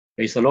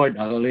Praise the Lord.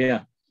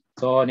 Hallelujah.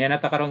 So, niya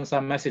nata karon sa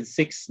message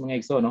 6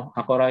 mga igso, no?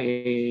 Ako ra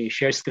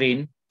i-share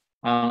screen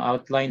ang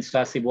outline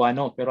sa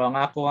Cebuano, pero ang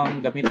ako ang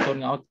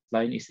gamiton nga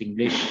outline is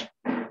English.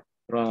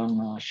 Pero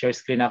ang share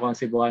screen ako ang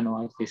Cebuano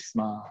at least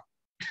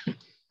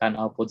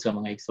tanaw pod sa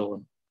mga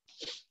igsoon.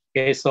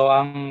 Okay, so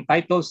ang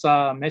title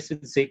sa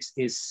message 6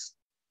 is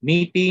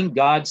Meeting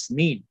God's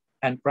Need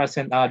and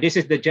Present. This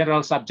is the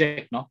general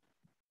subject, no?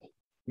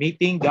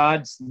 Meeting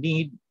God's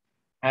need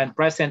and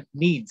present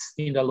needs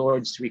in the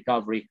Lord's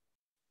recovery.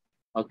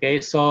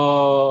 Okay,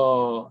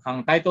 so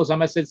ang title sa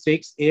message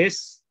 6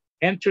 is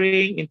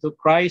Entering into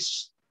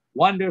Christ's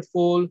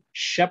Wonderful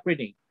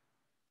Shepherding.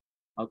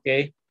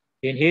 Okay,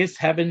 in His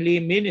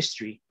heavenly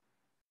ministry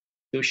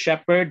to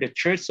shepherd the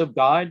church of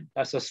God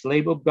as a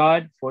slave of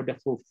God for the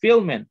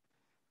fulfillment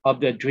of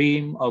the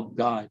dream of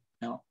God.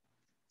 No?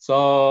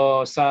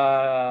 So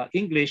sa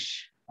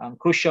English, ang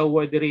crucial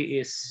word diri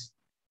is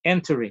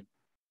entering.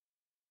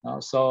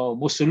 No? So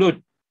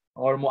musulod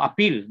or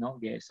muapil, no?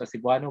 Yes, sa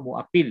Cebuano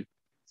muapil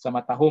sa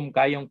matahom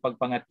kayong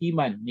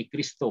pagpangatiman ni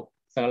Kristo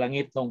sa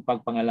langit ng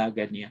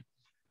pagpangalagad niya.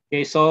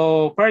 Okay,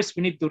 so first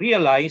we need to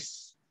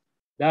realize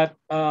that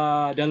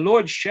the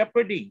Lord's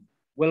shepherding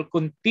will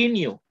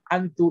continue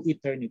unto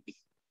eternity.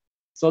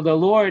 So the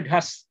Lord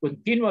has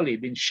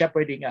continually been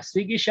shepherding us.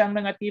 Sige siyang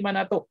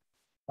nangatiman nato.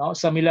 No?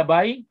 Sa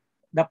milabay,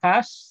 the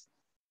past,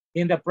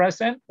 in the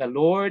present, the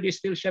Lord is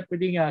still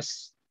shepherding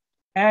us.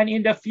 And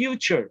in the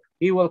future,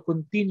 He will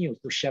continue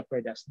to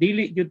shepherd us.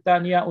 Dili jud ta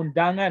niya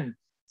undangan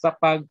sa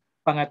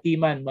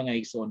pagpangatiman mga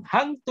igsoon.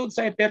 Hangtod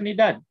sa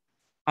eternidad,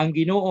 ang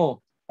Ginoo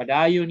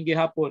padayon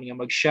gihapon nga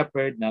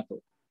mag-shepherd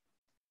nato.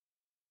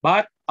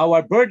 But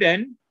our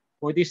burden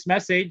for this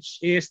message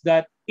is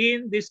that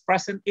in this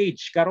present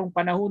age, karong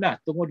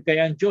panahona, tungod kay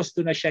ang Diyos,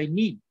 doon na siya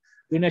need,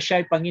 doon na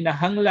siya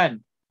panginahanglan.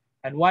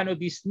 And one of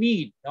his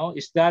need, no,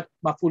 is that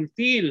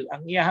ma-fulfill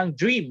ang iyahang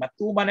dream,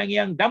 matuman ang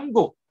iyang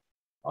damgo.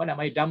 No, na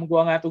may damgo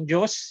ang atong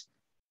Diyos.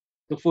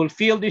 To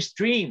fulfill this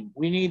dream,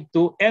 we need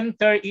to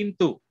enter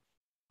into.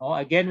 No,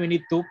 again, we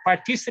need to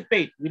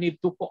participate. We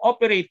need to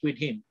cooperate with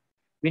Him.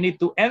 We need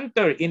to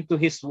enter into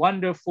His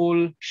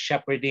wonderful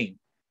shepherding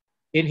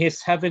in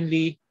His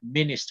heavenly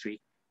ministry.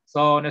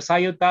 So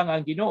nasayutang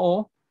ang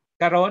Ginoo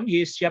karon,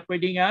 He is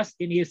shepherding us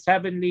in His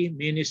heavenly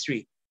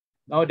ministry.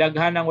 No,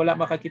 daghan ang wala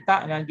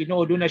makakita ang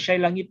Ginoo doon na siya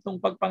langit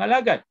ng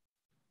pagpangalagad.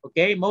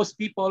 Okay, most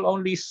people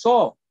only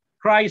saw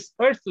Christ's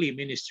earthly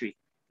ministry.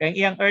 Kaya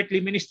iyang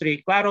earthly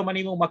ministry, klaro man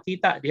imong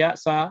makita diha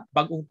sa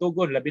bagong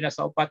tugon labi na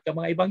sa upat ka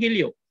mga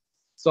ebanghelyo.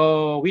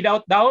 So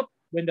without doubt,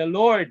 when the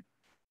Lord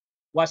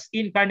was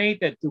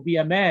incarnated to be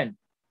a man,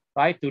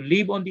 right, to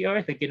live on the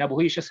earth,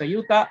 kinabuhi siya sa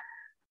yuta,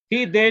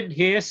 He did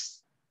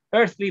His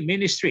earthly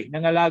ministry,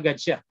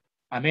 nangalagad siya.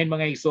 Amen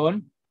mga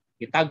igsoon.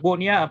 Itagbo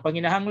niya ang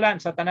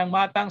panginahanglan sa tanang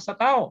matang sa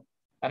tao,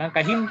 tanang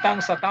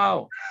kahimtang sa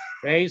tao.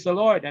 Praise the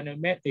Lord. And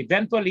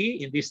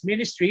eventually, in this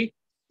ministry,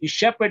 He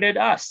shepherded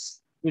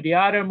us to the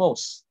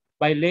uttermost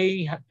by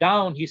laying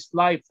down His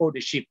life for the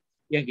sheep.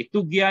 Iyang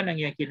gitugyan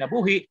ang iyang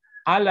kinabuhi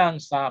alang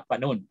sa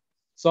panon.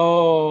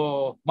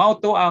 So,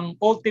 mauto ang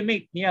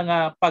ultimate niya nga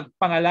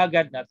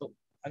pagpangalagad nato.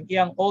 Ang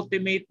iyang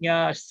ultimate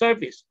nga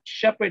service,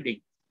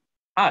 shepherding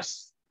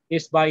us,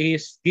 is by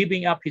His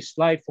giving up His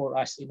life for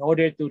us in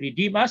order to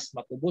redeem us,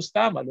 matubos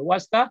ta,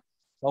 maluwas ta,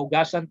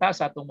 maugasan ta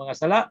sa atong mga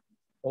sala,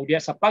 o diya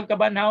sa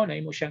pagkabanhaw na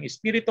imo siyang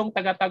espiritong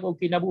tagatag og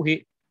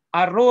kinabuhi,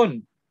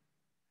 aron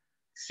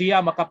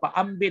siya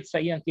makapaambit sa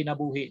iyang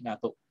kinabuhi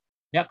nato.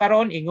 Nya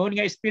karon ingon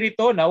nga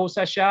espiritu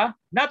nausa siya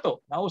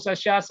nato, nausa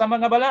siya sa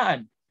mga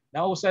balaan,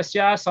 nausa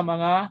siya sa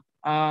mga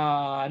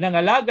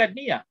nangalagad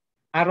niya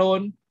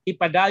aron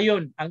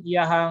ipadayon ang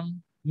iyahang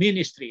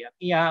ministry, ang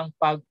iyahang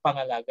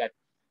pagpangalagad.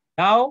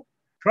 Now,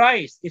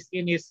 Christ is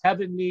in His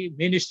heavenly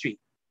ministry.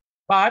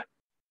 But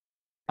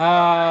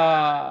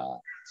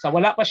sa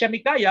wala pa siya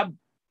mikayab,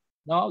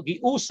 no,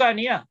 giusa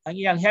niya ang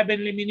iyang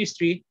heavenly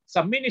ministry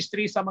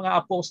sa mga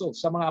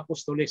apostles, sa mga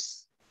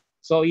apostoles.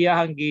 So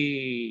iyang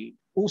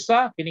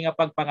giusa kini nga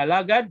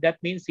pagpangalagad,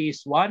 that means He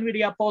is one with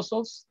the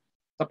apostles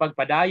sa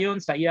pagpadayon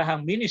sa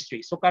iyang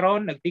ministry. So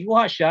karon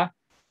nagtinguha siya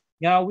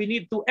nga we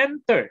need to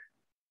enter.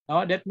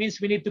 No, that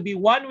means we need to be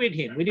one with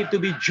Him. We need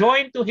to be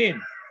joined to Him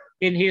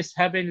in His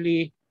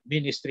heavenly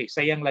ministry,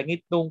 sa iyang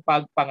langitong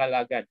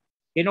pagpangalagad.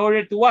 In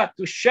order to what?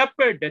 To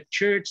shepherd the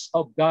church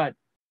of God.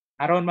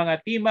 Aron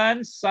mga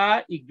timan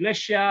sa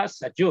iglesia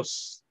sa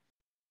Diyos.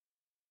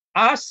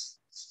 As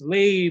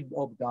slave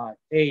of God.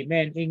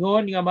 Amen.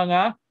 Ingon nga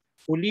mga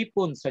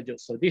ulipon sa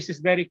Diyos. So this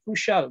is very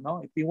crucial. No?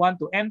 If we want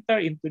to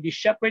enter into this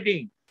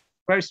shepherding,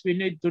 first we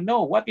need to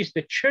know what is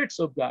the church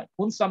of God.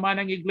 Unsa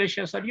man ang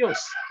iglesia sa Diyos.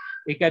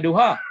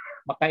 Ikaduha,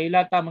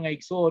 makailata mga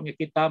igsoon nga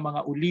kita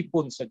mga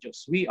ulipon sa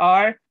Diyos. We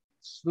are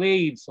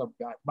slaves of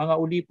God. Mga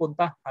ulipon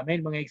ta.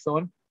 Amen mga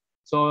igsoon.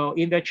 So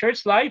in the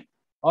church life,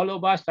 all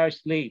of us are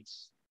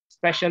slaves.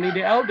 Especially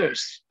the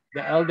elders.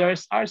 The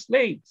elders are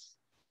slaves.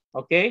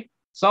 Okay?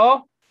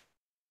 So,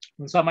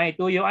 unsa may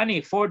tuyo ani?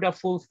 For the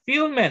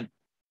fulfillment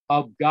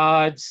of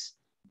God's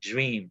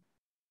dream.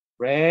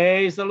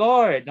 Praise the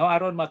Lord. No,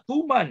 aron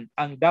matuman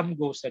ang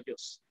damgo sa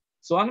Dios.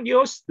 So ang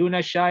Dios do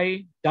na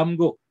siya'y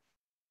damgo.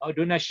 O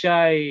do na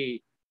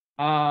siya'y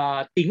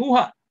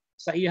tinguha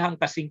sa iyang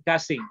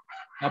kasing-kasing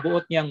na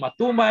buot niyang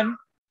matuman,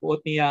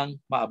 buot niyang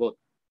maabot.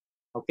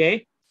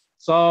 Okay?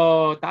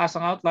 So taas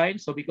ang outline.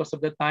 So because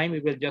of the time, we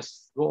will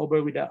just go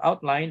over with the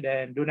outline.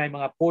 Then doon ay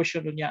mga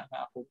portion niya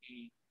na ako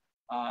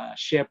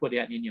i-share po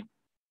diyan ninyo.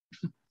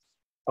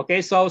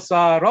 Okay, so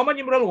sa Roman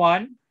numeral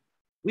 1,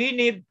 we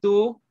need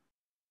to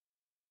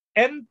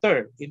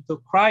enter into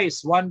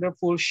Christ's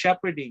wonderful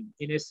shepherding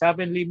in His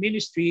heavenly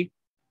ministry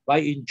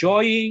by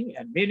enjoying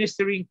and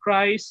ministering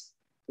Christ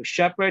to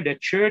shepherd the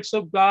church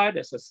of God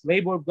as a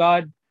slave of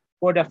God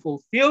for the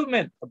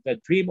fulfillment of the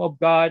dream of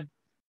God,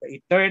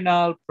 the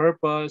eternal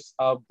purpose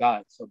of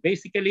God. So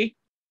basically,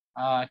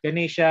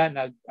 kani siya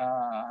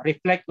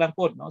nag-reflect lang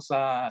po no,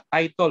 sa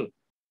title,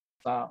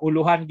 sa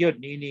uluhan yun,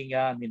 nining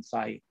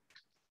mensahe.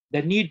 The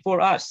need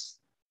for us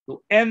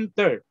to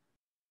enter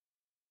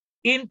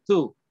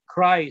into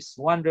Christ's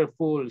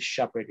wonderful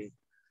shepherding.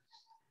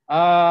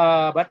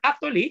 But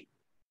actually,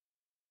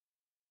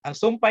 ang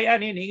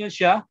sumpayan ningon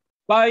siya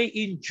by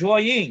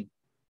enjoying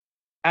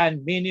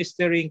and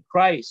ministering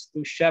Christ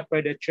to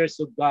shepherd the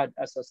church of God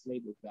as a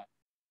slave of God.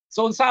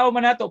 So unsa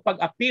man nato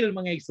pag-appeal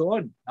mga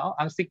igsoon, no?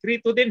 Ang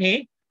sekreto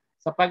din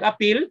sa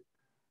pag-appeal,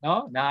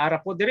 no?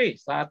 Naara po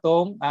diri sa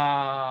atong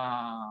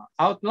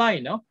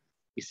outline, no?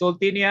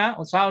 Isulti niya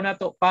unsa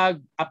nato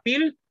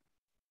pag-appeal,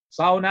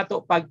 unsa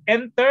nato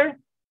pag-enter.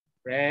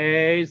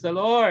 Praise the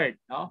Lord,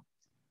 no?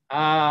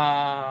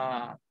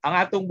 Ang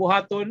atong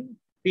buhaton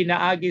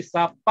pinaagi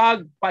sa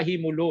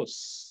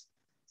pagpahimulos.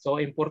 So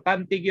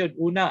importante gyud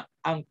una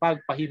ang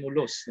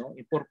pagpahimulos, no?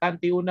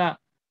 Importante una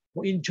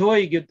mo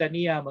enjoy gyud ta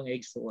niya mga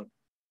igsoon.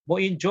 Mo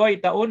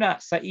enjoy ta una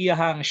sa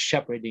iyahang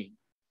shepherding.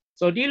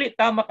 So dili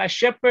ta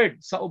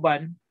maka-shepherd sa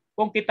uban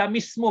kung kita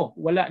mismo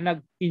wala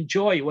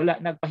nag-enjoy,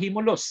 wala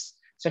nagpahimulos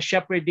sa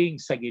shepherding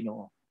sa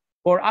Ginoo.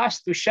 For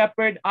us to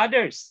shepherd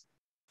others,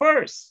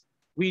 first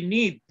we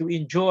need to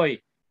enjoy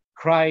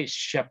Christ's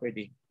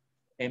shepherding.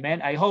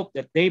 Amen. I hope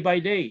that day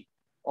by day,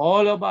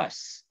 all of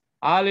us,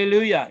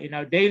 hallelujah, in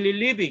our daily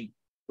living,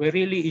 we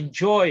really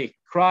enjoy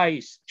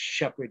Christ's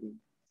shepherding.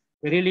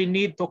 We really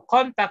need to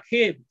contact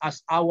Him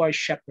as our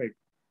shepherd.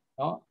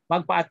 No?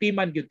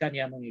 Magpaatiman gyud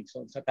taniya mga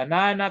igsoon sa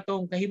tanan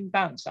natong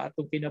kahimtang sa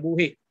atong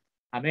kinabuhi.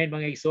 Amen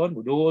mga igsoon,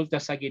 mudul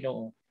ta sa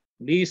Ginoo,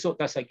 liso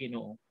ta sa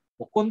Ginoo,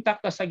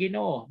 mukontak ta sa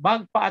Ginoo,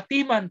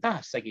 magpaatiman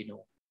ta sa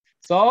Ginoo.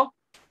 So,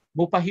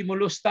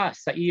 mupahimulos ta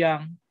sa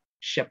iyang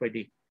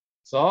shepherding.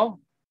 So,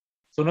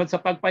 sunod sa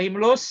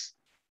pagpahimulos,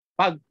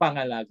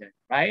 pagpangalagan,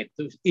 right?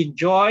 To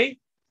enjoy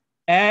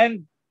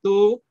and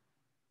to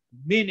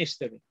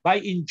minister.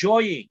 By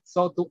enjoying.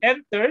 So to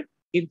enter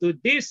into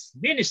this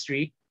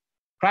ministry,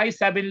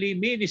 Christ's heavenly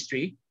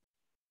ministry,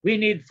 we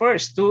need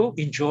first to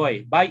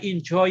enjoy. By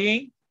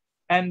enjoying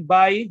and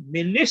by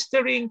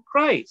ministering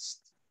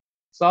Christ.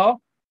 So,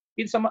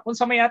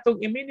 unsa may atong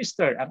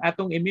i-minister? Ang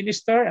atong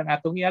i-minister, ang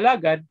atong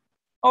ialagad,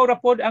 ora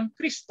pod ang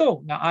Kristo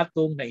nga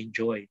atong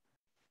na-enjoy.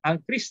 Ang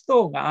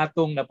Kristo nga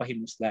atong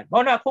napahimuslan.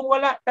 Mao na kung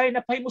wala tayo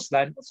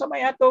napahimuslan, unsa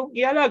may atong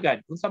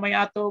ialagad, unsa may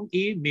atong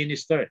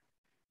i-minister.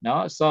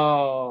 No?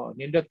 So,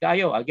 nindot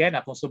kayo again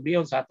akong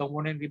subliyon sa atong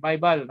morning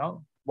revival,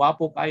 no?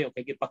 Wapo kayo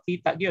kay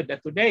gipakita gyud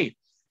that today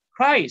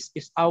Christ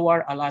is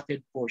our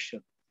allotted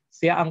portion.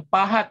 Siya ang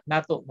pahat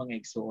nato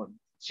mga igsoon.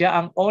 Siya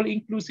ang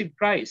all-inclusive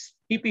Christ,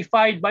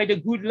 typified by the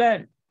good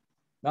land.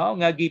 No,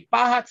 nga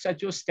gipahat sa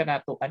Dios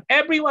kanato, and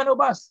every one of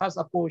us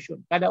has a portion.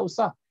 Kada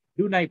usa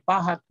dunay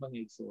pahat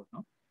mga igsoon,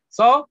 no?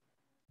 So,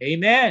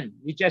 amen.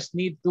 We just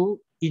need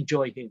to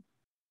enjoy Him.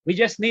 We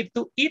just need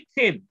to eat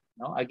Him,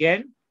 no?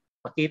 Again,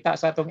 pakita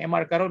sa atong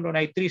MR karon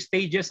dunay 3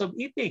 stages of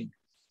eating.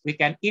 We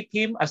can eat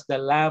Him as the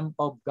Lamb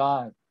of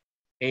God.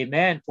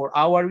 Amen. For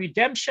our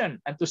redemption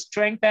and to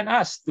strengthen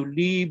us to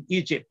leave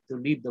Egypt, to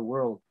leave the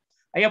world.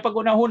 Ayaw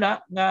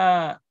pag-unahuna nga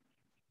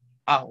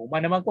uma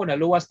naman ko,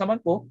 naluwas naman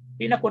ko,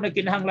 hindi na ko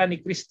nagkinahanglan ni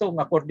Kristo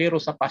nga kordero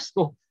sa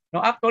Pasko. No,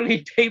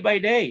 actually, day by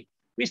day,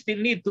 we still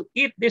need to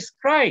eat this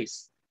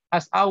Christ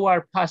as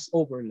our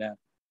Passover lamb.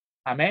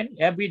 Amen?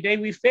 Every day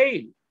we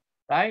fail,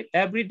 right?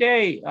 Every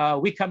day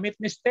we commit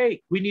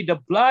mistake. We need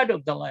the blood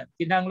of the lamb.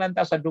 Kinahanglan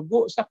ta sa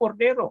dugo sa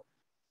kordero.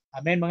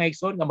 Amen, mga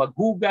igsoon, nga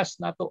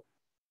maghugas na to.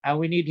 And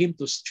we need Him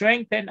to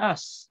strengthen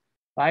us,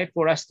 right?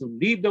 For us to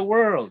leave the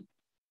world,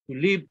 to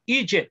leave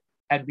Egypt,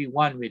 and be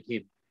one with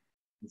Him.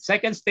 In the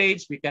second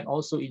stage, we can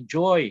also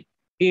enjoy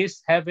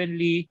His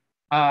heavenly,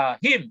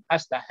 Him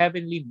as the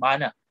heavenly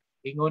manna.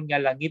 Ingon nga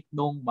langit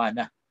nung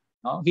manna.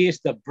 No? He is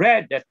the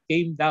bread that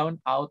came down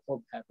out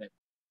of heaven.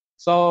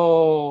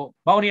 So,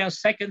 mao ni ang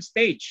second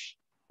stage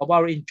of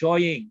our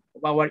enjoying,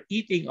 of our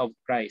eating of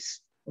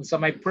Christ.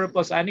 Unsa may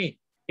purpose ani?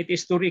 It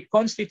is to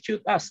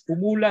reconstitute us.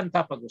 Umulan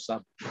ta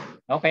pag-usab.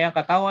 No? Kaya ang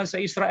katawan sa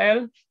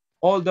Israel,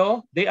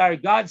 although they are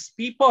God's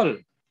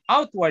people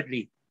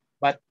outwardly,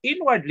 but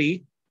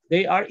inwardly,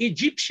 they are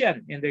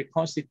Egyptian in their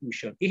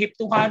constitution.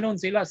 Ehiptohanon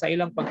sila sa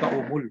ilang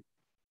pagkaumol.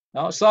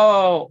 No? So,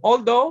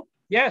 although,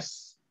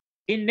 yes,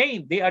 in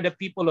name, they are the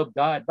people of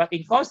God. But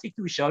in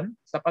constitution,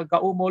 sa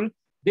pagkaumol,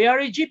 they are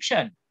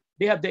Egyptian.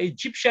 They have the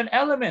Egyptian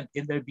element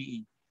in their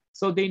being.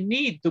 So they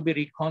need to be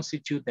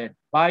reconstituted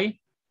by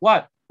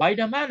what? By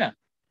the manna,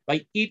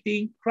 by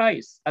eating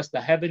Christ as the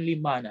heavenly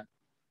manna.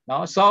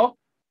 No? So,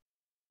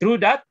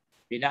 through that,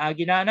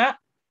 pinaagi na,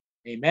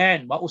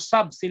 amen,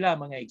 mausab sila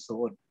mga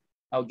igsoon.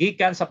 Now,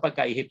 gikan sa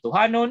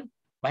pagkaihiptuhanon,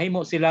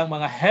 mahimo silang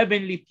mga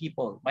heavenly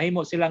people.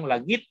 Mahimo silang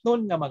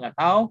langitnon nga mga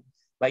tao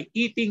by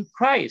eating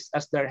Christ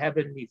as their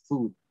heavenly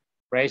food.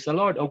 Praise the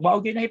Lord. O mao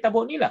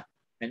ginahitabo nila.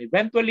 And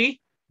eventually,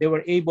 they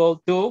were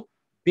able to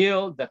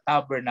build the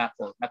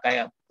tabernacle.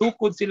 Nakaya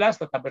tukod sila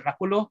sa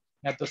tabernakulo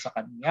ngadto sa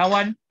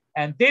kaningawan.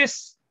 And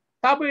this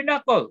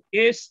tabernacle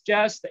is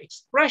just the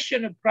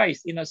expression of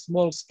Christ in a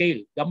small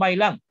scale. Gamay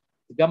lang.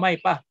 Gamay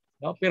pa.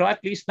 No? Pero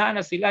at least na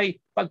sila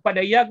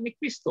pagpadayag ni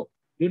Kristo.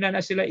 Doon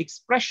na sila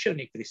expression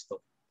ni Kristo.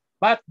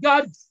 But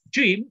God's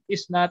dream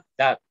is not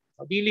that.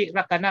 Dili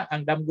ra kana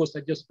ang damgo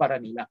sa Dios para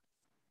nila.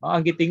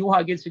 Ang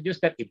gitinguha gid sa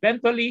Dios that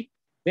eventually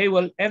they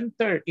will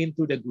enter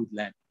into the good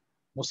land.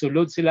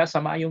 Musulod sila sa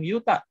maayong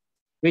yuta,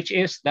 which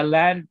is the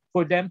land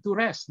for them to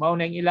rest. Mao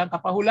na ilang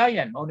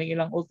kapahulayan, mao na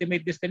ilang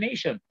ultimate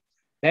destination.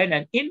 Then,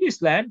 and in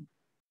this land,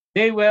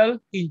 they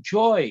will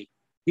enjoy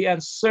the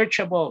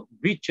unsearchable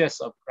riches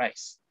of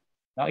Christ.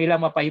 Now,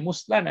 ilang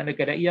mapahimuslan ang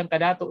nagkadaiyang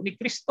kadato ni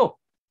Kristo.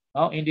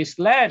 Now, in this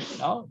land,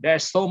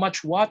 there's so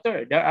much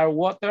water. There are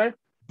water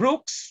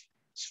brooks,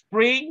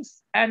 springs,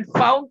 and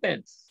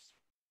fountains.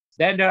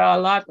 Then there are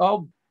a lot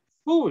of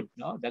food,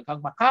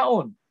 daghang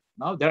makaon.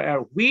 There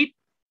are wheat,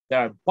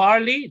 there are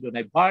barley,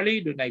 dunay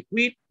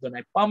wheat,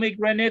 dunay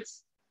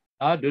pomegranates,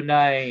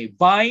 dunay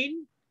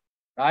vine,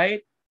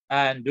 right?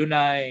 And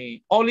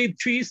dunay olive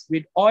trees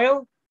with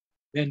oil.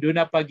 Then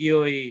dunay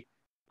pagyoy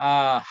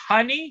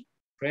honey.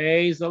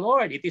 Praise the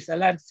Lord. It is a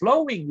land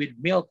flowing with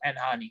milk and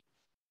honey.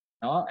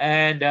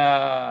 And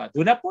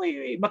dunay po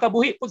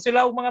makabuhi po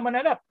sila og mga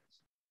mananap.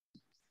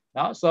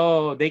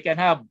 So they can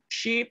have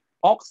sheep,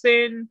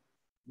 oxen,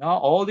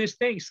 all these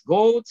things,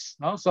 goats.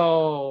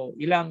 So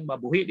ilang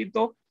mabuhi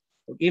dito,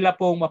 ila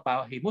pong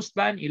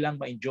mapahimuslan, ilang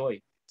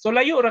ma-enjoy. So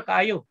layo ra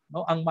kaayo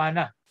ang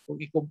mana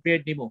kung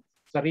i-compare nimo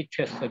sa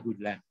riches sa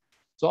good land.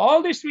 So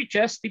all these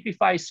riches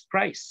typifies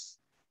Christ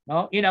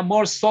in a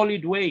more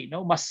solid way.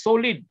 Mas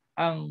solid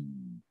ang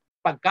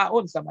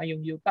pagkaon sa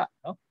mayong yuta.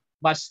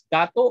 Mas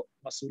dato,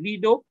 mas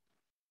solido.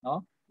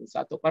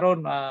 Sa ato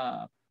karon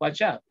kuan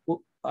siya,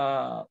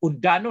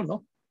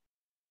 undano,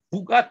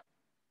 bugat,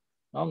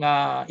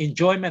 nga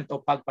enjoyment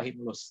o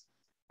pagpahimulos.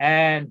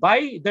 And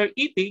by their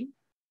eating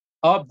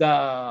of the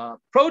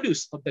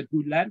produce of the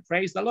good land,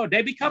 praise the Lord,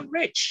 they become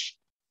rich.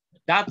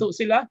 Dato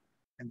sila,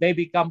 and they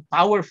become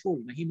powerful.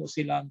 Nahimo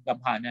silang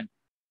gamhanan.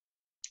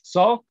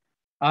 So,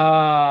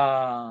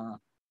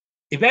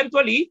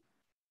 eventually,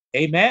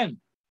 amen,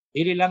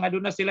 dili lang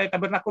aduna sila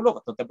tabernakulo.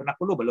 Katong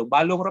tabernakulo,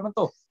 balong-balong raman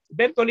to.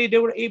 Eventually, they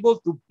were able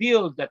to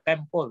build the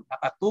temple.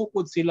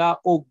 Nakatukod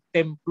sila og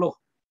templo.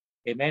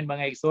 Amen,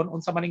 mga igsoon.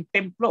 Unsa maning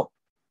templo?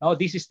 Now,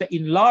 this is the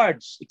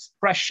enlarged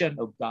expression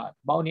of God.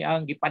 Mao ni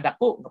ang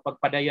gipadako nga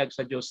pagpadayag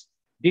sa Dios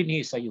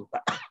dinhi sa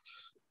yuta.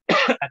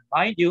 And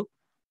mind you,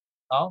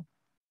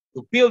 to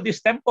build this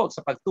temple,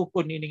 sa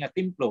pagtukod nini nga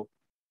templo,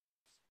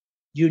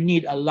 you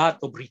need a lot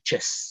of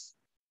riches.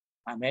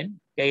 Amen.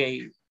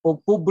 Kay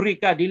kung pobre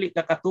ka, dili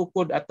ka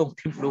katukod atong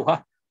templo, ha.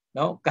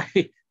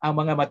 Kay ang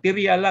mga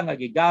material lang nga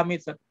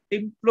gigamit sa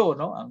templo,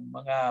 ang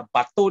mga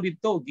bato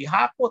dito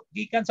gihapot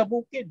gikan sa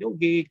bukid,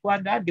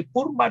 gikuan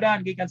gipurma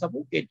gikan sa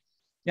bukid.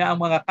 Nya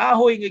ang mga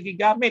kahoy nga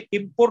gigamit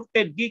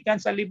imported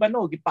gikan sa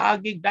Libano,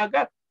 gipaagig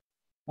dagat.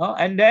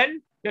 And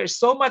then there's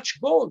so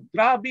much gold,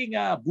 grabe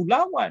nga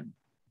bulawan,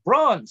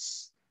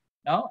 bronze,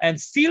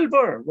 and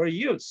silver were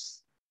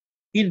used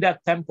in that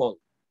temple.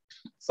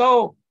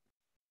 So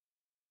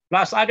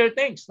plus other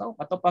things,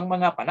 kato pang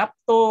mga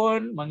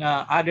panapton,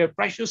 mga other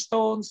precious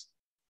stones.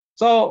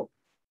 So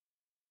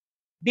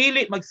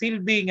dili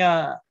magsilbi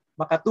nga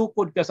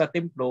makatukod ka sa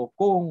templo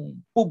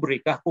kung pobre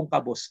ka, kung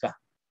kabos ka.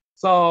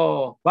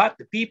 So, but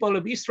the people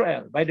of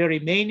Israel, by their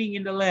remaining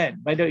in the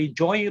land, by their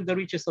enjoying of the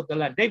riches of the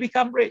land, they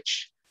become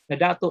rich.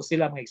 Nadato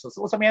sila mga igsoon.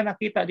 So sa mga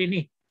nakita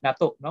din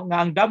nato,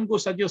 nga ang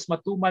damgo sa Dios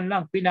matuman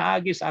lang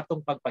pinaagi sa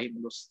atong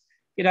pagpahimulos.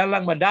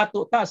 Kinahanglan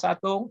madato ta sa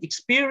atong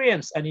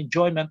experience and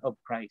enjoyment of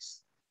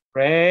Christ.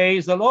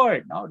 Praise the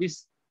Lord. Now,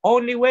 this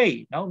only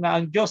way, nga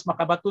ang Dios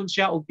makabaton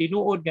siya og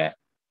tinuod nga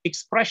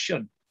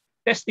expression,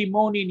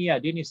 testimony niya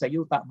dinhi sa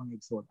yuta mga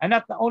igsoon. And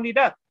not only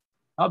that,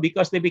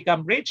 because they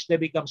become rich, they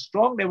become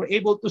strong, they were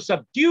able to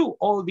subdue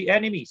all the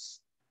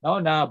enemies.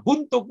 Na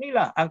buntog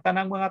nila ang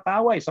tanang mga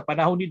kaaway sa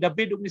panahon ni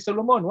David ug ni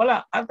Solomon.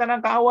 Wala, ang tanang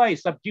kaaway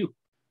subdue.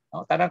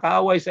 Tanang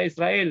kaaway sa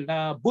Israel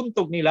na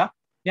buntog nila,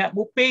 nya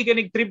mupay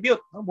ganing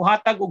tribute,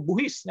 muhatag og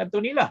buhis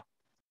ngadto nila.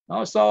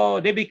 So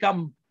they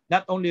become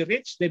not only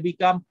rich, they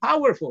become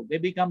powerful,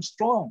 they become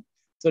strong.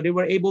 So they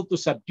were able to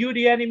subdue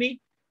the enemy,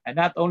 and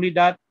not only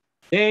that,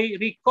 they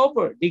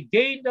recover, they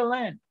gain the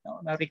land.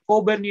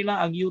 Na-recover nila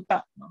ang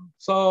yuta.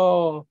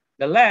 So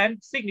the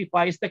land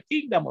signifies the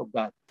kingdom of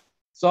God.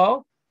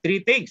 So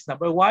 3 things.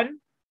 Number 1,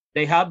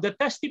 they have the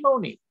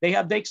testimony. They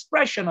have the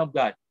expression of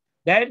God.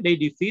 Then they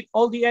defeat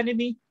all the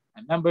enemy.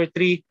 And number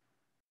 3,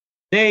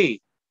 they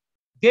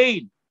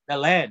gain the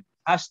land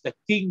as the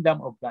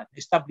kingdom of God.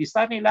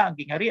 Establisan nila ang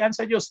gingharian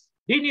sa Dios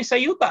dinhi sa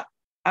yuta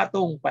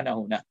atong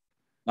panahon na.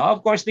 Now,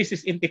 of course, this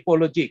is in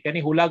typology, kani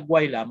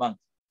hulagway lamang.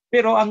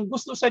 Pero ang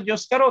gusto sa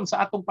Dios karon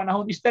sa atong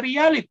panahon is the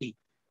reality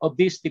of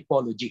this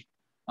typology.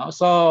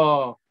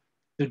 So,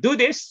 to do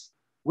this,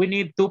 we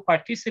need to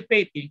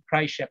participate in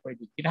Christ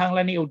shepherding.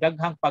 Kinahanglan ni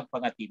daghang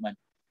pagpangatiman.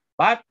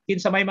 But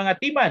kinsa may mga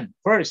timan,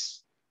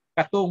 first,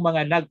 katong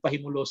mga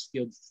nagpahimulos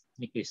gyud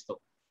ni Kristo.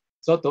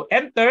 So to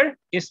enter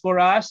is for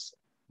us,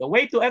 the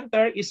way to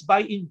enter is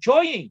by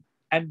enjoying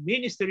and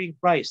ministering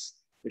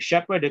Christ, to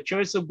shepherd the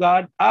church of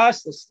God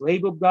as the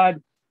slave of God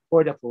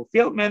for the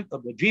fulfillment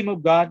of the dream of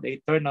God, the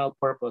eternal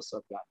purpose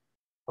of God.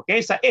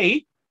 Okay, sa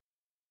A,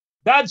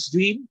 God's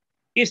dream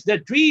is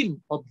the dream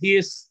of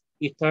His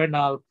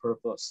eternal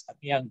purpose. Ang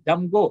iyang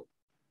damgo,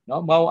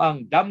 no? Mao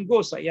ang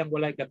damgo sa iyang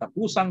walay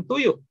katapusang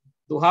tuyo,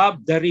 to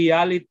have the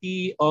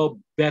reality of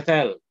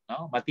Bethel.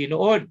 No?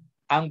 Matinuod,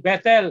 ang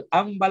Bethel,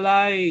 ang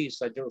balay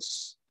sa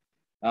Diyos.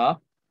 No?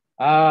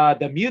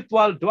 The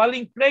mutual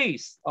dwelling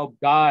place of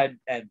God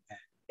and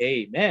man.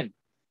 Amen.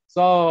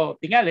 So,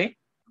 tingali,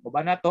 ang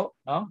uban na to,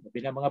 no? Labi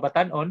na mga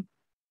batanon,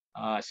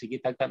 sige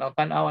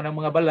tagtanaw-tanaw ng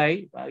mga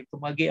balay,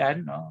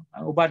 tumagian, no?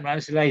 Ang uban man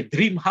sila ay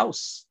dream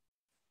house.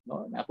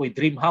 No? Ako'y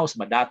dream house,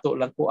 madato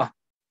lang ko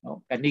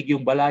no? Kanig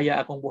yung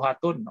balaya akong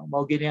buhaton, no?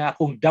 Mao gini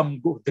akong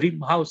damgo, dream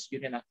house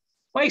yun na.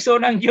 May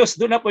so ng Diyos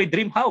doon na po'y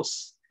dream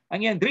house.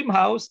 Ang iyang dream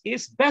house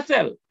is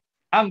Bethel,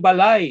 ang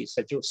balay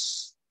sa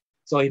Diyos.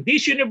 So in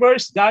this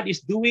universe, God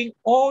is doing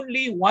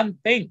only one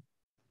thing.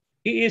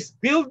 He is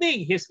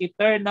building His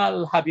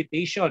eternal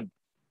habitation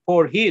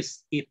for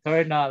His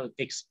eternal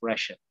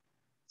expression.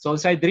 So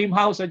sa dream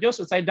house sa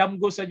Diyos, sa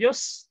damgo sa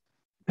Diyos,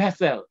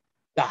 Bethel,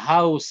 the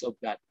house of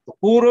God.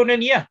 Tukuro na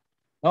niya.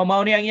 No,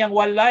 mao ni ang iyang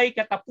walay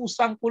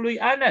katapusang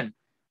puloy-anan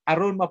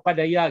aron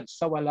mapadayag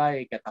sa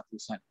walay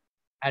katapusan.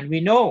 And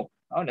we know,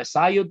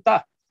 nasayod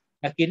ta,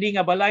 na kini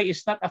nga balay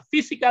is not a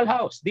physical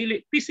house.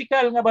 Dili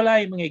physical nga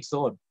balay mga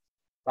igsoon.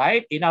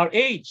 Right? In our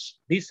age,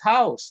 this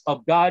house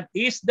of God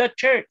is the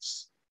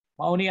church.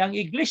 Mao ni ang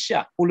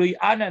iglesia,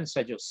 puloy-anan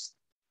sa Dios.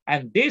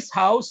 And this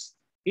house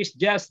is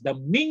just the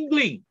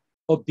mingling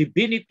of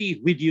divinity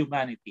with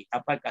humanity.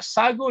 Ang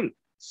pagkasagol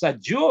sa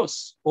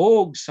Dios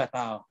og sa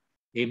tao.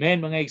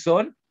 Amen mga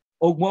igsoon.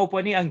 Og mao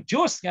pa ni ang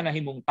Dios nga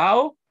nahimong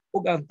tao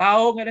ug ang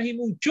tao nga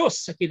nahimong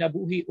Dios sa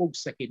kinabuhi ug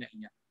sa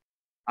kinaiya.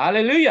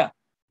 Hallelujah.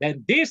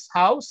 Then this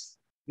house,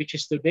 which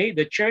is today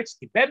the church,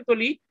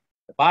 eventually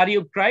the body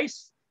of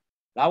Christ,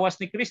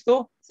 lawas ni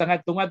Kristo, sa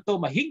ngadto-ngadto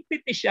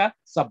mahingpit ni siya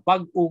sa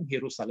bag-ong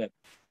Jerusalem.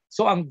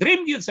 So ang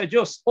dream yun sa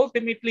Dios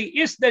ultimately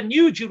is the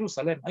new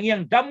Jerusalem. Ang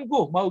iyang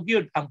damgo mao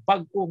gyud ang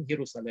bag-ong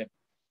Jerusalem.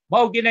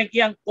 Mao gyud ang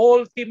iyang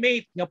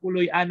ultimate nga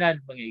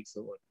puloy-anan mga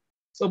igsoon.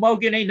 So mao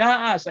gyud ay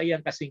naa sa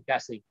iyang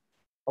kasing-kasing.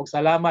 Og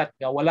salamat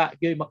nga wala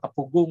gyud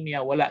makapugong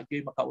niya, wala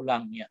gyud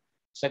makaulang niya.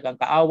 Sa kang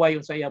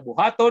kaaway sa iyang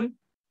buhaton,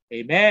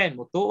 amen,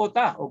 mutuo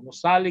ta o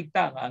musalig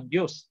ta nga ang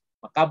Dios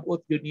makabot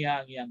gyud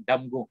niya ang iyang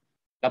damgo.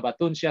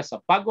 Kabaton siya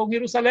sa bagong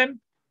Jerusalem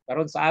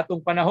karon sa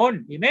atong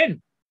panahon. Amen.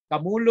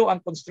 Kamulo ang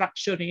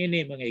construction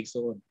niini mga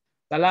igsoon.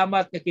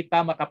 Salamat nga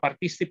kita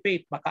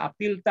makaparticipate,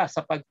 makaapil ta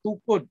sa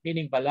pagtukod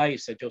nining balay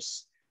sa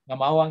Dios nga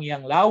mao ang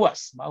iyang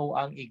lawas, mao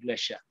ang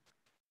iglesia.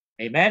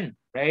 Amen.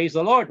 Praise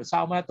the Lord.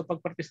 Sa amo nato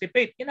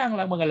pag-participate,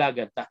 kinahanglan mga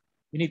lagad ta.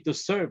 We need to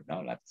serve,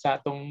 no? Sa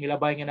atong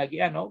milabay nga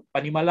nagian, no?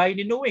 Panimalay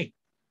ni Noe.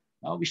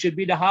 No? We should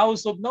be the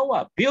house of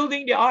Noah,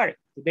 building the ark.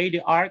 Today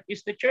the ark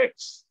is the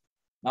church.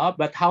 No?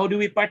 But how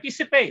do we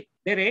participate?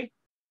 Dire,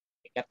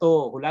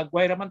 ikato,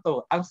 hulagway raman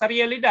to. Ang sa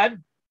realidad,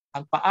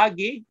 ang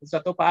paagi,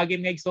 sa to paagi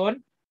ng igsoon,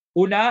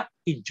 una,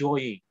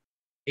 enjoying.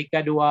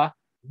 Ikadua,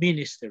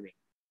 ministering.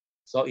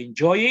 So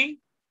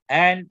enjoying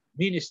and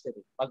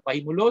ministering.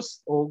 Pagpahimulos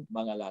o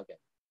mga lagad.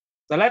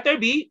 Sa letter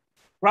B,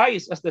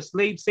 Christ as the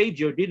slave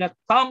savior did not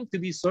come to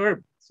be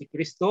served. Si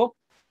Kristo,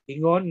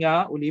 ingon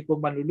nga, uli pong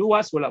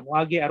manluluwas, wala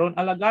muagi aron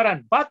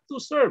alagaran, but to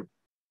serve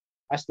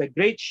as the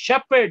great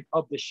shepherd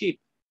of the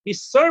sheep. He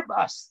served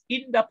us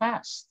in the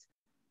past.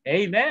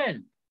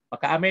 Amen.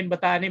 Maka-amen ba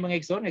ta ni mga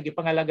igsoon?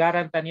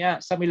 Nagipangalagaran ta niya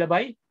sa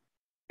milabay?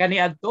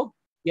 Kaniadto?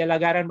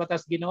 Ialagaran ba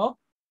tas Ginoo?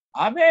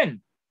 Amen.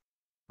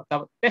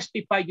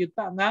 Maka-testify yun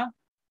ta nga,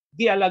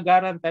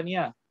 gialagaran ta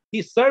niya.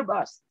 He served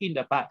us in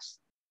the past.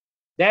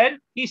 Then,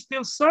 He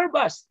still serve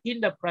us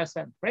in the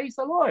present. Praise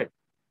the Lord.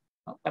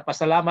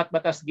 Tapasalamat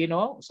batas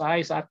Ginoo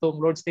usahay sa atong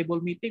Lord's Table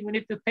meeting. We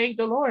need to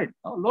thank the Lord.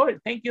 Oh Lord,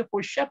 thank you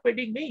for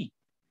shepherding me.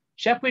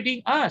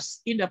 Shepherding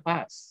us in the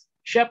past.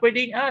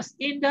 Shepherding us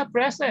in the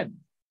present.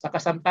 Sa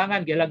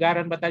kasamtangan,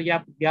 gilagaran ba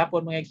tayo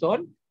gyapon mga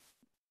igsoon?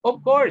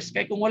 Of course,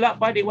 kay kung wala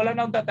pa, di wala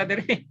na ang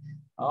tatadiri.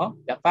 Oh,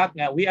 the fact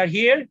nga we are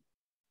here,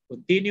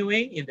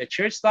 continuing in the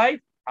church life,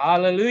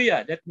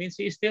 hallelujah. That means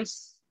He is still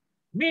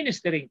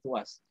ministering to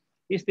us.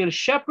 He's still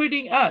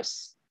shepherding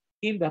us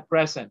in the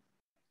present.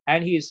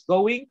 And He is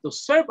going to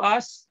serve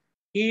us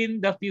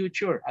in the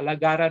future.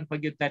 Alagaran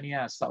pagyutan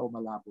niya sa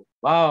umalabo.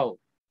 Wow.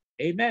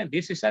 Amen.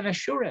 This is an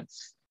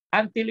assurance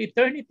until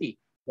eternity.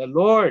 the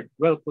Lord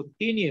will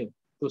continue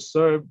to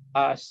serve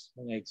us,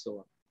 mga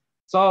igsoon.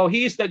 So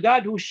He is the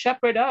God who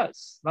shepherd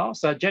us. No?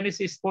 Sa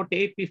Genesis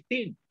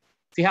 48:15,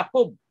 si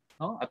Jacob,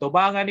 no?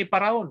 Atubangan ni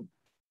Paraon,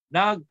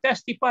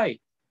 nag-testify,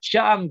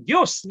 siya ang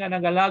Diyos nga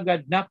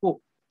nagalagad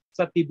nako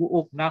sa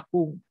tibuok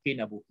nakong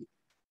kinabuhi.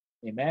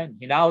 Amen.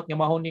 Hinaot nga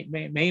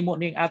mahimo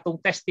ning atong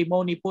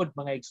testimony pod,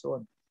 mga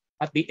igsoon.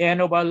 At the end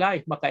of our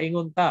life,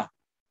 makaingon ta,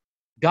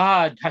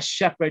 God has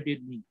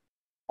shepherded me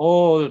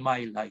all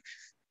my life.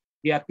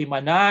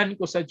 Tiatimanan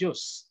ko sa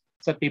Diyos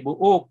sa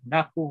tibuok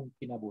nakong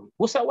kinabuhi.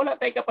 Busa wala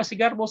tay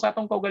kapasigarbo sa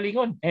atong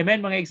kaugalingon. Amen,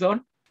 mga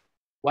igsoon.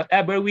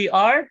 Whatever we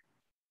are,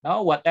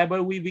 no,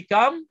 whatever we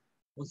become,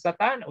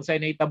 unsatan,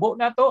 unsay nahitabo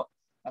nato,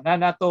 ana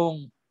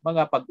natong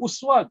mga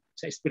pag-uswag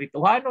sa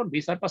espirituhanon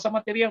bisan pa sa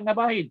material nga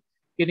bahin,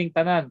 kining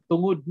tanan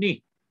tungod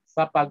ni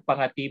sa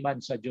pagpangatiman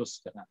sa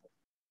Dios kanato.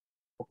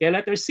 Okay,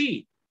 letter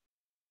C.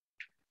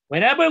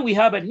 Whenever we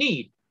have a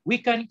need, we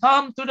can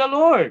come to the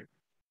Lord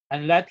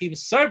and let Him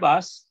serve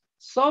us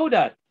so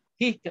that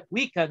He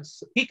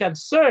can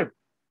serve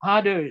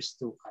others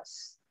to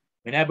us.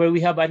 Whenever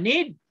we have a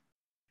need,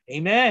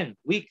 amen,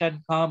 we can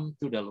come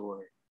to the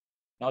Lord.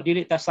 No,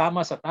 dili ta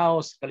sama sa tao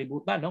sa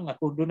kalibutan, no, nga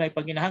kung dunay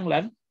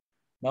panginahanglan,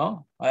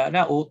 no,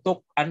 na utok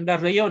under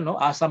rayon, no,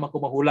 asa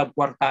makumahulab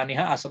kwarta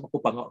niha, asa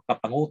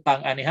makupangutang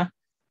aniha.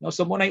 No,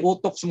 so mo nay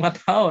utok sa mga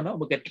tao, no,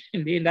 magkat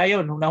hindi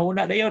dayon,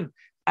 hunahuna dayon.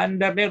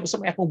 Under rayon,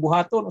 usa may akong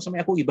buhaton, usa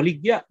may akong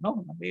ibaligya,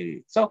 no.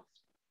 So,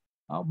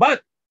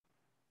 but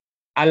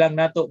alang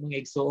nato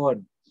mga igsoon,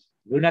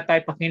 doon na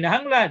tayo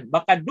pakinahanglan,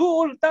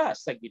 makaduol ta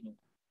sa Ginoo.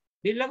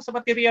 Di lang sa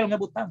material nga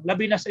butang,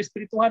 labi na sa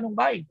espirituhanong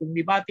bahin. Kung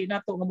nibati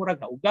nato nga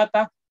murag na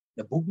ugata,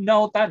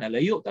 nabugnaw ta,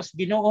 nalayo ta sa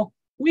Ginoo,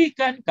 we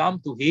can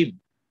come to Him.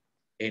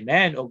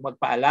 Amen. O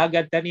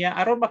magpaalagad ta niya,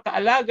 aron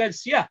makaalagad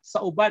siya sa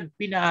uban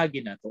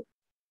pinaagi nato.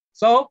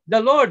 So, the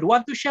Lord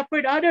want to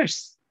shepherd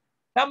others.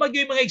 Tama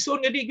gyud mga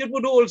igsoon nga di gyud mo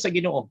duol sa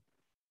Ginoo.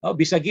 No,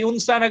 bisag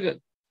giunsa na,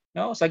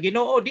 no, sa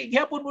Ginoo di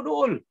gyapon mo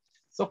duol.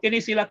 So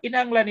kini sila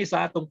kinahanglan ni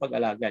sa atong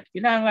pag-alagad.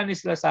 Kinahanglan ni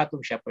sila sa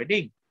atong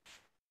shepherding.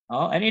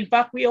 And in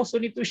fact, we also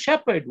need to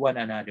shepherd one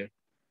another.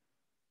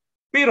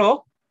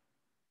 Pero,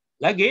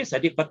 lagi,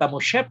 sa di pa ta mo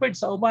shepherd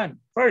sa uman,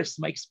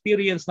 first,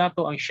 ma-experience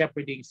nato ang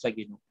shepherding sa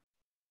Ginoo.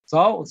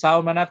 So,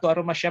 unsaon man nato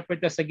aron ma-shepherd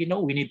ta sa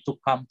Ginoo, we need to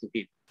come to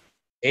Him.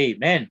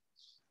 Amen.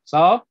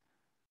 So,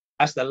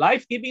 as the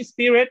life-giving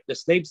Spirit, the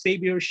slave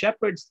Savior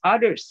shepherds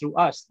others through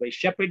us by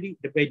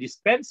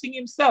dispensing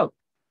Himself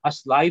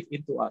as life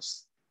into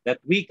us, that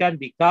we can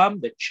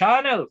become the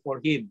channel for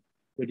Him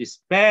to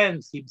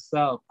dispense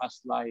Himself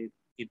as life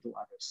into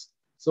others.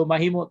 So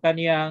mahimo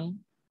taniyang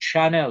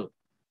channel,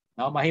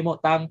 no? Mahimo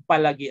tang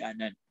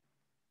palagianan.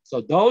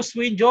 So those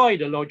who enjoy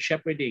the Lord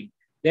shepherding,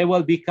 they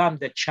will become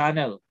the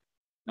channel,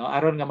 no?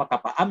 Aron nga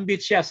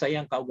makapaambit siya sa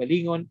iyang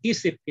kaugalingon,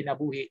 isip,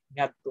 kinabuhi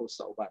ngadto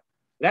sa uban.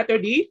 Letter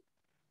D,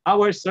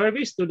 our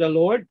service to the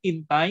Lord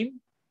in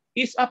time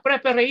is a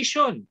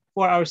preparation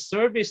for our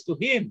service to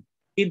Him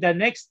in the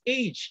next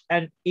age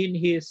and in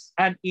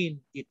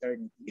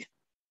eternity.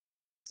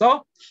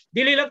 So,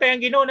 dili lang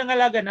tayong Ginoo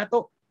nangalagad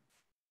nato.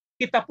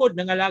 Kita pod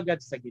nangalagad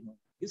sa Ginoo.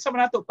 Isa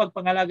man nato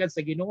pagpangalagad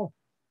sa Ginoo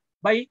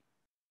by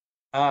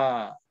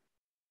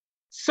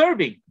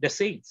serving the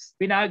saints.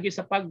 Pinaagi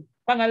sa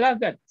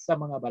pagpangalagad sa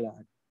mga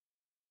balahan.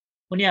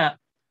 Kunya,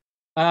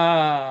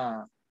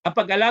 ang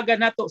pag-alagad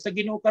nato sa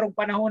Ginoo karong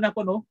panahon na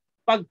kuno,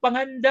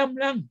 pagpangandam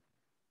lang.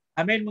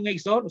 Amen, mga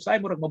igsoon.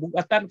 Usay mo rag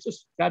mabugatan,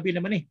 sus, grabe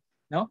naman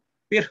no?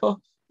 Pero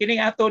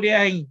kining ato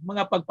diay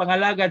mga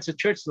pagpangalagad sa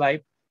church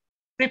life,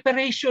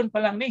 preparation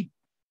pa lang ni.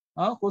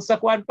 Kung sa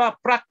kuan pa,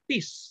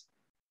 practice,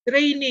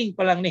 training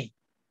pa lang ni.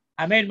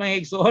 Amen,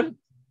 mga igsoon.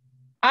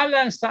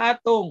 Alang sa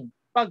atong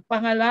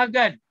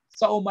pagpangalagad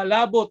sa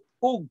umalabot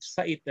ug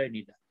sa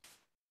eternidad.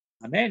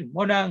 Amen.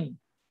 Munang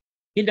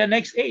in the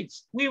next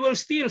age, we will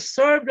still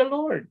serve the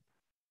Lord.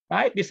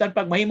 Right? Bisan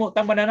pag mahimo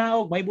tang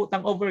mananaog, mahimo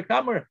tang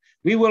overcomer,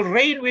 we will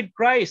reign with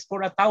Christ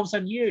for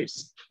 1,000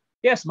 years.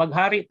 Yes,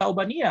 maghari tao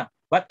ba niya?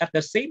 But at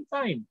the same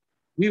time,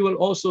 we will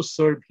also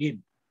serve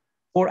Him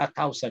for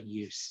 1,000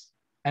 years.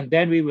 And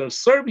then we will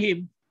serve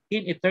Him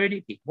in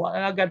eternity.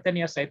 Mualagad ta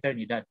niya sa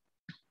eternidad.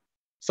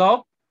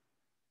 So,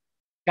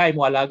 kay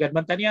mualagad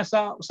man ta niya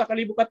sa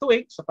kalibo ka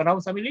tuig, sa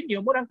panahon sa milenyo,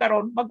 murang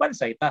karon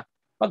magbansay ta,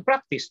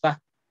 magpractice ta.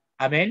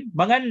 Amen?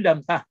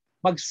 Mangandam ta,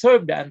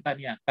 mag-serve daan ta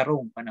niya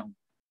karong panahon.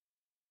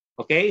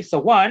 Okay, so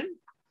one,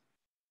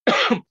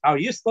 our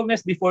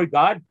usefulness before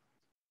God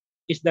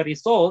is the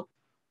result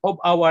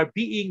of our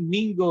being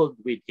mingled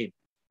with Him.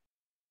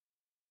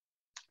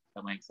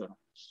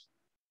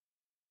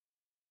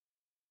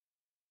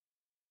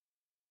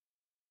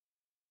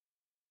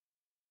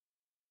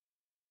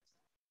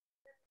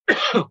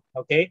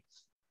 Okay,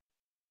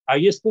 our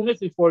usefulness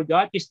before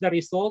God is the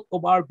result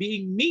of our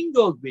being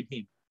mingled with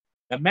Him.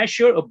 The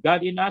measure of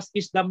God in us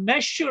is the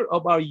measure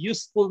of our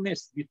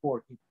usefulness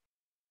before Him.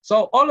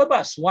 So all of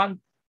us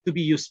want to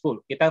be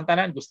useful. Kitang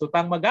tanan gusto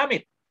tang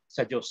magamit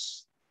sa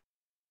Diyos.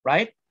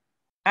 Right?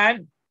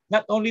 And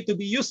not only to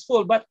be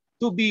useful, but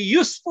to be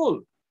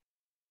useful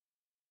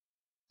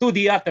to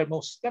the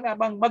uttermost.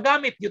 Kanabang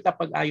magamit yung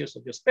pag-ayo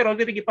sa Dios. Pero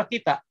diri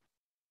gipakita,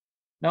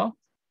 no?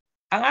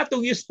 Ang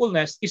atong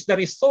usefulness is the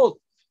result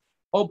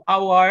of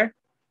our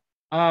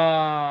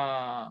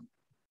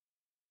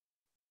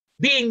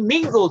being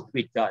mingled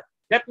with God.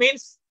 That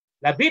means,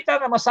 labi ta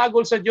nga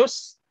masagol sa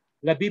Dios,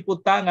 labi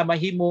pud ta nga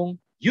mahimong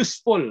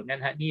useful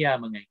nga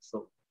niya mga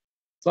igsoon.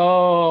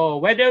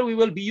 So, whether we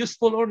will be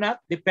useful or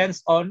not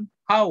depends on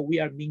how we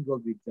are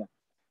mingled with God.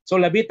 So,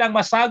 labi tang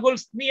masagol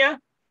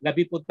niya,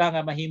 labi pud ta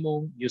nga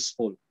mahimong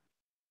useful.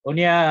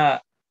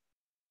 Unya,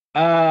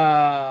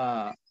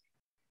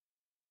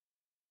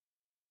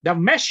 the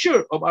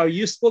measure of our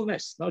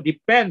usefulness, no,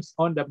 depends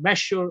on the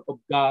measure of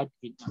God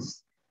in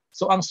us.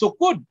 So ang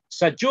sukod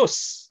sa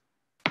Diyos,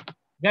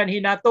 gan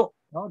hinato,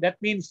 no,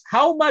 that means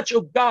how much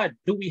of God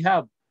do we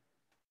have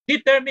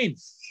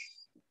determines,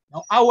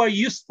 no, our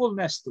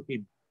usefulness to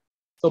Him.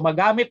 So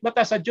magamit ba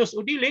ta sa Diyos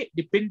o dili,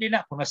 depende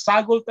na kung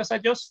nasagol ta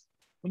sa Diyos,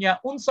 kunya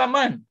unsa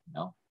man,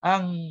 no,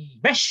 ang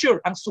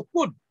measure, ang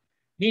sukod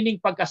nining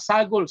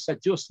pagkasagol sa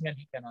Diyos nga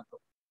hikanato.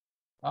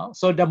 No?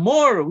 So the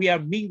more we are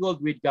mingled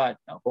with God,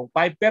 no? Kung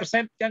 5%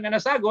 ka nga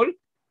nasagol,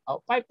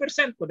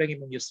 5% po ang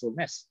imong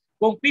usefulness.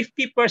 Kung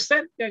 50%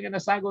 ka nga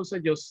nasagol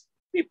sa Diyos,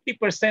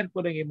 50%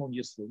 po ang imong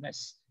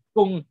usefulness.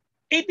 Kung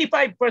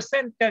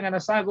 85% ka nga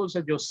nasagol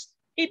sa Diyos,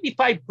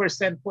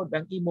 85% po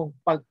ang imong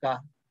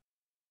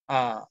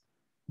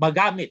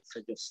magamit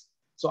sa Diyos.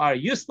 So our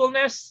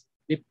usefulness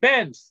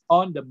depends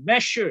on the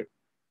measure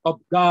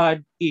of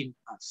God in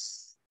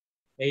us.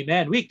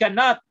 Amen. We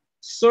cannot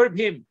serve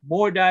Him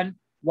more than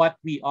what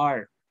we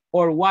are,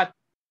 or what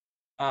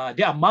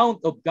the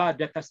amount of God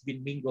that has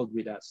been mingled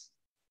with us.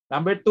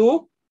 Number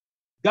 2,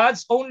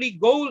 God's only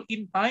goal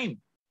in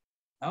time.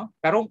 No?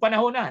 Karong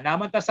panahon na,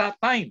 naman ta sa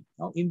time,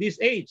 no? In this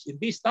age,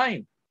 in this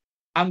time.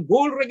 Ang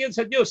goal rin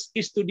sa Diyos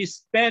is to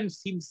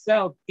dispense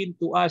Himself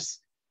into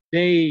us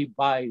day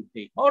by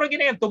day. Maura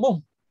gina yan,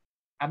 tumong.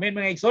 Amen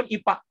mga igsoon,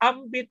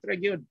 ipaambit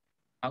rin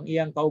ang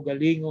iyang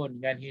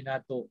kaugalingon ngan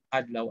hinato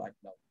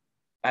adlaw-adlaw.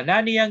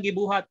 Tanan niyang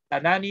gibuhat,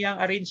 tanan niyang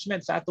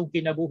arrangement sa atong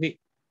kinabuhi,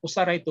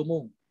 usaray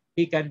tumong,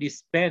 He can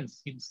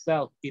dispense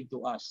Himself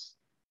into us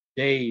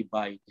day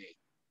by day.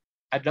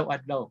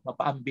 Adlaw-adlaw,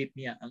 mapaambit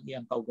niya ang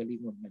iyang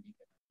kaugalingon.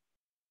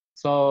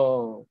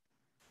 So,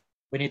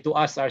 we need to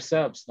ask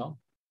ourselves, no?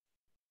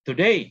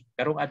 Today,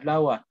 karong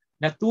adlaw,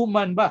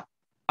 natuman ba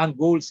ang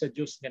goal sa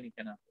Diyos ganin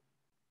kanato?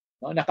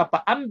 No?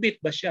 Nakapaambit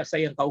ba siya sa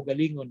iyang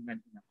kaugalingon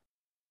ganin kanato?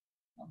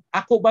 No?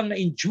 Ako bang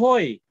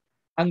na-enjoy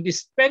ang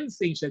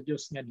dispensing sa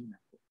Diyos ganin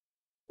kanato?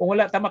 Kung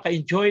wala ta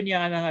maka-enjoy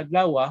niya anang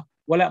adlaw,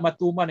 wala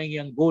matuman ang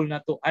iyang goal na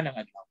to anang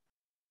adlaw.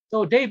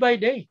 So day by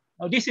day.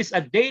 Now this is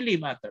a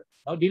daily matter.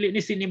 Now dili ni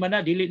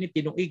sinimana, dili ni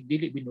tinuig,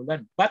 dili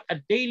binulan, but a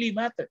daily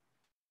matter.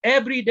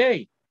 Every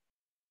day.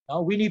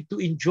 Now we need to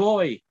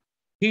enjoy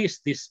His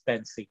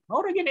dispensing.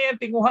 Mao ra gini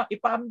ang tinguha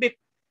ipaambit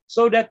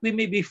so that we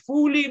may be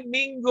fully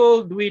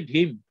mingled with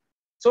Him.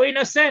 So in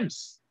a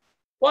sense,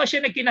 wa siya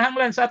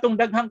nagkinahanglan sa atong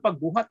daghang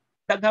pagbuhat,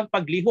 daghang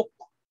paglihok,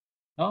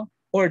 no?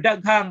 Or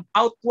daghang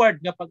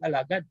outward nga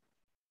pag-alagad.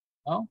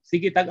 No?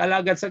 Sige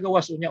tag-alagad sa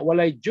gawas unya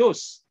walay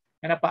Dios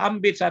nga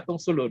napaambit sa atong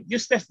sulod.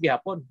 Useless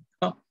gyapon.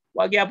 No?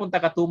 Wa gyapon ta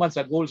katuman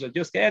sa goal sa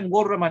Dios. Kaya ang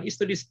goal naman is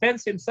to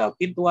dispense Himself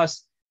into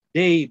us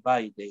day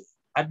by day.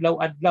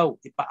 Adlaw-adlaw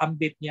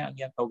ipaambit niya ang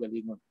iyang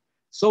kaugalingon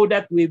so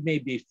that we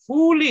may be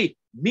fully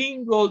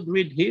mingled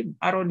with Him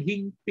aron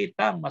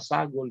hingpitang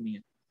masagol niya.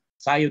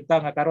 Sayod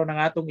ta nga karon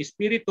ang atong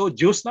espiritu,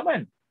 Dios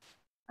naman.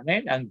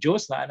 Amen? Ang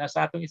Dios na ana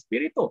sa atong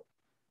espiritu.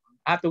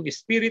 Atong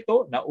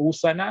espiritu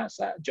nausa na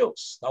sa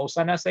Diyos,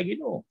 nausa na sa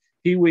Ginoo.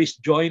 He who is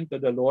joined to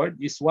the Lord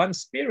is one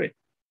spirit.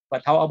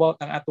 But how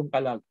about ang atong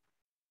kalag?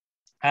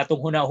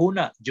 Atong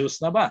hunahuna, Diyos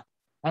na ba?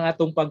 Ang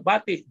atong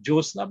pagbati,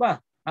 Diyos na ba?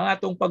 Ang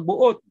atong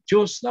pagbuot,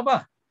 Diyos na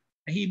ba?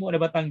 Nahimo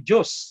na ba tang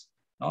Diyos?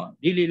 No?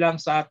 Dili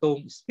lang sa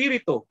atong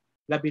espiritu,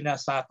 labi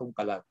na sa atong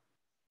kalag.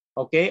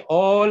 Okay?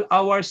 All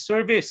our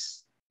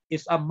service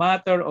is a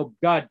matter of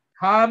God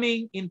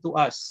coming into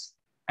us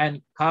and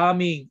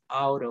coming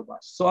out of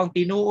us. So ang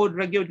tinuod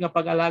ra gyud nga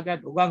pag-alagad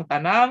ug ang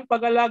tanang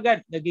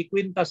pag-alagad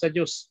nagikwenta sa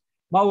Dios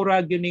mao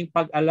ra gyud ning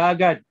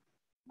pag-alagad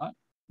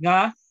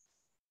nga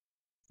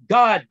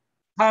God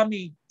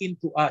coming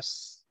into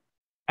us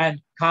and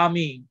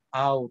coming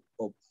out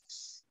of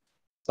us.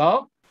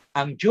 So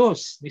ang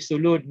Dios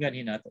misulod nga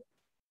hinato.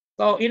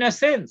 So in a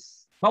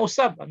sense,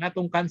 mausab ang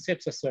atong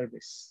concept sa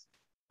service.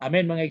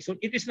 Amen mga igsoon.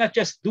 It is not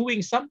just doing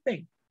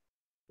something,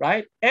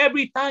 right?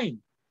 Every time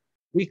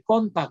we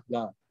contact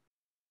God.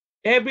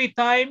 Every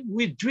time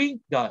we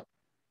drink God.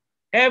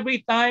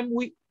 Every time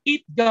we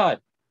eat God.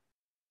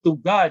 To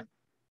God,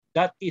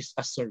 that is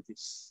a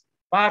service.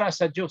 Para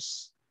sa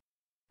Diyos,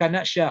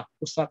 kana siya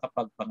usa ka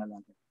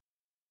pagpangalaga.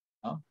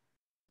 No?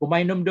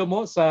 Kumainom do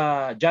mo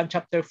sa John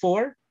chapter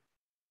 4,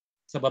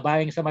 sa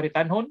babaeng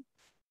Samaritanhon,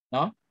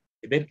 no?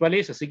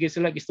 Eventually, sa sige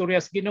sila istorya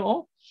sa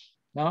Ginoo,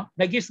 no?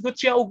 Nagisgot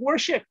siya og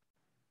worship.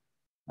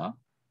 No?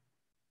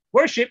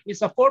 Worship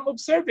is a form of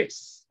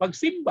service,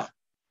 pagsimba.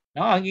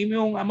 No, ang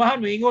imong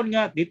amahan moingon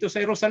nga dito sa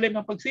Jerusalem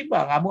ang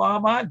pagsimba, ang amo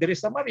ang amahan diri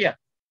sa Samaria.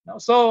 No?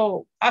 So,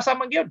 asa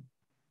man gyud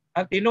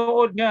ang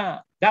tinuod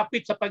nga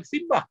dapit sa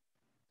pagsimba.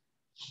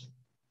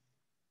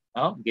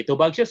 No?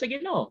 Gitubag siya sa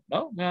Ginoo,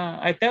 no? Nga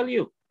I tell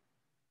you,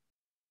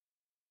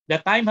 the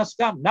time has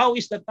come. Now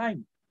is the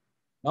time.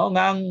 No,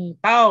 nga ang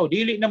tao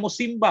dili na mo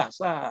simba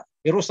sa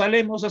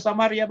Jerusalem o sa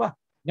Samaria ba?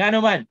 Nga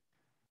naman,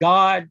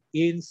 God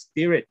in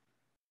spirit.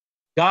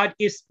 God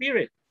is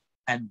spirit,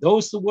 and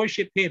those who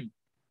worship him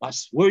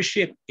must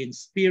worship in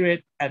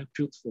spirit and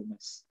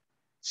truthfulness.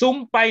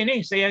 Sumpay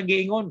ni sa iyang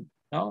giingon,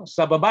 no?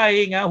 Sa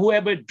babae nga,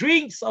 whoever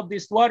drinks of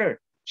this water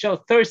shall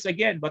thirst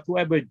again, but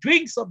whoever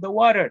drinks of the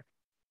water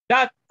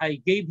that I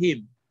gave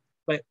him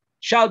but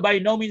shall by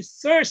no means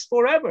thirst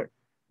forever,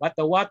 but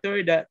the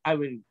water that I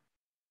will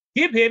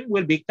give him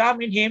will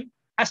become in him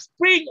a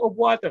spring of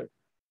water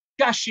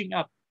gushing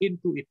up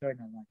into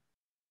eternal life.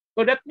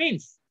 So that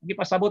means,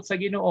 gipasabot sa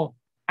Ginoo,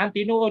 ang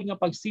tinuod nga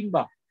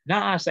pagsimba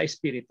naa sa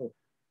espiritu.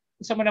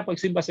 Unsa man ang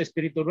pagsimba sa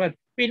espiritu ron?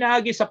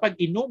 Pinaagi sa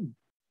pag-inom.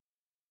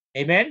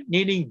 Amen?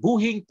 Meaning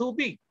buhing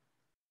tubig.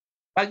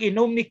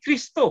 Pag-inom ni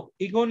Kristo,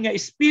 ingon nga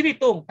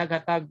espiritong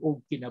tagatag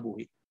og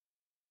kinabuhi.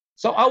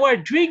 So our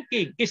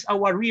drinking is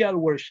our real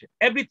worship.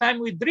 Every time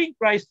we drink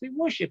Christ, we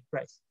worship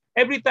Christ.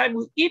 Every time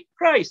we eat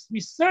Christ,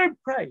 we serve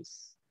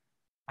Christ.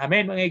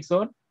 Amen, mga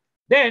igsoon?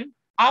 Then,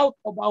 out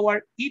of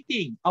our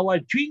eating, our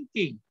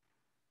drinking,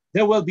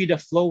 there will be the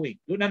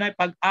flowing. Doon na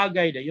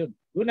pag-agay na yun.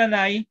 Doon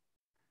na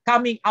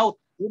coming out.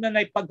 Doon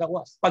na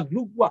paggawas,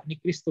 paglugwa ni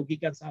Kristo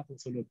gikan sa atong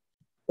sulod.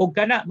 O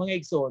kana,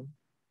 mga igsoon,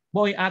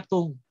 mo'y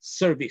atong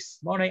service.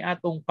 Mo'y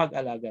atong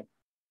pag-alagad.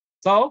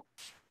 So,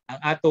 ang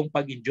atong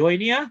pag-enjoy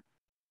niya,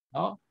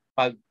 no?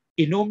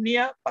 Pag-inom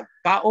niya,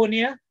 pagkaon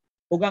niya,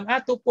 ug ang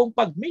ato pong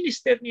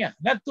pag-minister niya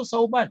ngadto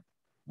sa uban,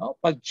 no?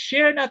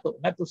 Pag-share nato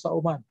ngadto sa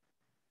uban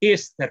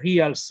is the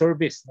real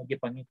service na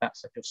gipangita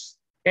sa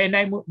Dios. Kay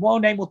mo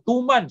nay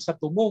mutuman sa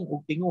tumong ug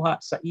tinguha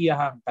sa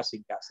iyahang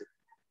kasing-kasing.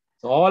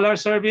 So all our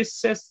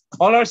service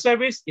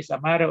is a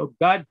matter of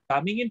God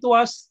coming into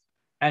us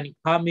and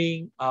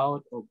coming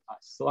out of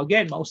us. So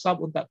again, mausab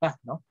unta ta,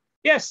 no?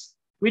 Yes,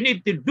 we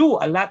need to do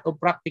a lot of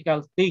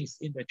practical things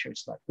in the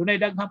church life.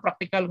 Dunay daghang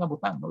practical nga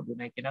butang, no?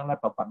 Dunay kinahanglan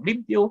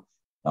pagpanglimpyo,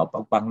 no,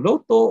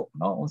 pagpangluto,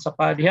 no, unsa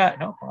pa diha,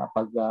 no,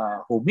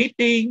 mga home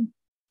meeting,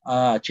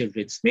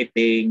 children's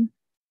meeting,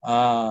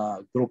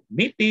 group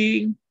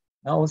meeting,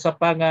 no, unsa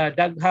pa nga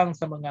daghang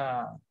sa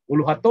mga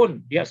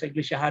uluhaton diha sa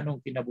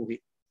iglesyahanong kinabuhi.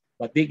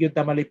 But di gyud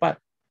ta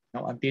malipat,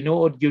 no, ang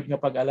tinuod gyud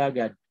nga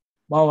pag-alagad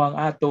mao ang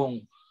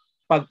atong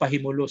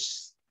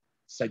pagpahimulos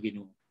sa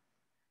Ginoo.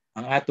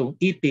 Ang atong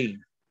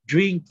eating,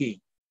 drinking,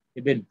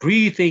 even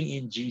breathing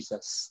in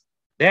Jesus.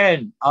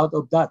 Then out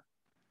of that,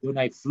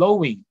 dunay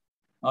flowing,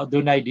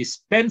 dunay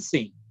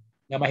dispensing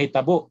nga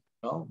mahitabo,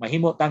 no?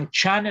 Mahimo tang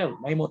channel,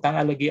 mahimo tang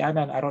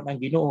alagianan aron ang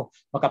Ginoo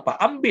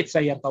makapaambit sa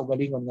iyang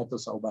kaugalingon ngadto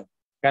sa uban.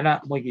 Kana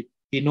mo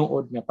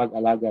tinuod nga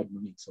pag-alagad mo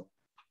nitso.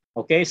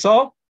 Okay,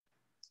 so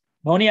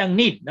mao ni ang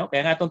need, no?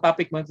 Kaya nga atong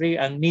topic man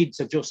ang need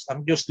sa Dios.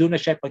 Ang Dios do na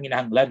siya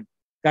panginahanglan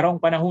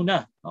karong panahon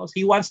na, no?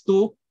 He wants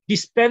to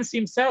dispense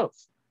himself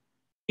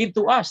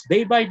into us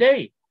day by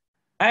day.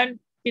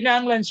 And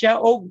kinahanglan siya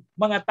og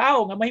mga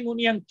tao nga mahimo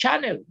niyang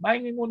channel,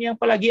 mahimo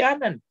niyang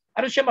palagianan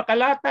aron siya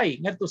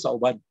makalatay ngadto sa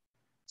uban.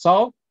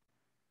 So,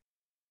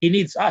 he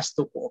needs us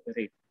to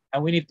cooperate.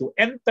 And we need to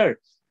enter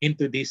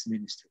into this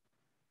ministry.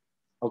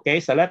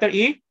 Okay, sa letter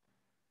E,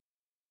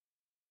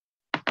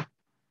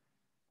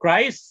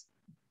 Christ,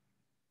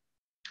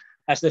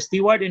 as the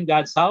steward in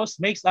God's house,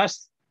 makes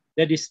us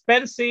the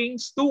dispensing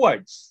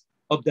stewards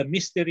of the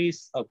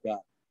mysteries of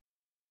God.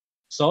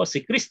 So,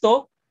 si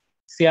Kristo,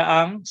 siya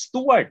ang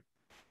steward.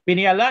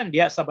 Pinialan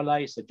diya sa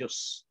balay sa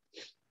Diyos.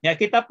 Nya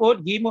kita po,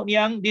 gimo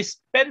niyang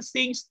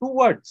dispensing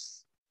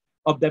stewards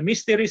of the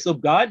mysteries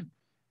of God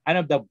and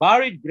of the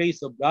varied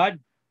grace of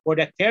God for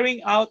the carrying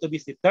out of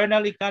His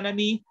eternal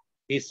economy,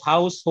 His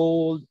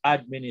household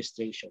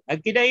administration.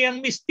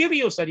 Nagkadaiyang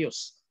misteryo sa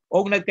Dios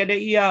o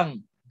nagkadaiyang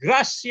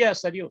grasya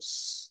sa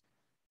Dios.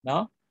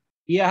 No?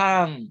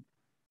 Iyang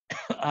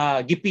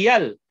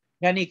gipiyal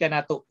nga ni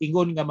kanato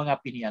ingon nga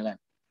mga pinialan.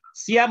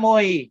 Siya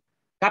mo'y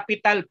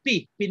capital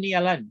P,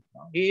 pinialan.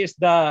 No? He is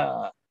the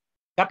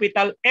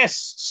capital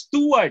S,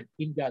 steward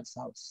in God's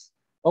house.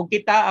 O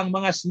kita ang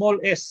mga small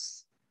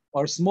s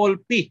or small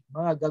p,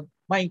 mga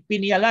gagmayng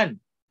pinialan,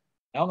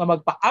 no, nga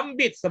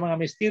magpaambit sa mga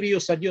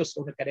misteryo sa Dios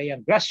o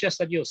nagkadayang grasya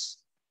sa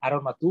Dios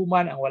aron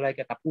matuman ang walay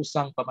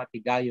katapusang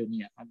pamatigayon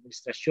niya,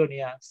 administrasyon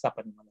niya sa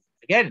panimala.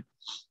 Again,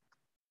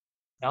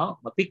 no,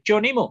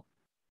 mapicture nimo.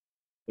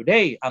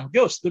 Today, ang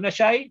Dios do na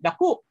siya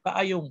dako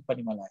kaayong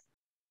panimalay.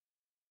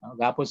 No,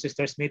 gapon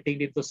sisters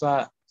meeting dito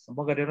sa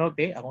Sambuanga del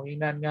Norte, akong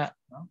inan nga,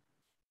 no,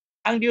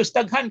 ang Dios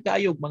daghan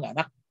kaayong mga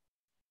anak.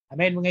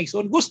 Amen, mga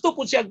igsoon. Gusto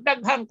po siya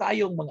daghang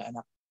kaayong mga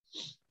anak.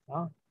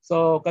 No?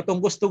 So, katong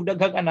gustong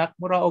daghang anak,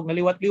 mura og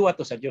naliwat-liwat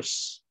to sa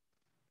Dios.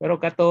 Pero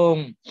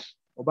katong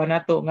uban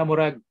nato nga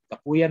murag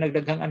kapuya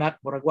nagdaghang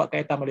anak, murag wa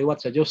kay ta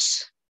maliwat sa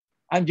Dios.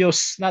 Ang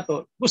Dios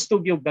nato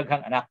gusto gyud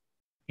daghang anak.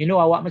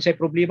 Hinuawa man siya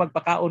problema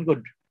pagkaon gud.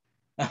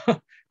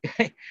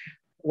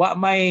 wa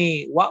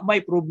may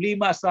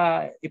problema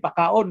sa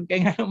ipakaon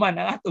kay nga naman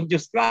ang atong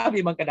Dios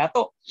grabe man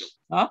kadato.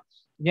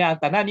 Niya ang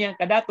tanan niyang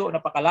kadato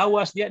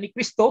napakalawas diya ni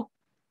Kristo.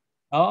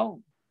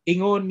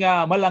 Ingon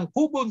nga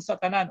malangkubon sa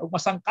tanan ug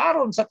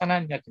masangkaron sa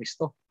tanan nga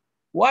Kristo.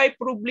 Why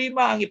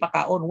problema ang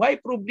ipakaon? Why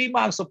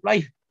problema ang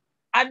supply?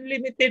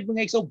 Unlimited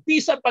mga igsoon,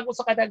 bisan pag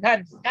sa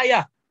kadaghan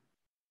kaya.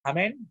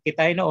 Amen.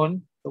 Kitay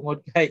noon tungod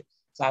kay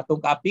sa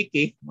atong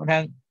kaapiki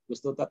munang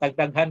gusto ta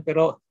tagdaghan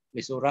pero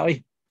lisura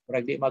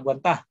murag di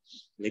magwanta.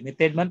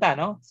 Limited man ta,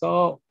 no?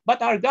 So,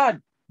 but our God,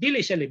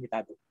 dili siya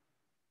limitado.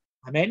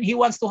 Amen. He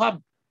wants to have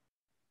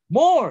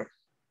more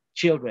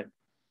children.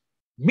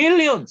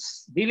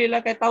 Millions, dili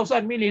lang kay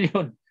 1,000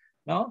 million,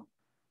 no?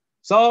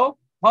 So,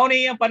 mao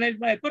ni ang panay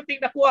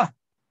kunting nakuha.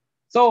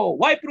 So,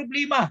 why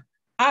problema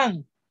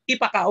ang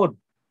ipakaon?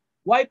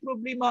 Why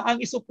problema ang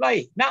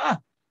isupply? Naa,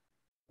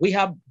 we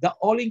have the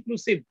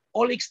all-inclusive,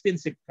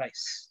 all-extensive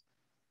Christ.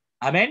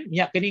 Amen?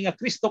 Nya kini nga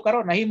Kristo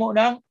karon nahimo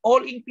ng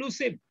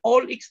all-inclusive,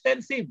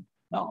 all-extensive,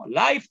 no?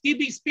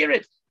 Life-giving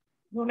spirit.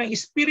 No nang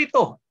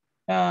espiritu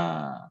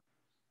na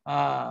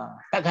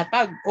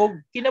taghatag og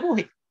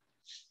kinabuhi.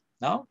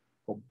 No?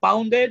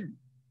 Compounded,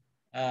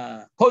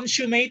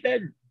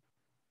 consummated,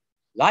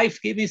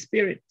 life-giving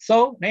spirit.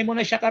 So, nahimo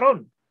na siya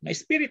karon na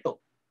espiritu.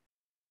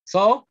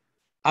 So,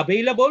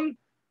 available,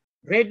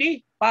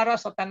 ready para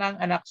sa tanang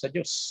anak sa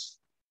Dios.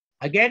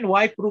 Again,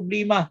 why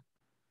problema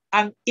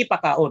ang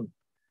ipakaon?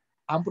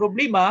 Ang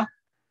problema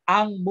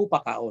ang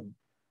mupakaon.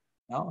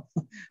 No?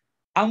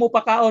 Ang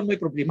mupakaon may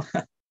problema.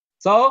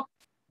 So,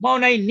 mao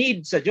nay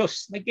need sa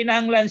Dios.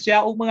 Nagkinahanglan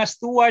siya og mga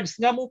stewards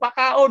nga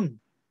mupakaon.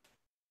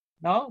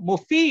 No?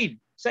 Mo feed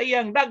sa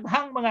iyang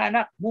daghang mga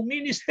anak, mo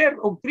minister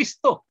og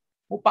Kristo,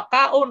 mo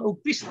pakaon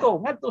og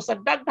Kristo ngadto sa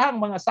daghang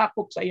mga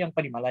sakop sa iyang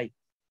panimalay.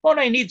 Mao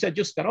nay need sa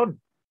Dios karon.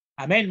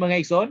 Amen mga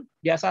igsoon.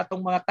 Diya sa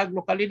atong mga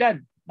taglokalidad,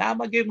 na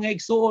magyud mga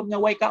igsoon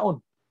nga way kaon.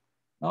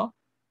 No?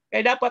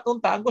 Kaya dapat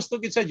unta ang gusto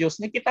gid sa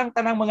Dios nakitang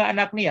tanang mga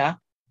anak niya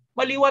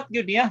maliwat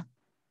gyud niya.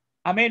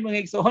 Amen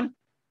mga igsoon.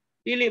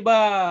 Dili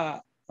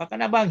ba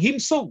kanabang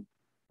himsog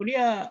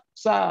kunya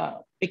sa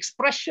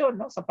expression,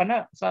 no, sa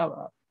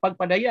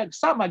pagpadayag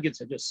sama gyud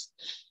sa Dios.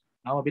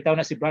 Bitaw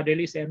na si Brother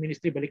Lee sa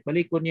ministry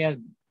balik-balik ko niya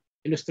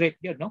illustrate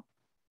gyud, no.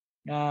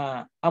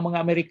 Ang mga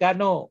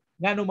Amerikano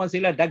ngano man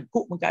sila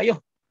dagko man kayo.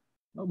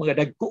 No,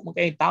 mga dagko man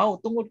kay tao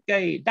tungod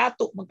kay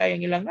dato man kay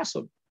ang ilang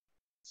nasod.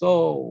 So,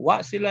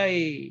 wa sila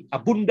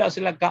abunda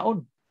sila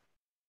kaon.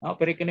 No,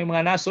 pero kini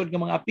mga nasod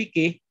nga mga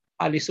apiki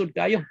alisod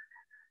kayo.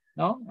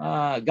 No?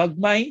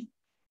 Gagmay,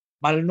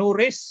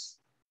 malnourished,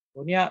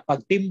 kunya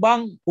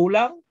pagtimbang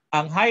kulang,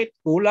 ang height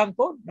kulang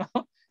po, no?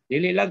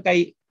 Dili lang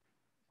kay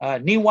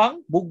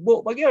niwang bugbo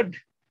pa gyud.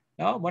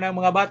 No, muna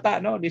mga bata,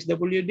 no,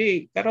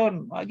 DSWD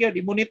karon gyud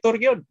i-monitor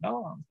gyud,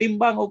 no?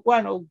 Timbang og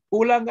kuan og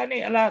kulang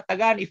gani ala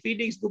tagaan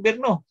i-feedings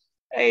gobyerno.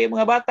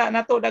 Mga bata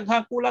nato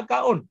daghang kulang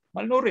kaon,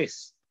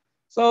 malnourished.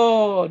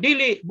 So,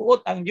 dili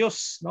buot ang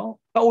Dios,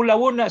 no?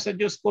 Kaulawon na sa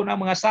Dios ko ng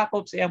mga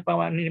sakop sa iyang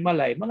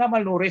pamanimalay, mga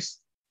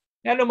malnourished.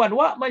 Nga naman,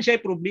 wa man siya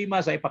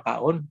problema sa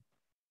ipakaon.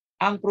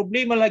 Ang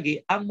problema lagi,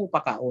 ang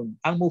mupakaon,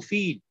 ang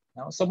mu-feed.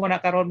 No? So, muna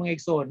karon mga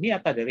igsoon,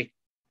 niya ta diri.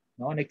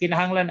 No?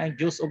 Nagkinahanglan ang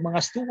Dios og mga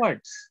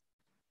stewards.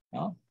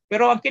 No?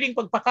 Pero ang kining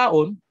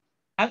pagpakaon,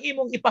 ang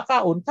imong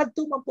ipakaon,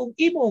 kadto man pong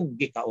imong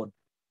gikaon.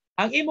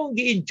 Ang imong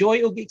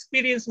gi-enjoy o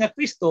gi-experience nga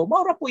Kristo,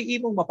 mao ra po'y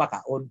imong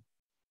mapakaon.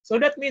 So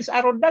that means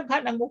aron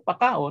daghan ang mo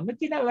pakaon,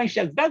 nagkinahanglan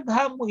siya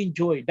daghang mo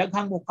enjoy,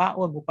 daghang mo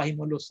kaon, mo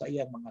pahimulos sa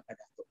iyang mga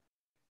kadato.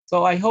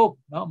 So I hope,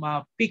 no,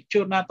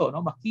 ma-picture nato,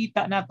 no,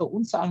 makita nato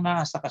unsa ang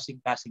naa sa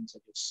kasing-kasing sa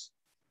Dios.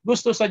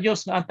 Gusto sa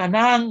Dios nga ang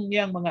tanang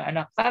niyang mga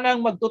anak,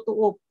 tanang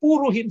magtutuo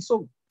puro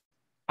himsog.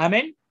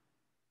 Amen.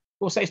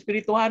 O sa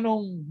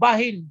espirituhanong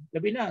bahin,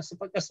 labi na sa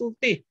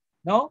pagkasulti,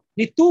 no,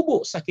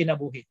 nitubo sa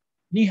kinabuhi,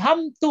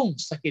 nihamtong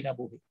sa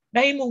kinabuhi.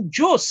 Nahimong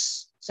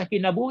Dios sa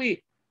kinabuhi,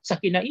 sa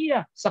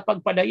kinaiya, sa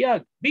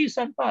pagpadayag,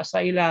 bisan pa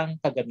sa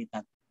ilang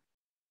kagamitan.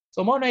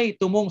 So mo na'y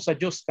tumong sa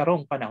Diyos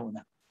karong panahon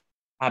na.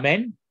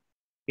 Amen?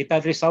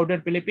 Kita diri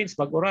Southern Philippines,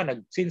 bag-ura,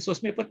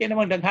 nag-census may pati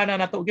namang daghana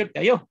na to gyud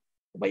kayo.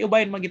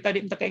 Ubay-ubayin magita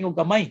di ta kayo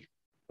gamay.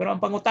 Pero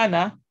ang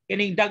pangutana,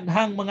 kining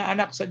daghang mga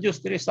anak sa Diyos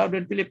diri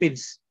Southern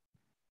Philippines,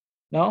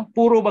 no?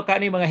 Puro ba ka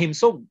ni mga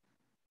himsog?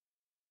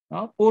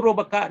 No? Puro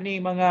ba ka ni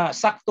mga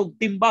saktog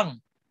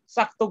timbang,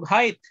 saktog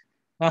height,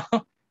 no?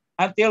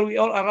 Until we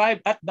all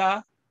arrive at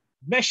the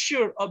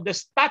measure of the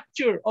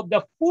stature of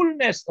the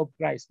fullness of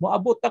Christ.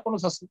 Moabot ta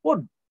kuno sa sukod,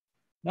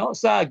 no,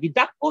 sa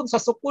gidakon sa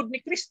sukod ni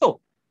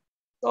Kristo.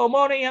 So mo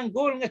na yang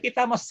goal nga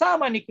kita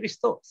masama ni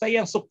Kristo sa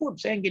iyang sukod,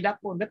 sa iyang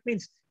gidakon. That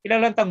means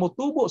kinahanglan tang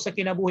motubo sa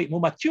kinabuhi, mo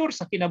mature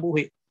sa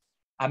kinabuhi.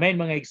 Amen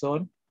mga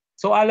igsoon.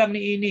 So alam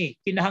ni ini,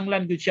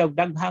 kinahanglan gyud siya og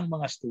daghang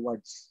mga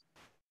stewards.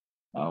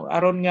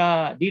 Aron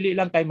nga dili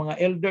lang kay mga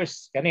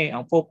elders, kani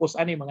ang focus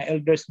ani mga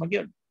elders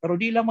magyud. Pero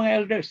di lang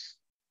mga elders.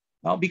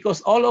 No, because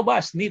all of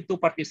us need to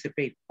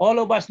participate. All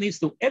of us needs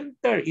to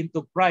enter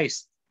into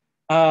Christ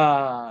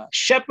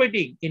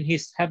shepherding in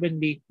His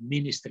heavenly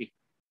ministry.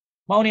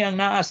 Mao ni ang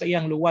naa sa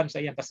iyang luwan, sa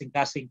iyang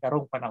kasing-kasing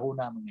karong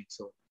panahona mga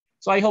igsoon.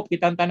 So I hope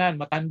kitang tanan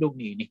matandog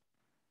niini.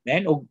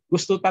 Then og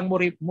gusto tang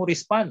mo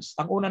response,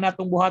 ang una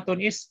natong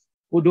buhaton is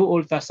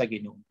uduol ta sa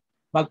Ginoo.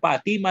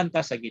 Magpaatiman ta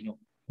sa Ginoo.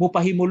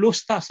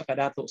 Mupahimulos ta sa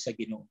kadato sa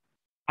Ginoo.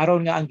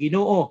 Aron nga ang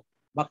Ginoo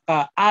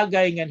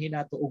makaagay ngan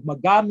hinato ug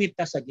magamit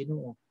ta sa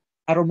Ginoo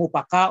aron mo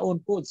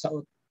pakaon pod sa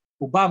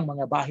ubang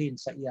mga bahin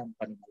sa iyang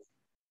panimala.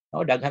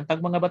 No, daghan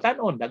tag mga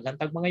batan-on, daghan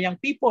tag mga young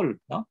people,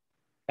 no?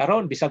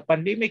 Karon bisag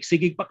pandemic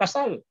sigig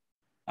pakasal.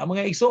 Ang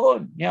mga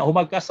igsuon, nya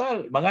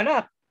humagkasal, mga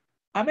anak.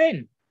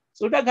 Amen.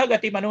 So daghang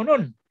ati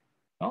manunon,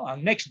 no?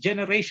 Ang next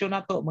generation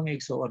nato mga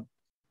igsuon.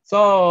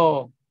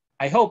 So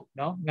I hope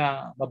no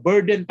nga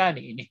ma-burden ta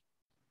niini.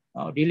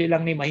 No, dili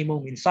lang ni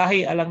mahimong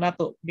mensahe alang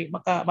nato, di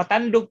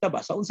matandog ta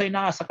ba sa unsay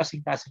naa sa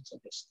kasing-kasing sa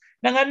Dios.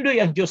 Nangandoy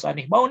ang Dios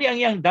ani. Mao ni ang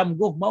iyang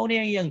damgo, mao ni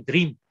ang iyang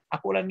dream.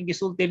 Ako lang ni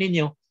gisulti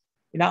ninyo,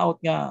 inaot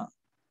nga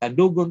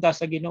tandugon ta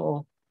sa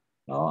Ginoo,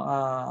 no?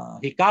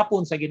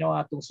 Hikapon sa Ginoo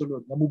atong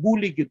sulod,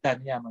 namubulig gyud ta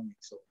niya mga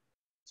igsoon.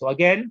 So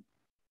again,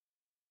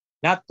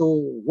 not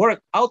to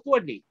work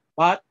outwardly,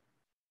 but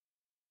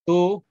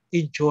to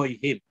enjoy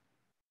Him,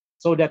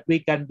 so that we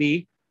can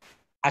be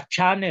a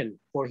channel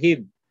for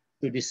Him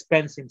to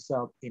dispense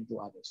Himself into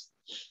others.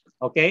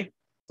 Okay?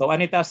 So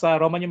anita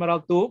sa Roman numeral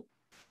 2,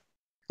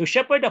 to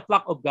shepherd the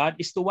flock of God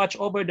is to watch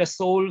over the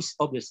souls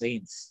of the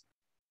saints.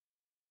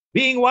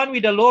 Being one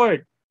with the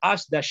Lord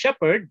as the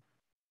shepherd,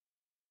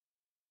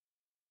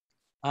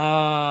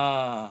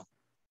 Roman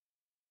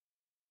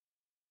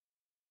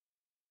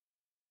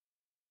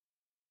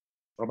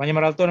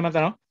numeral 2 naman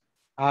ito, no?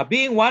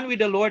 Being one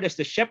with the Lord as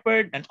the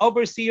shepherd and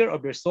overseer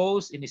of their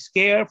souls in His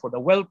care for the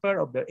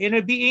welfare of their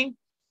inner being,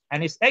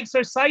 and is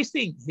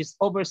exercising His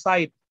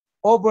oversight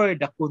over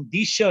the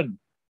condition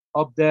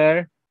of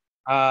their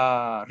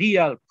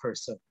real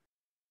person.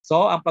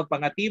 So, ang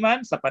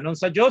pagpangatiman sa panon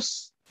sa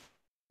Diyos,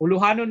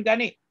 uluhanon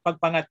gani,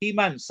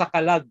 pagpangatiman sa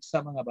kalag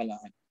sa mga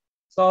balaan.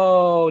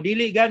 So,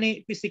 dili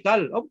gani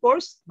physical. Of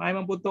course, may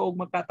man punto og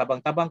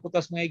magkatabang-tabang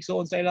kutas mga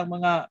igsoon sa ilang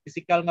mga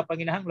physical nga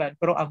panginahanglan,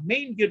 pero ang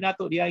main gyud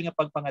nato diay nga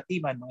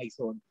pagpangatiman mga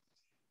igsoon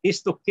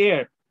is to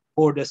care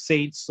for the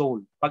saint's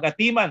soul.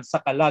 Pagatiman sa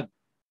kalag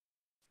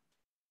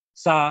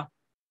sa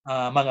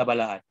mga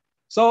balaan.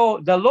 So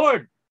the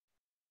Lord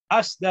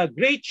as the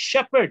great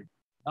shepherd,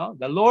 no?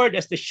 The Lord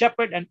as the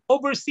shepherd and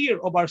overseer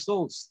of our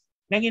souls.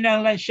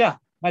 Nanginahanglan siya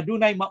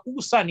madunay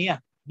mausa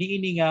niya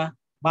niini nga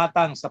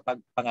matang sa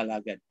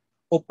pagpangalagan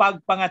o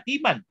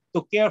pagpangatiman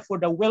to care for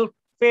the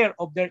welfare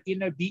of their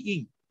inner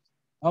being.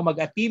 No,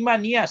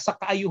 magatiman niya sa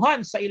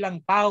kaayuhan sa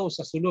ilang tao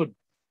sa sulod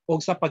o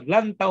sa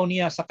paglantaw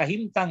niya sa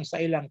kahimtang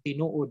sa ilang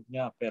tinuod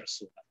nga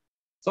persona.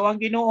 So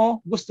ang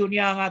Ginoo gusto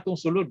niya nga atong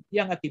sulod,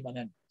 iyang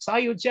atimanan.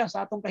 Sayod siya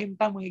sa atong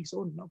kahimtang mga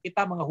igsoon, no?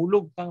 Kita mga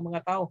hulog tang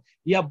mga tao,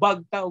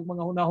 yabag ta og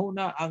mga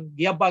hunahuna, ang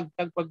yabag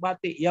tag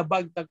pagbati,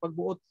 yabag tag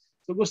pagbuot.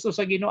 So gusto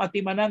sa Ginoo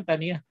atimanan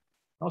ta niya,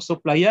 no?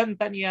 Suplayan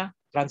ta niya,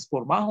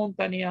 transformahon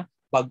ta niya,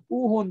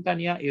 bag-uhon ta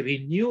niya,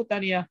 i-renew ta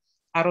niya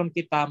aron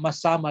kita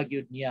masama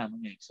gyud niya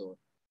mga igsoon.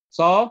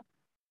 So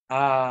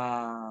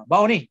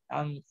mao ni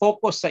ang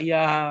focus sa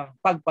iyang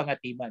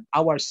pagpangatiman,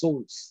 our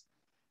souls.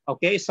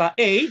 Okay, sa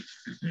A,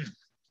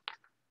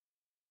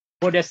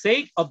 for the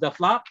sake of the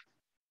flock,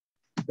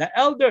 the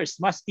elders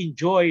must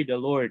enjoy the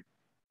Lord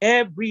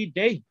every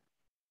day.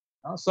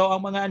 So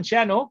ang mga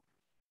ansyano,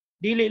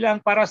 dili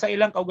lang para sa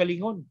ilang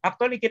kaugalingon.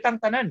 Actually, kitang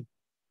tanan.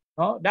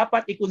 No?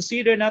 Dapat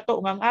i-consider nato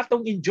nga ang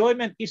atong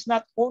enjoyment is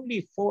not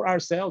only for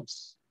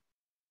ourselves.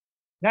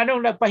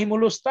 Nganong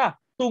nagpahimulos ta,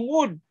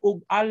 tungod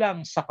ug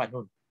alang sa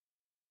panon.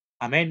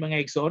 Amen, mga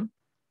igsoon?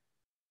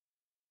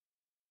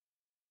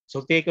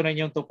 Sulti ko na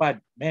inyong tupad.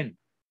 Amen.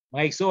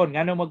 Mga igsoon,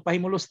 nganong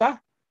magpahimulos ta?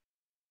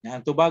 Na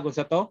ang tubagon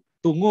sa to,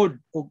 tungod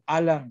ug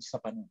alang sa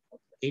panon.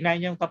 Tingnan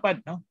niyo yung tapad,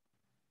 no?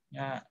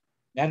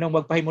 Nganong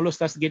magpahimulos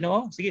ta sa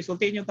Ginoo? Sige,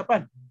 sultihin niyo yung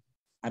tapad.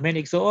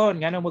 Amen,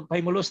 igsoon. Nganong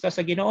magpahimulos ta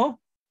sa Ginoo?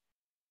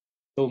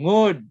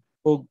 Tungod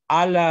ug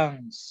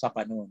alang sa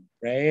panon.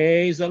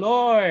 Praise the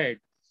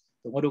Lord.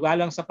 Tungod ug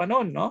alang sa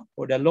panon, no?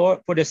 For the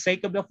Lord, for the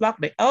sake of the flock,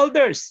 the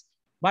elders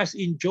must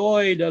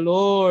enjoy the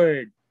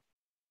Lord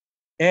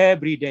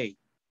every day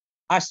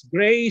as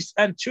grace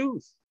and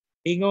truth.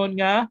 Ingon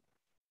nga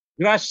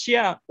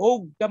grasya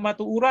o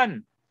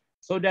kamatuuran,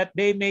 so that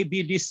they may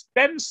be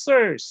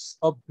dispensers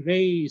of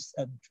grace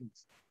and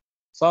truth.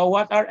 So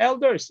what are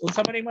elders?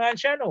 Unsa man mga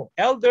ansyano?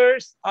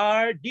 Elders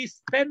are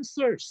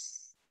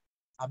dispensers.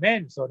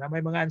 Amen. So na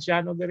may mga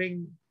ansyano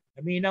garing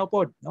naminaw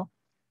pod, no?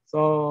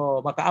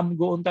 So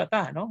makaamgo unta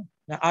ta, no?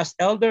 Na as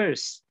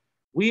elders,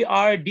 we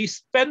are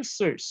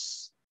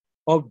dispensers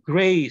of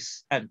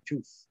grace and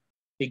truth.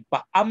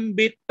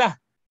 Tigpaambit ta.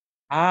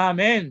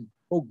 Amen.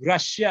 O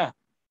grasya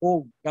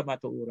o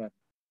kamatuoran.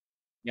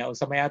 Nya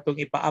unsa may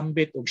atong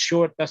ipaambit og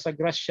short ta sa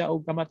grasya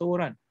o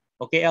kamatuoran.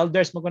 Okay,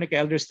 elders mo guni kay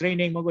elders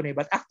training mo guni,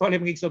 but actually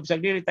mga igsoon sa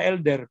dili ta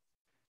elder,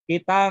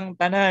 kitang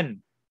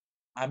tanan.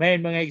 Amen,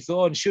 mga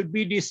igsoon, should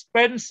be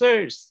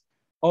dispensers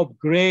of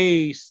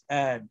grace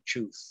and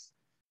truth.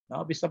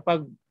 No, bisa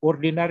pag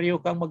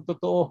ordinaryo kang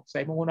magtotoo sa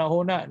imong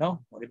hunahuna,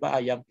 no? O di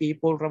ba, young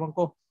people raman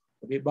ko,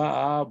 o di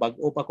ba,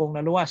 bag-o pa kong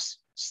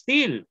naluwas.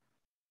 Still,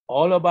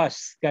 All of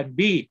us can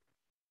be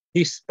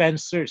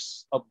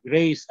dispensers of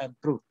grace and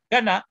truth.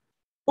 Kana,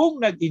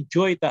 kung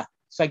nag-enjoy ta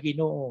sa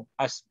Ginoo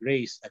as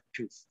grace and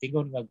truth.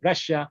 Ingon nga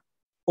grasya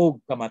o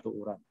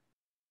kamatuoran.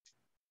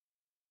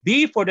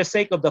 D, for the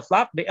sake of the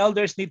flock, the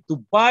elders need to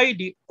buy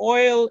the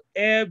oil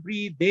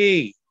every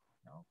day.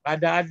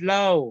 Kada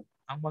adlaw,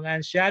 ang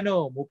mga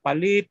ansyano,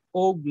 mupalit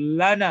og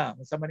lana.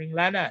 Sa maning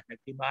lana,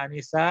 nagtimaan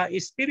ni sa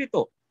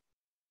Espiritu.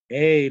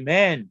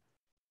 Amen.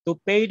 To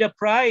pay the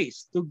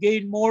price, to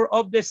gain more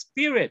of the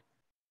Spirit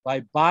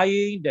by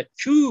buying the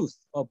truth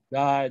of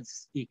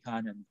God's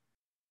economy.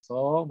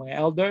 So, mga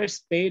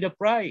elders, pay the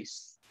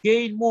price.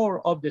 Gain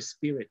more of the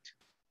Spirit.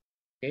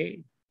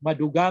 Okay?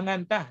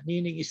 Madugangan ta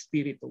nining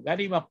Espiritu.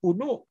 Gani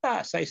mapuno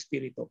ta sa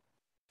Espiritu.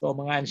 So,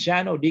 mga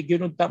ansyano, di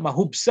gyud ta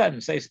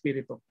mahubsan sa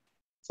Espiritu.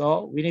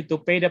 So, we need to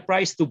pay the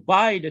price to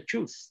buy the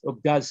truth of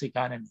God's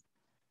economy.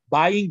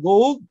 Buying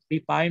gold,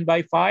 refined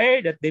by fire,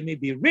 that they may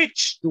be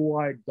rich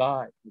toward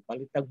God.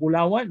 Palitag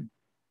bulawan.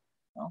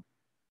 No?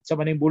 Sa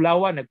maning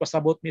bulawan,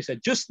 nagpasabot ni sa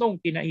Diyos nung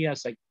kinaiya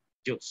sa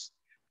Diyos.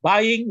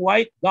 Buying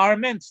white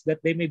garments,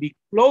 that they may be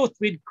clothed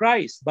with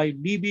Christ by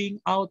living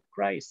out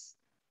Christ.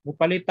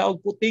 Mupalita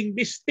og puting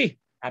bisti.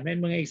 Amen,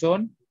 mga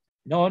igsoon.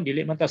 Noon,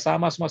 dili man ta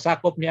sama sa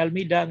masakop ni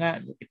Almida nga,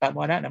 kita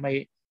mo na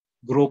may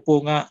grupo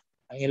nga,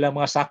 ang ilang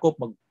mga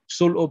sakop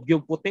magsulob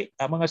yung puti.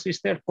 Ang mga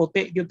sister,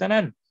 puti yung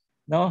tanan.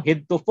 No,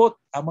 head to foot,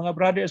 ang mga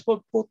brothers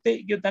po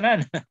puti gyud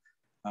tanan.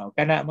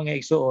 Kana mga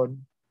igsoon,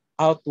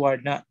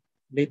 outward na,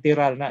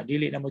 literal na,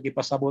 dili na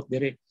magipasabot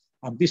diri.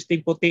 Ang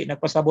bisting puti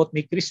nagpasabot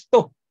ni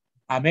Kristo.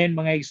 Amen,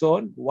 mga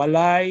igsoon,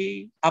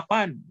 walay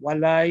apan,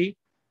 walay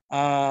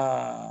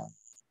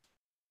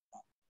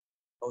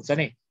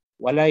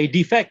walay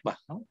defect ba,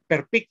 no?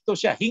 Perfecto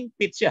siya,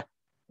 hingpit siya.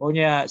 O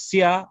niya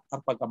siya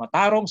ang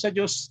pagkamatarong sa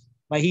Dios,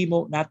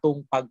 mahimo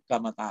natong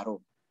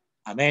pagkamatarong.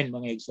 Amen,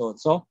 mga igsoon.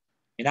 So,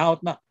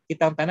 hinaot na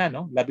kitang tanan,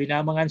 no? Labi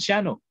na mga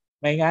ansyano,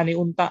 may ngani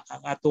unta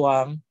ang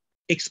atuang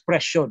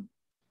expression,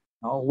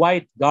 no?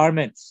 White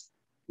garments,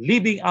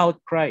 living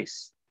out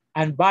Christ,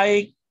 and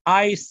buying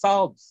eye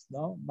salves,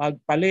 no?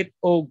 Magpalit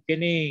og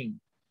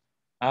kining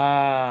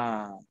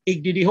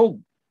igdidihog,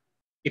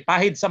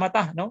 ipahid sa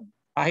mata, no?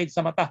 Pahid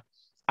sa mata,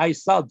 eye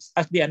salves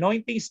as the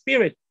anointing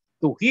spirit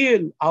to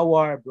heal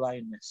our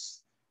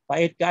blindness.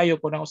 Pait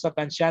kayo kung ang usa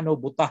ka ansyano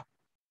buta,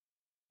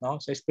 no?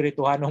 Sa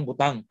espirituhanong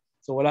butang.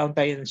 So wala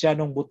tayong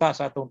ansyanong buta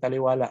sa atong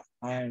taliwala.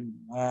 And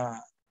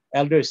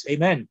elders,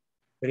 amen.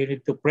 We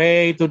need to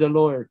pray to the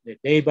Lord that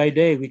day by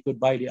day we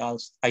could buy the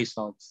eye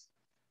salves.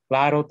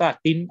 Klaro ta,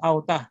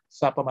 tinaw ta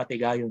sa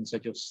pamatigayon sa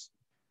Diyos.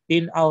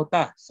 Tinaw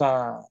ta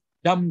sa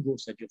damgo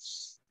sa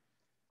Diyos.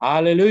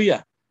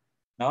 Hallelujah.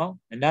 No?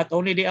 And not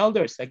only the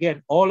elders,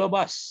 again, all of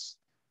us.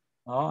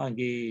 No? Ang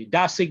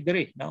gidasig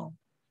diri, no?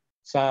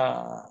 Sa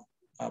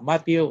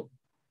Matthew,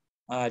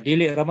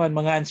 dili raman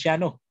mga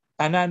ansyano,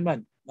 tanan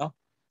man, no?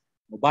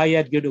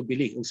 Mubayad gyud og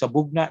bili ug sa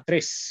bugna 3.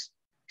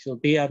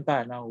 Sultian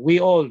ta, now we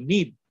all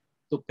need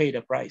to pay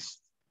the price.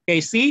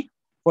 Okay, see,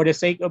 for the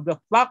sake of the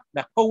flock,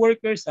 the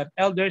co-workers and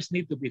elders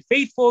need to be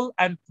faithful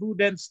and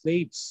prudent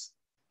slaves,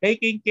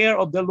 taking care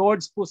of the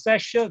Lord's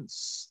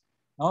possessions.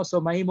 No,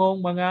 so mahimong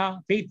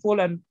mga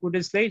faithful and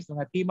prudent slaves,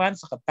 mga timan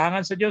sa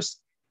katangan sa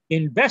Dios,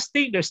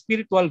 investing their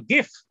spiritual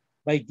gift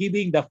by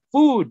giving the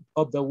food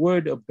of the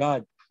Word of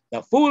God,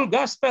 the full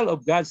gospel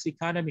of God's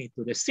economy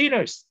to the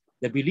sinners,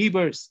 the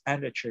believers,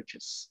 and the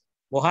churches.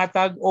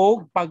 Muhatag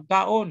og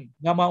pagkaon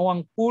nga mao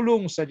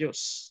pulong sa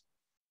Dios.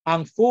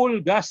 Ang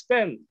full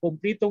gospel,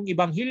 kumpletong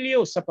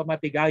ibanghilyo sa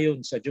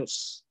pamatigayon sa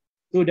Dios.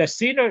 To the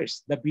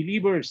sinners, the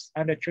believers,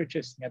 and the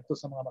churches, ngadto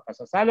sa mga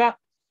makasasala,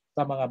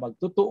 sa mga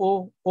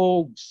magtutuo, o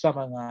sa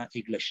mga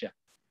iglesia.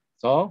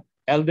 So,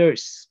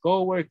 elders,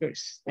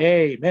 co-workers,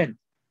 amen.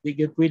 Di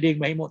gyud pwedeng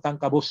mahimo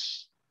tang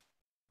kabus.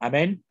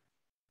 Amen.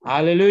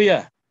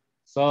 Hallelujah.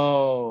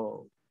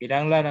 So,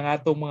 kinahanglan ang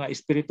atong mga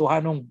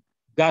espirituhanong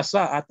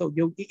gasa ato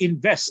yung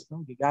i-invest,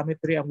 no?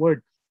 Gigamit ri ang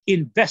word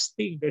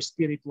investing their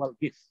spiritual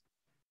gift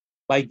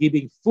by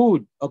giving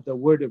food of the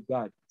Word of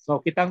God.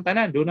 So kitang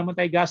tanan, doon naman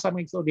tayo gasa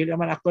mga, so dili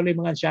naman actually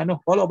mga ansyano,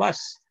 all of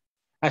us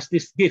has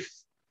this gift.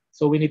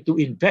 So we need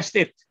to invest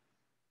it,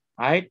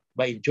 right?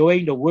 By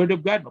enjoying the Word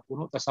of God,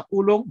 mapuno ta sa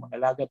pulong,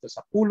 mangalagad ta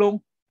sa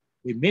pulong,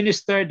 we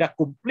minister the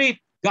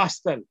complete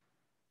gospel,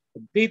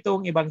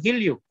 kumpletong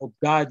ebanghelyo of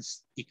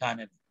God's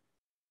economy.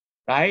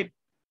 Right?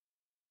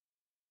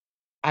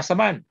 Asa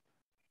man,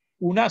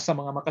 una sa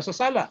mga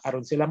makasasala,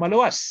 aron sila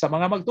maluwas, sa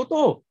mga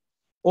magtotoo,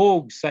 o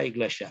sa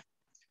iglesia.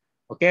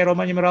 Okay,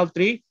 Roman numeral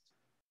 3.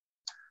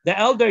 The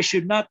elder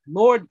should not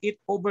lord it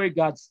over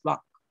God's flock.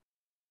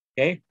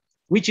 Okay?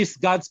 Which is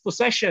God's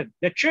possession.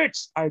 The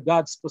church are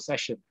God's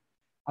possession.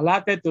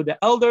 Allotted to the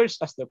elders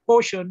as their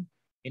portion,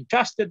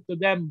 entrusted to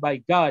them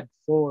by God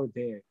for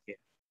their care.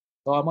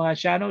 So ang mga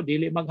asyano,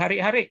 dili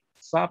maghari-hari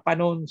sa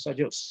panon sa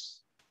Diyos.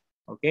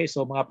 Okay,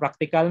 so mga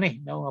practical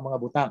ni, no, mga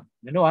butang.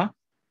 Ano ha?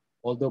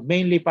 Although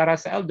mainly para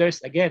sa elders,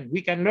 again,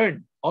 we can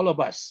learn, all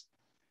of us.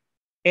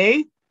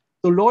 A,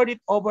 to lord it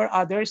over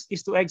others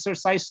is to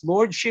exercise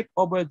lordship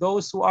over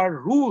those who are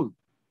ruled.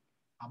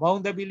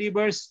 Among the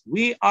believers,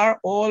 we are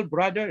all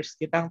brothers.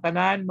 Kitang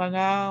tanan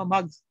mga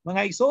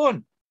igsoon.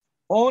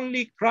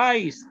 Only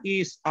Christ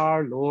is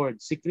our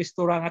Lord. Si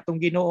Kristo ra nga atong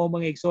Ginoo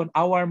mga igsoon,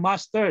 our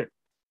master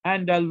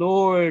and the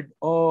Lord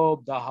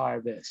of the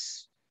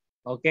harvest.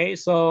 Okay,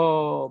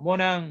 so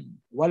munang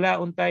wala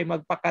untay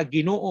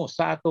magpakaginoo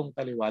sa atong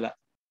taliwala.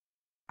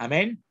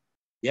 Amen.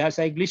 Ya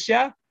sa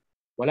iglesia,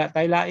 wala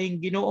tay laing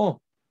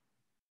Ginoo.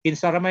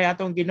 Kinsa ra may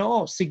atong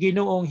Ginoo? Si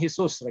Ginoong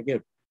Hesus ra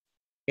gyud.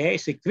 Okay,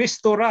 si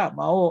Kristo ra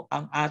mao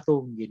ang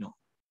atong Ginoo.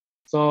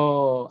 So,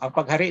 ang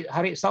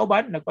paghari-hari sa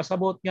uban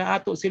nagpasabot nga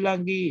ato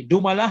silang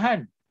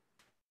gidumalahan,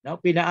 no,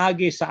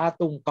 pinaagi sa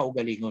atong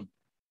kaugalingon.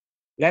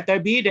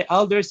 Letter B, the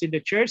elders in the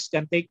church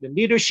can take the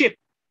leadership.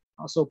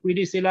 So,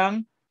 pwede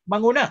silang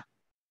manguna.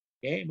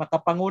 Okay,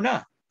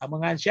 makapanguna ang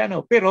mga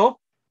ansyano,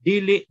 pero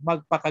dili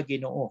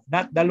magpakaginoo,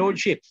 not the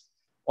lordship.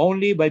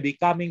 Only by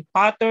becoming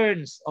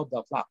patterns of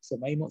the flock.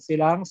 So, mahimo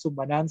silang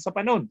sumbanan sa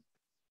panon,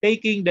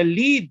 taking the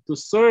lead to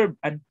serve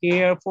and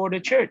care for the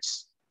church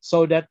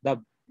so that the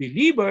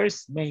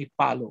believers may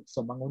follow.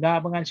 So manguna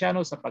mga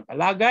ansyano sa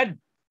pag-alagad,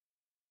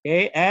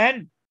 okay,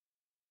 and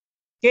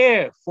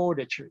care for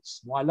the church.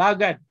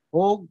 Mualagad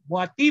o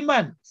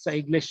muatiman sa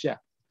iglesia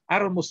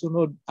aron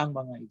mosunod ang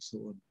mga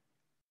igsoon.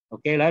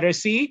 Okay, letter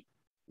C,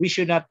 we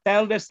should not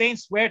tell the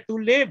saints where to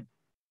live.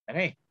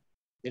 Ano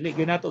dili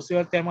gyud nato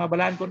suwerte ang mga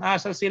balaan kung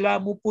asa sila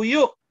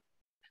mupuyo.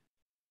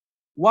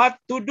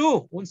 What to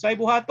do, unsay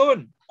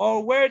buhaton,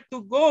 or where to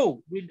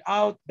go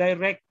without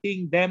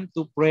directing them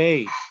to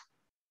pray.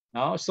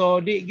 No? So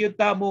di gyud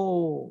ta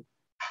mo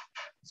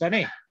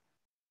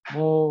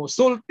mo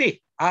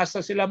sulti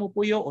asa sila mo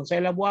puyo, unsay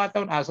sila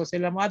buhaton, asa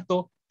sila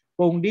moadto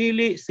kung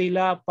dili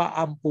sila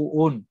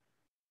paampuon.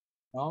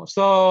 No?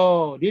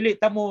 So dili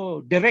ta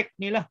mo direct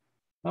nila.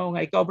 No,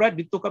 nga ikaw Brad,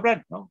 dito ka Brad,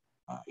 no?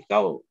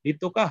 Ikaw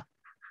dito ka.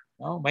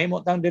 No?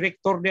 Mahimo tang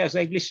direktor diya sa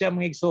iglesia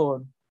mga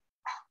igsoon.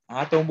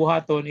 Atong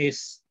buhaton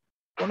is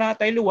kung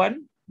natay luwan,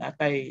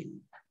 natay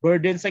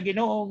burden sa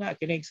Ginoo nga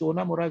kini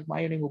igsoona murag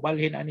maayo ning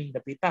mobalhin aning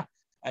dapita,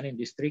 aning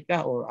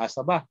distrika or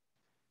asa ba.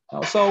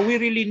 So we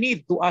really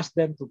need to ask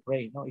them to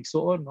pray, no?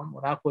 Igsoon, no?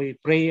 Muna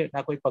ko'y pray, na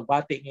ko'y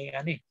pagbati ngayon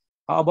ani.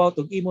 How about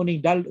ug imo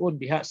ning dalon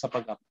diha sa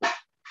pag-ampo?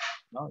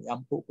 No?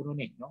 Ampo kuno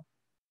ni, no?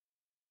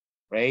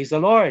 Praise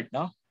the Lord,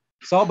 no?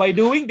 So by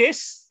doing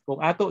this, kung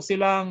ato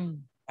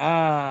silang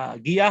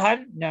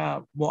giyahan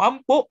na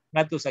moampo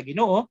ngadto sa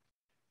Ginoo,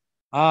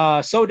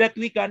 so that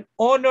we can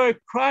honor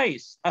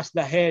Christ as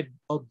the head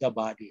of the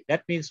body.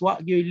 That means wa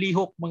gyud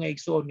lihok mga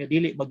igsoon nga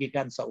dili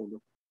magikan sa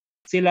ulo.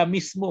 Sila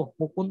mismo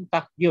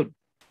mukontak yun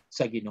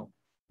sa Ginoo.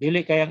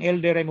 Dili kay ang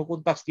elder ay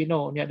mukontak sa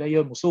Ginoo niya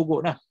dayon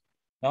musugo na,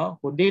 no?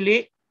 Kun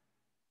dili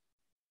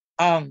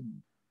ang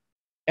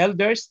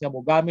elders nga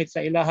mogamit sa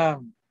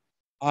ilahang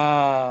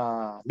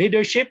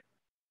leadership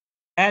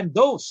and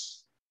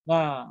those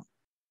na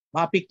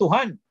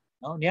maapektuhan,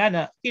 no? Niya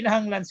na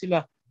kinahanglan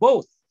sila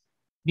both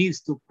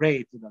needs to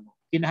pray to the Lord.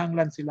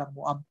 Kinahanglan silang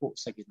muampo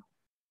sa Ginoo.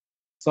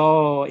 So,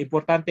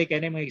 importante kay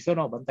ni mga igsoon,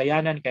 no?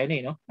 Bantayanan kay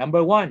ni, no? Number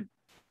 1,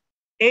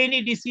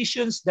 any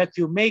decisions that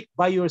you make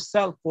by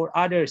yourself for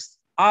others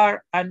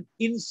are an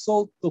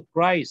insult to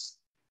Christ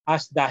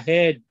as the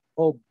head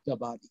of the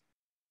body.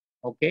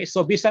 Okay?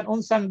 So, bisan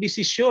unsang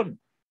desisyon,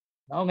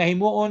 no, nga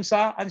himuon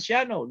sa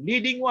ansyano,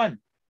 leading one,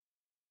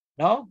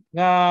 no,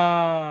 nga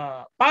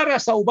para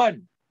sa uban,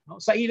 no,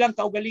 sa ilang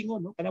kaugalingon,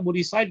 no, kana mo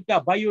decide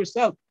ka by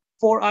yourself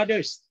for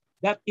others,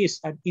 that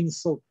is an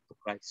insult to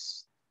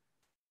Christ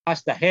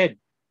as the head,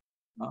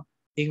 no?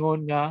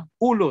 Ingon nga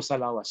ulo sa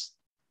lawas.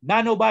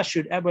 None of us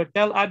should ever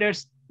tell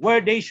others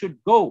where they should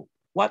go.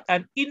 What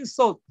an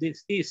insult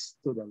this is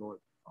to the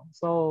Lord.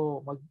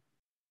 So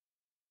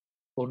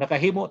kung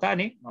nakahimo ta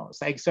ni, no,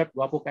 sa excerpt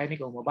wapo kay ni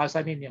kung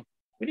mabasa ninyo,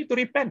 we need to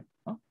repent,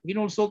 no?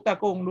 Ginulsulta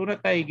kung luna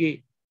tay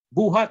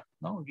buhat,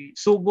 no,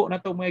 gisugo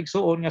nato mga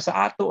igsoon nga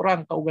sa ato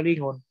rang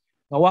kaugalingon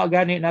nga wa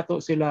gani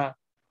nato sila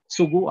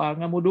sugua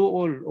nga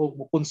moduol o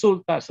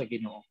mokonsulta sa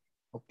Ginoo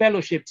o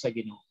fellowship sa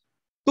Ginoo.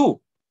 2,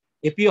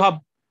 if you have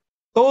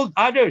told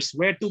others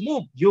where to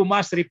move, you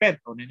must repent.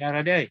 O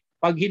nangyara day,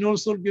 pag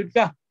hinulsol gyud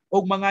ka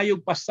og mangayog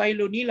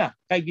pasaylo nila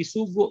kay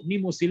gisugo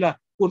nimo sila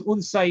kung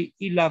unsay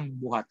ilang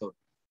buhaton.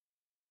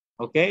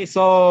 Okay,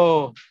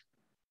 so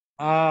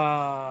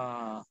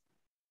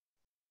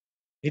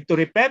need to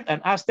repent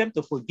and ask them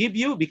to forgive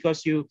you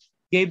because you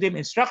gave them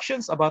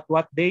instructions about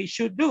what they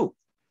should do.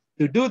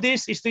 To do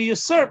this is to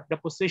usurp the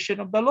position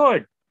of the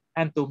Lord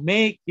and to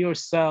make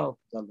yourself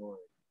the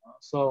Lord.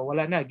 So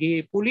wala na,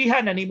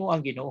 gipulihan na nimo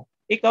ang Ginoo.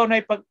 Ikaw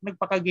na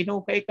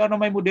nagpakaginoo ka, ikaw na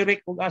may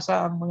mo-direct kung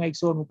asa ang mga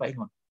igsoon mo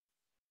paingon.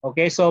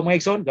 Okay, so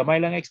mga igsoon, gamay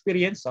lang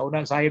experience. Sa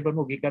unang sahib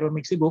mo, gikaroon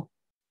mig Cebu,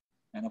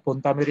 na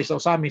napunta mi rin sa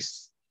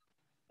Misamis.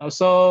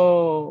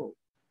 So,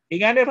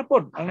 ingani ra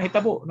pod ang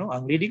nahitabo, no?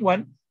 Ang leading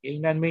one,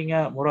 ingnan mi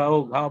nga mura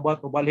og how about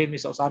ubalhin mi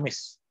sa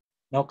Misamis.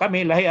 No,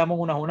 kami lahi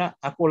among una-una,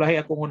 ako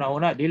lahi akong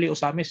una-una, dili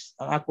Misamis,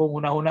 ang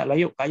akong una-una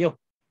layo kayo.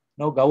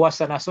 No,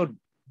 gawas sa nasod,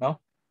 no?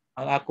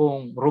 Ang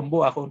akong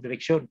rumbo, akong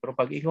direksyon. Pero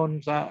pag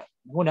ingon sa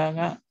muna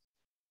nga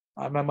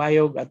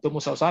mamayog adto mo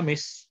sa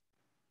Misamis,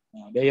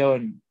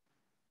 dayon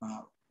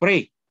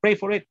Pray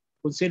for it.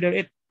 Consider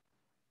it.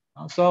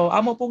 So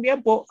amo pong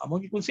giampo,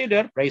 amo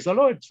gi-consider, praise the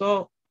Lord.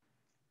 So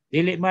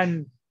dili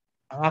man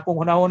ang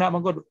akong hunahuna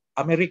mangod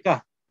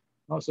Amerika.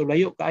 No, so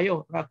layo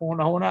kayo. Ang akong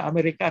hunahuna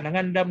Amerika,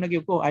 nangandam na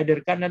gyud ko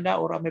either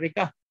Canada or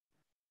Amerika.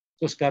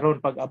 So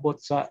karon pag abot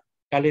sa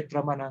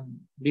kalitra man ang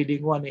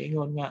leading one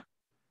niingon nga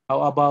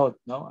how about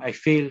I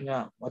feel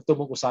nga adto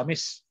mo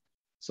Misamis.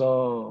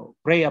 So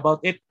pray about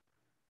it.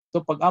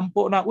 So pag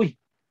ampo na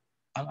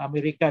ang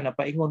Amerika na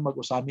paingon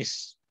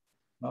mag-Misamis.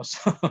 No? So,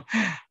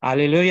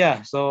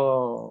 hallelujah.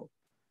 So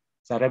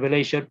sa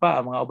Revelation pa,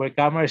 ang mga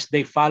overcomers,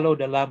 they follow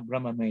the Lamb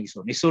Brahman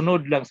Mason.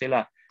 Isunod lang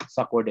sila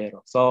sa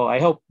Cordero. So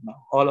I hope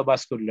all of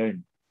us could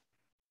learn.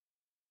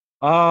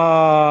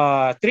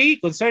 3,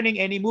 concerning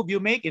any move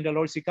you make in the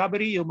Lord's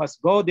recovery, you must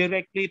go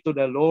directly to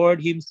the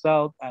Lord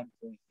Himself and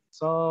pray.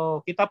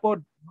 So kita po,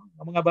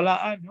 mga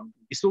balaan,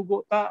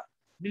 isugo ta,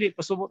 dili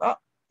pasugot,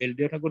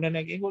 elder na guna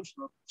nag-ingon,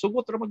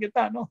 sugot ra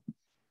magita, no?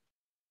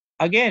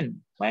 Again,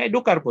 may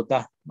edukar po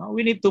ta. No?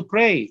 We need to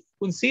pray.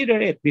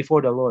 Consider it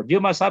before the Lord. You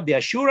must have the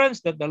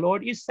assurance that the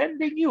Lord is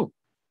sending you.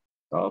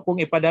 So,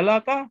 kung ipadala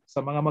ka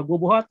sa mga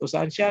magbubuhat o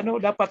sa ansyano,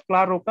 dapat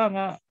klaro ka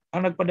nga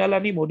ang nagpadala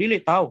nimo dili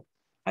tao,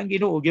 ang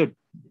Ginoo gyud.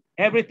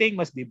 Everything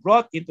must be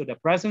brought into the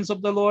presence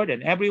of the Lord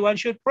and everyone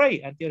should pray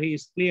until he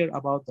is clear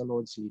about the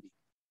Lord's leading.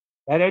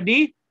 Letter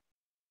D.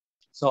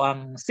 So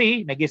ang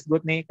C,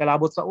 nagisgot ni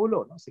kalabot sa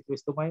ulo, no? Si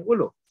Kristo may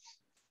ulo.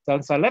 So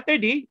sa letter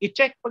D,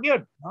 i-check pag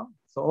yun, no?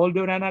 So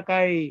although na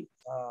kay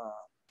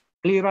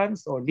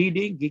clearance or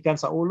leading gikan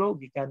sa ulo,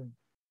 gikan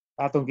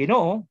atong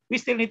Ginoo,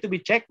 we still need to be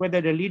checked whether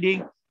the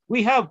leading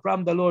we have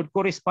from the Lord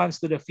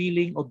corresponds to the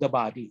feeling of the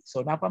body.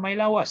 So napamay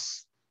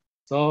lawas.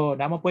 So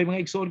naman po yung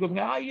mga igsoon ko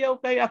nga ayaw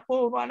kay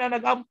ako na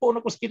nagampo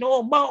na ko sa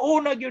Ginoo,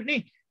 mauna gyud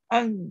ni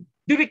ang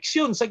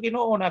direksyon sa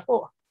Ginoo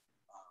nako.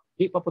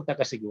 Di pa punta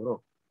ka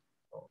siguro.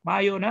 So,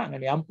 mayo na nga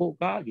niampo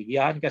ka,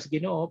 gigiyahan ka sa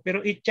Ginoo, pero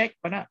i-check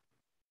pa na.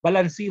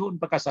 Balansihon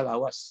pa ka sa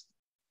lawas.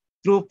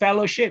 Through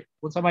fellowship,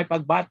 kung sa may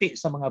pagbati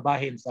sa mga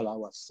bahin sa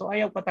lawas. So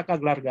ayaw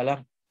patakaglarga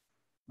lang.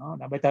 No,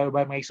 nabay tayo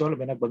ba mga igsoon,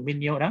 may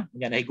nagbagminyo na,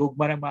 nga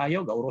nahigugma ng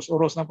maayo,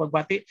 gauros-uros ng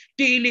pagbati.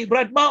 Dili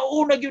brad,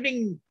 mauna gyud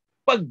ning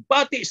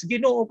pagbati sa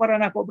Ginoo para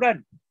nako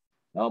brad.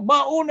 No,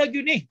 mauna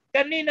gyud ni,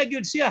 kanina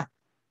gyud siya.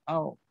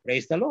 Oh,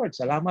 praise the Lord.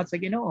 Salamat sa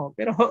Ginoo.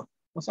 Pero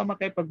masama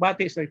kay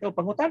pagbati sa ito,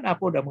 pangutan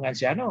apo ang mga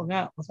ansyano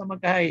nga masama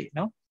kay,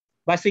 no?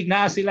 Basig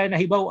na sila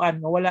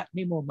nahibaw-an nga wala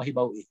nimo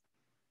mahibaw-i.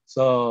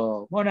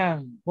 So, mo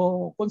nang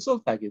mo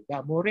konsulta gyud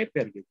ka, mo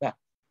repair gyud ka.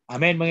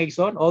 Amen mga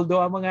igsoon.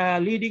 Although ang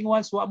mga leading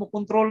ones wa mo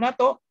control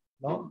nato,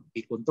 no?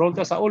 I-control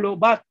ta sa ulo,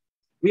 but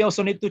we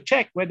also need to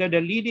check whether the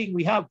leading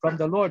we have from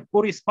the Lord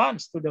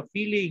corresponds to the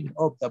feeling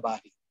of the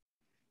body.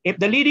 If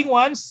the leading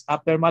ones,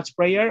 after much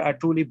prayer, are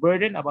truly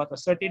burdened about a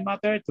certain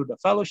matter through the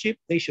fellowship,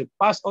 they should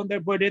pass on their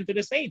burden to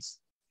the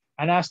saints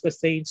and ask the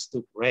saints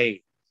to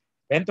pray.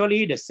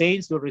 Eventually, the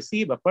saints will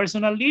receive a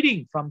personal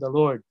leading from the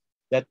Lord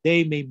that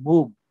they may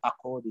move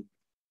according.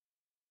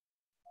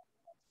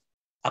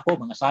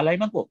 Ako, mga salay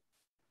man ko.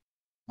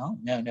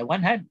 No? On the one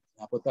hand,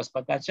 napunta sa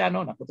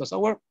pagkansyano, napunta sa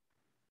work,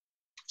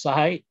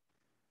 usahay,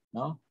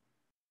 no?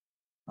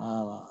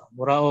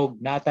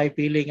 Muraog natay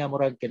feeling nga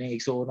murag kini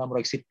igsuon na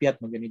murag sipyat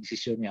magani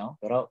desisyon niya,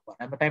 pero wala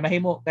naman tay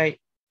mahimo kay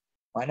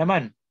wala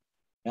naman,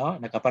 no?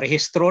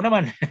 Nakaparehistro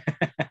naman.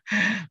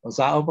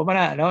 Unsaon pa man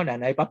na, no?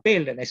 Nanay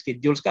papel, nanay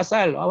schedules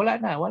kasal, wala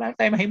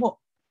tay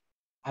mahimo.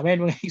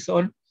 Amen mga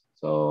igsoon.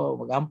 So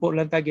magampo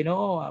lang ta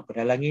Ginoo,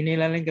 padalangin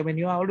nila lang kami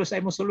niyo, although sa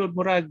imong sulod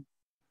murag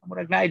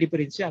naay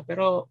diferensya,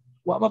 pero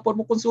wa man pod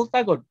mo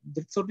konsulta god.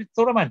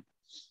 Dito naman.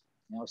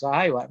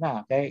 Usahay wa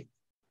na kay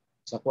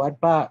sa kuan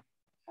pa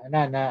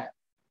na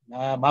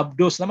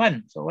mabdos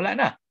naman. So wala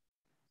na.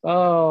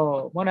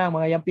 So mo na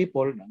mga young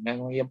people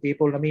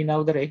na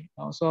minaw dere.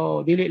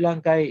 So dili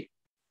lang kay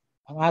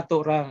ang ato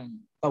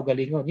rang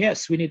kaugalingon.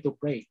 Yes, we need to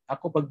pray.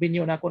 Ako pag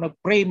binyo na ako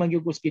nagpray man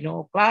gyud ko sa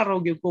Ginoo,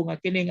 klaro gyud ko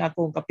nga kining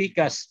akong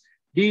kapikas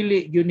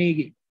dili gyud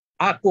ni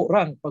ako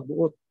rang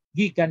pagbuot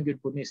gikan gyud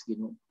punis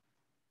Ginoo.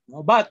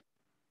 No, but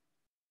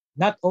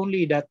not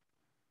only that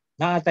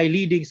naatay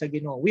leading sa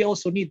Ginoo, we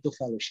also need to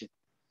fellowship.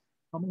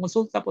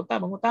 Mangonsulta po ta,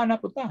 mangutana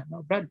po ta.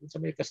 No, Brad, kung sa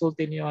may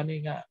kasulti niyo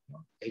ani nga,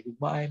 no, kay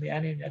gugmaay may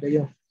ani ada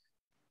yo.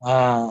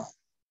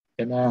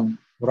 Kanang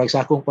murag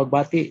sa akong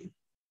pagbati,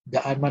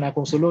 daan man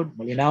akong sulod,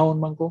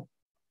 malinawon man ko.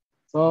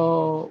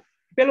 So,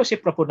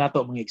 fellowship ra po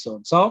nato mga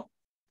igsoon. So,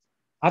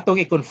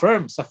 atong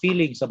i-confirm sa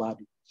feeling sa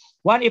body.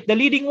 1, if the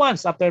leading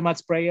ones after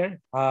much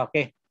prayer,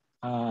 okay.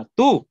 2,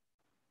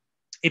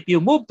 if you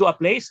move to a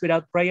place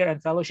without prayer and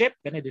fellowship,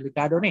 kani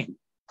delikado ni.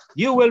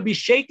 You will be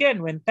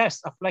shaken when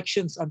tests,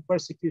 afflictions, and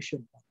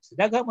persecution comes.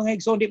 Daghang mga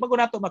igsoon, di ba ko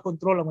nato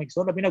makontrol ang mga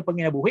igsoon, labi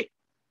nagpanginabuhi.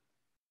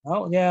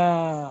 No,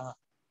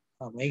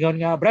 maingon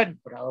nga Brad,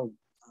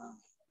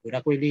 doon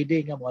ako'y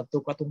leading nga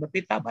muadto ko atong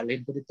napita,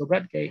 balhin ko dito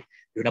Brad kay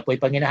doon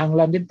ako'y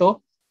panginahanglan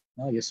dito.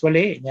 No,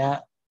 usually nya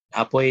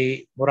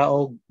apoy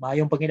muraog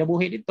maayong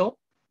panginabuhi dito.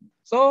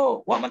 So,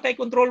 wa man tay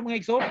control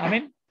mga igsoon.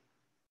 Amen.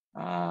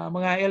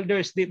 Mga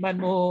elders di man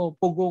mo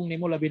pugong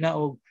nimo labi na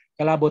og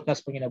kalabot na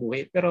sa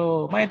panginabuhi.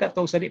 Pero may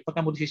tatong sa di pa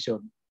kamo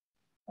desisyon.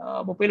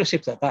 Mo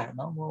fellowship sa ta,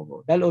 no?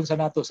 Mo dalon sa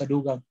nato sa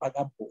dugang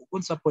pagampo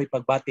unsa po'y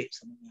pagbati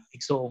sa mga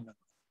igsoong.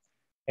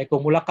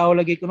 Kung mulakaw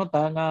lagi kuno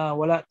ta nga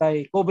wala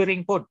tay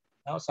covering pod,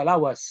 no, sa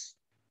lawas,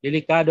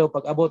 delikado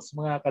pag abot sa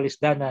mga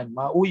kalisdanan,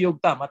 mauyog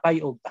ta,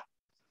 matayog ta.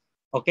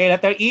 Okay,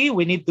 letter E,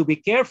 we need to be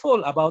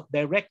careful about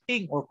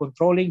directing or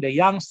controlling the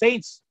young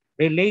saints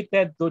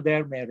related to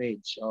their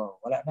marriage.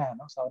 Wala na,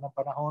 no? Sa unang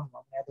panahon,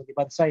 mamaya ito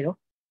gibansay, no?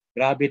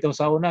 Grabe itong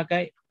sa una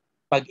kay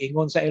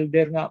pag-ingon sa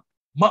elder nga,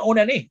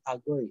 mauna ni,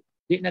 agoy.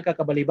 Di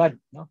nakakabalibad,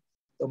 no?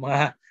 Itong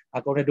mga,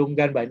 ako na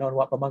dunggan ba, noon,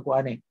 wa pa man ko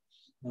ani.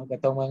 No?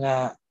 Katong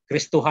mga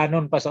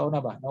Kristuhanon pa sa una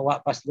ba, no?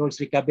 Wa pas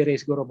Lord's Recovery,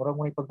 siguro, murang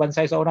mo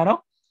pagbansay sa una,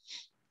 no?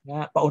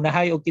 Nga,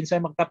 paunahay o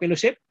kinsay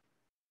magka-fellowship,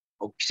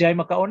 o siya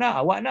makauna,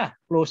 awa na,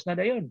 close na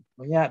dayon.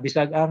 Kanya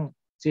bisag ang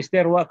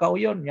sister wa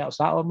kauyon, nya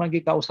usaon man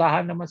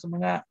gikausahan naman sa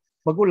mga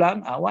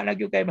magulang, awa na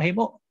gyud kay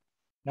mahimo.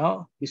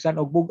 No?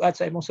 Bisan og bugat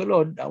sa imong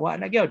sulod, awa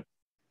na gyud.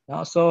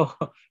 No? So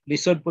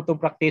lisod po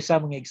tong praktisa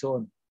mga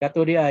igsoon.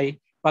 Kato di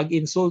ay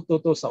pag-insulto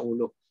to sa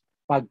ulo,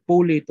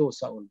 pagpuli to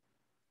sa ulo.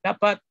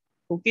 Dapat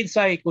kung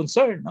kinsay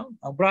concern, no?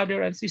 Ang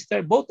brother and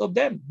sister, both of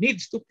them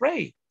needs to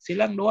pray.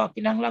 Silang duha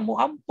kinahanglan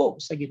mo ampo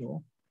sa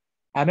Ginoo.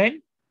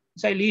 Amen.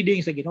 Say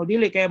leading sa Ginoo,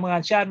 dili kay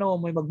mga ansyano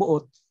may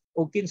magbuot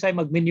o kinsay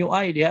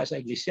magmenyuay diha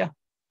sa iglesia.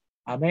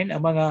 Amen.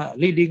 Ang mga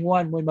leading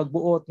one mo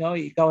magbuot nga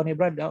ikaw ni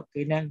brad,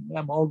 kinang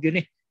mao gyud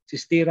ni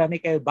sistira ni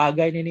kay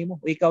bagay ni nimo.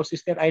 O ikaw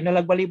sister ay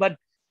nalagbalibad.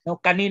 No,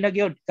 kanina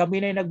gyud kami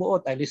na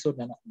nagbuot ay lisod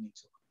na na.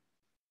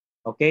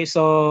 Okay,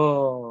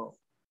 so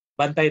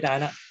bantay na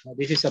ana.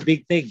 This is a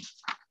big thing.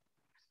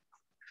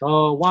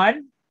 So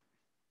one,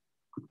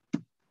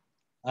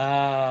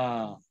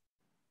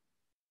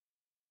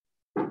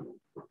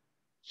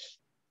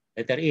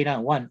 letter E na,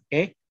 one.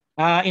 Okay.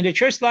 In the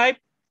church life,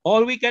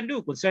 all we can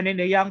do concerning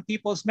the young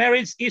people's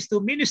marriage is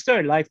to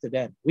minister life to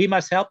them. We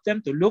must help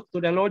them to look to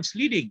the Lord's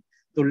leading,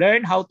 to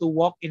learn how to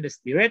walk in the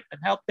Spirit,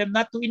 and help them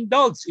not to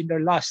indulge in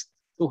their lust,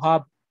 to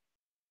have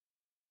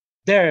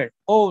their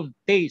own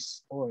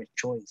taste or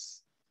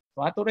choice.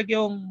 So ato ra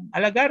yung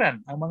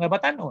alagaran ang mga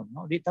batanon,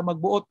 no? Di ta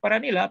magbuot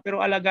para nila pero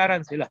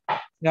alagaran sila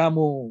nga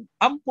mo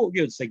ampo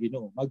gyud sa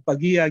Ginoo,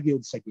 magpagiya gyud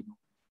sa Ginoo.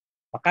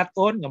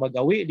 Pakaton nga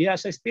magawi diha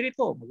sa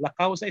espiritu,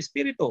 maglakaw sa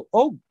espiritu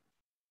o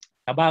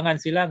tabangan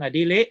sila nga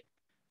dili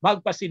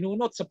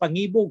magpasinunot sa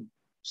pangibog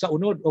sa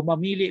unod o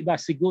mamili ba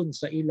sigon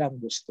sa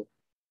ilang gusto.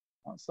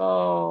 So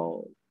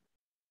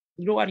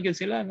luan gyud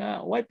sila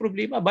nga why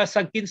problema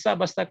basta kinsa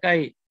basta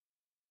kay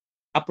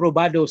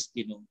aprobados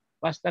Ginoo.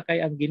 Basta kay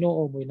ang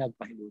Ginoo mo'y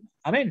nagpahiluna.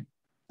 Amen.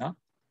 No?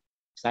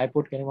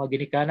 Saipod kani mga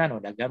ginikanan, no?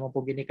 Daghan mo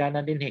po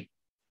ginikanan dinhi.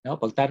 No?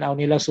 Pagtanaw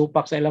nila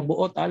supak sa ilang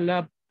buot,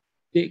 ala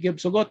di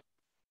gyud sugot.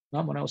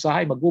 No? Muna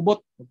usahay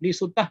maggubot,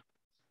 maglisod ta.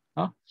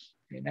 No?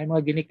 Nay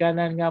mga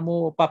ginikanan nga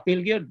mo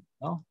papil gyud,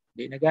 no?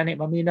 Di na gani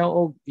maminaw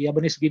og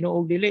iyabanis Ginoo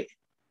og dili.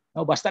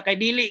 No? Basta kay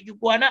dili gyud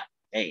kuana.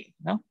 Hey,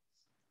 no?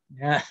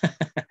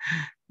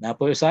 Na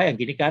po usay ang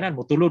ginikanan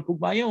mo tulod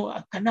pug mayo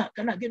kana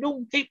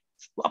gidong kay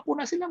apo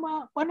na sila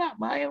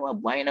maayo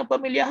ng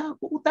pamilya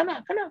puuta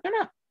na kana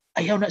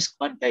ayaw na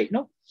squad kay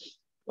no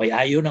way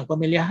ayo ng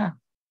pamilya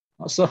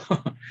so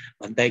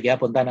bantay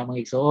gyapon ta ng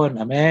mga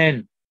igsoon.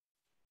 Amen.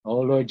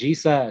 Oh Lord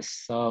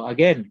Jesus. So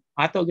again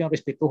ato gyud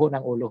respetuhon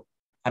ang ulo.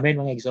 Amen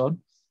mga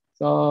igsoon.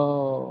 So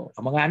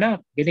ang mga anak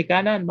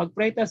ginikanan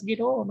magpray tas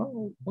Ginoo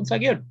no unsa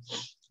gyud.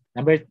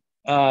 Number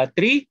 3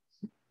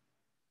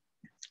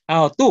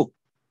 2,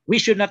 we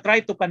should not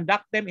try to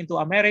conduct them into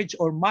a marriage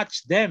or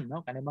match them, no?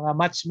 Kani mga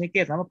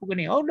matchmaker, naman po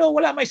gani. Oh no,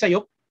 wala may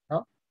sayop,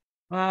 no?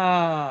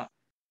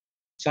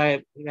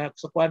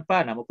 Sa kuan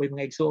pa na mo po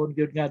mga igsoon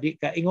gyud nga di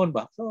ka ingon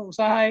ba. So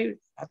usahay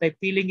atay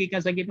feeling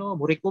gikan sa Ginoo,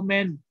 mo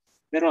recommend.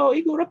 Pero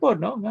igura po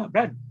no, nga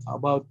brad, how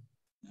about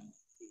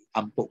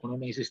ampo kuno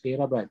na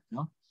sistera brad,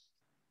 no?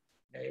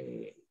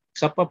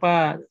 Sa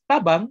pa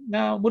tabang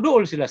na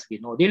muduol sila sa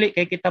Ginoo. Dili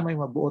kay kita may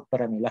magbuot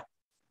para nila.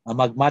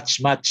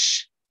 Mag-match.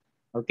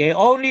 Okay,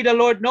 only the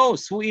Lord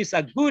knows who is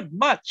a good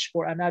match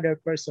for another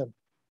person.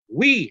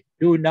 We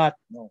do not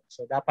know.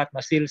 So dapat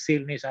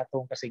masilsil ni sa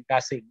atong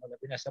kasing-kasing,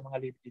 labi na sa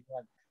mga living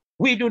one.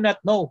 We do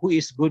not know who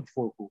is good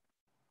for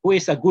who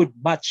is a good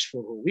match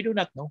for who. We do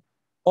not know.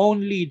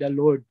 Only the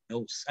Lord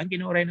knows. Ang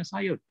Ginoo ray na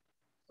sayod.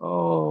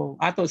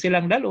 So ato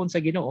silang dalon sa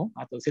Ginoo,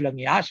 ato silang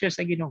i-assure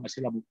sa Ginoo nga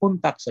sila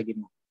mupuntak sa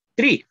Ginoo.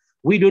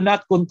 3, we do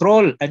not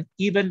control and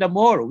even the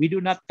more, we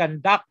do not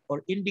conduct or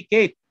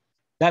indicate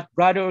that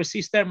brother or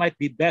sister might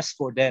be best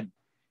for them.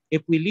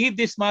 If we leave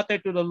this matter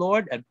to the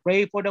Lord and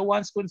pray for the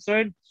ones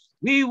concerned,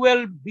 we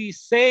will be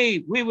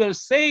saved. We will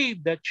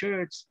save the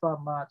church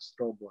from much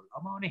trouble.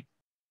 Amo ni,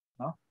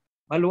 no?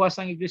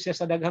 Maluwas ang iglesia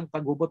sa daghang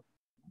pagubot.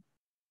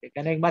 Kay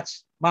kanang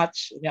match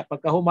nya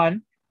pagkahuman,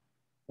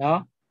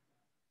 no?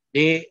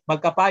 Di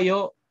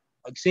magkapayo,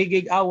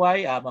 magsigig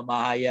away,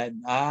 mamahayan.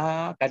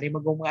 Kani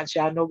magong mga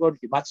ansyano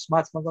god,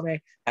 match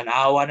magome.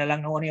 Tanawa na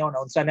lang noon niyo,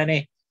 naunsa na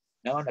ni.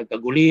 No,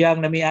 nagkaguliyang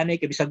na mi ani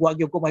kay bisag wa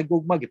gyud ko may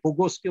gugma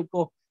gipugos gyud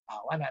ko.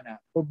 Wala na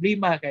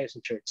problema kayo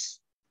sa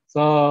church. So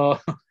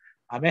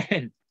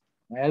amen.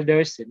 Mga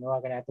elders, sino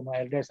ka na mga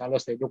elders,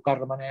 halos na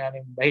edukar naman na yan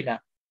yung bahina.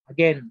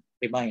 Again,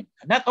 remind.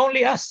 Not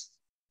only us,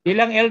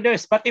 bilang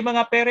elders, pati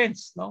mga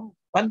parents, no?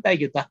 Pantay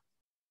kita.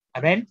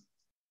 Amen?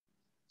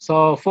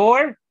 So,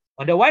 4,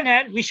 on the one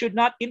hand, we should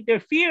not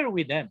interfere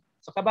with them.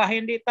 Sa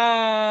kabahin, hindi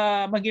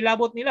ta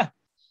magilabot nila.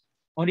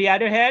 On the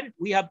other hand,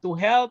 we have to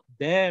help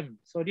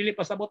them. So, dili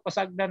pasabot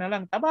pasagda na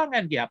lang,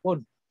 tabangan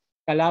gyapon.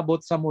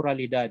 Kalabot sa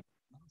moralidad.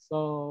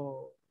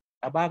 So,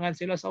 tabangan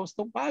sila sa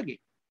ustong pagi.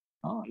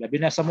 Oh, labi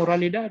na sa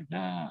moralidad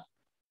na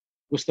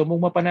gusto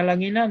mong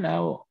mapanalanginan,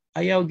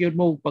 ayaw gyud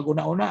mo pag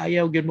una-una,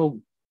 ayaw gyud mo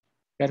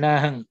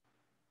kanang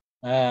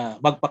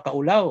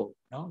magpakaulaw,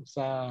 no,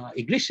 sa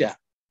iglesia,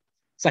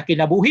 sa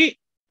kinabuhi.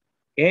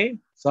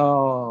 Okay?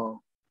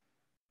 So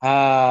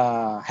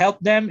help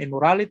them in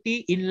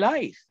morality, in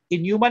life,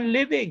 in human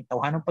living,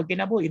 tawhanong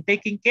pagkinabuhi, in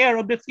taking care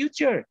of the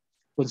future,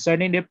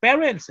 concerning their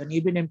parents, and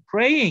even in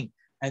praying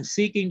and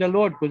seeking the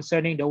Lord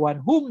concerning the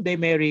one whom they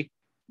marry,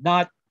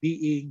 not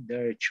being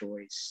their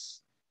choice.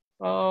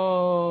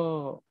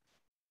 So,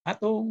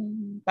 atong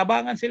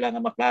tabangan sila nga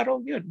maklaro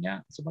yun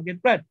nya sa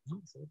magin brad.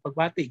 So,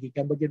 pagbati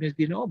gikan bagyo ni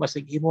Ginoo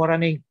basig imo ra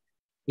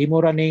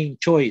ning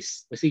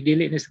choice, basig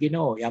dili ni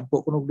Ginoo,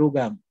 yampo kunog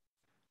dugam.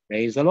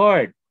 Praise the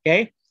Lord.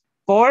 Okay?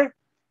 4,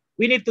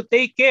 we need to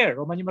take care.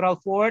 Roman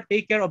numeral 4,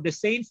 take care of the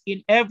saints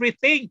in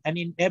everything and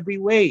in every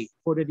way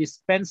for the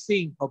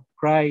dispensing of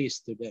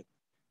Christ to them.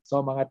 So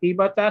mga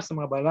tibata sa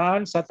mga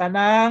balaan sa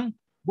tanang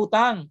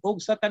butang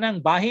o sa tanang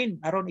bahin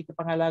aron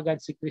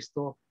ikapangalagad si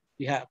Kristo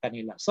diha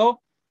kanila.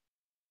 So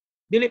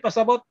dili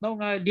pasabot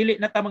no nga dili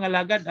na ta mga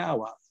lagad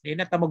awa, dili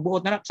na ta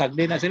magbuot na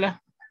sagdi na sila.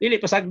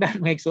 Dili pasagdan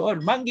mga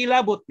igsoon,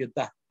 manggilabot gyud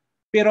ta.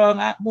 Pero ang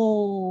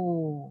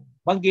mo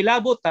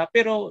manggilabot ta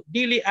pero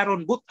dili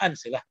aron butan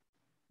sila.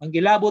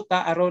 Manggilabot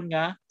ta aron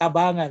nga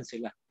tabangan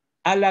sila.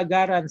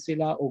 Alagaran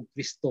sila og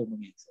Kristo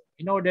mga igsoon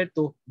in order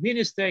to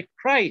minister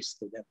Christ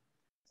to them.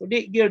 So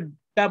di gyud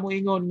ta mo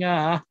ingon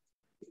nga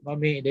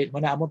mami di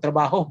man among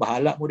trabaho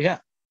bahala mo diha,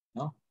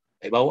 no?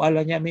 Ay bawal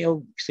lang niya mi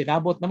og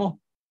sinabot na mo.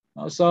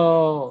 No? So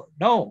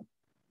no,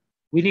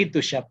 we need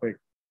to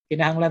shepherd.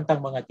 Kinahanglan tang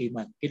mga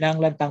timan,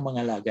 kinahanglan tang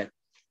mga lagad.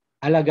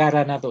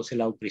 Alagaran nato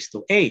sila og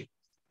Kristo.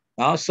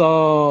 No?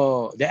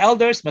 So the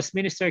elders must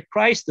minister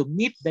Christ to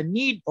meet the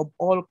need of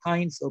all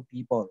kinds of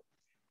people,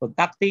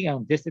 contacting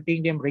and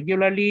visiting them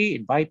regularly,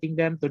 inviting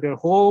them to their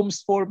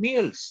homes for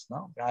meals.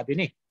 No? Grabe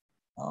ni.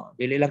 No?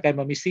 Dili lang kay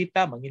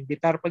mamisita,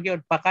 manginbitar pa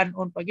gyud,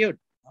 pakanon pa gyud.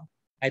 No?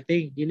 I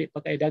think dili pa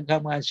kay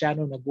daghang mga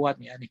ansyano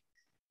nagbuhat ni ani.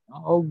 No?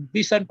 O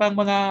bisan pang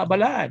mga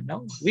balaan,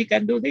 no? We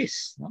can do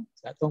this, no?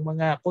 Sa atong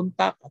mga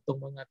kontak,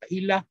 atong mga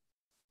kaila.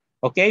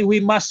 Okay,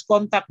 we must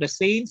contact the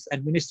saints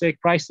and minister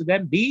Christ to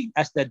them. B,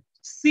 as the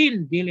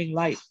sin-dealing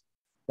life.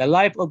 The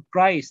life of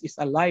Christ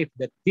is a life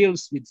that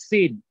deals with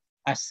sin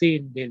as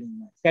sin-dealing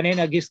life.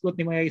 Kanina giskot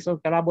ni mga igsoon,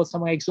 karabot sa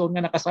mga igsoon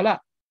nga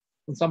nakasala.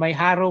 Kung sa may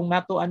harong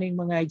nato aning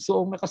mga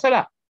igsoong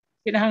nakasala,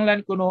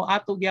 kinahanglan kuno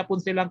ato gyapon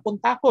silang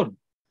kontakon.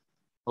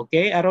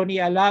 Okay, aron ni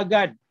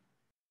alagad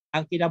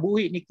ang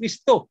kinabuhi ni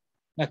Kristo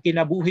na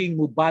kinabuhing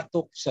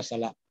mubatok sa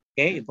sala.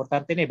 Okay,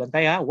 importante ni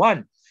bantay ha.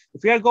 1, if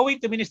we are going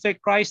to minister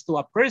Christ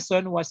to a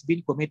person who has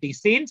been committing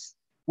sins,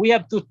 we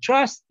have to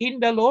trust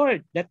in the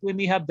Lord that we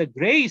may have the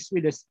grace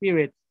with the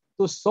Spirit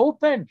to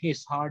soften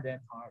his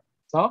hardened heart.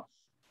 So,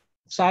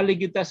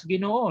 salig yun sa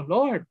Ginoo,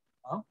 Lord,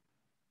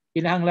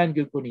 kinahanglan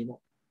gyud ko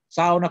nimo.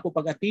 Sao na ko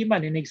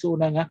pag-atiman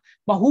inigsuuna nga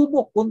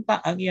mahubok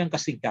unta ang iyang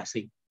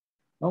kasing-kasing.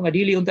 No, nga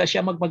dili unta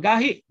siya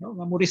magmagahi, no,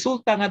 nga mo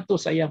resulta ngadto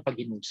sa iyang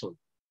pag-inungsod.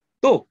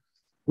 2,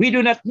 we do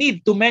not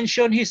need to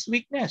mention his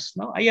weakness,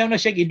 no. Ayaw na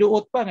siya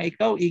giduot pa nga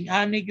ikaw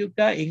ing-ani gyud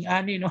ka,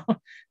 ing-ani, no.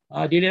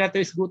 Dili nato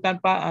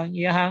isgutan pa ang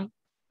iyang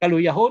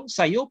kaluyahon,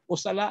 sayop o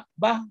sala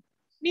ba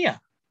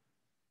niya.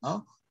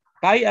 No?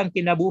 Kay ang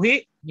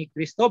kinabuhi ni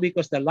Kristo,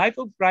 because the life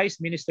of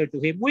Christ ministered to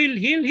him will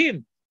heal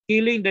him,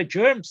 healing the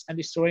germs and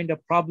destroying the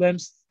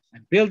problems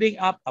and building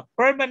up a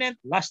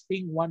permanent,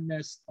 lasting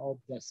oneness of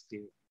the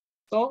Spirit.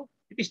 So,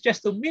 it is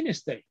just to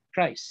minister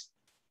Christ.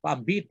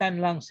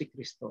 Paambitan lang si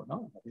Kristo.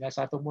 No?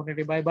 Sa atong morning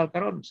revival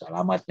karon,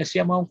 salamat na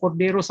siya mga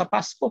kordero sa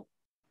Pasko.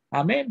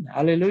 Amen.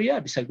 Hallelujah.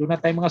 Bisag doon na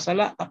tayo mga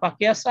sala,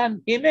 kapakyasan.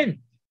 Amen.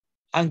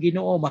 Ang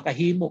Ginoo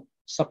makahimo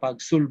sa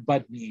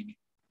pagsulbad niini.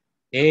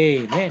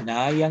 Amen.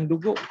 Naayang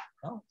dugo.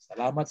 No?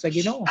 Salamat sa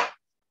Ginoo.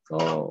 So,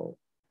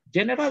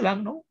 general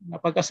lang, no?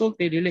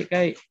 Napagkasulti, dili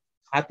kay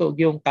ato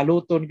gyung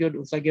kaluton gyud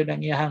unsa gyud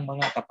ang iyang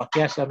mga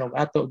kapakyasan ug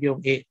ato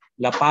gyung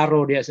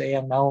laparo diya sa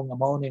iyang naong nga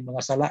mao ni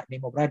mga sala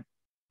nimo brad.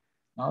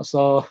 No?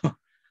 So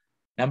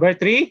number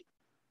 3,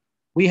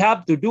 we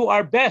have to do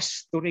our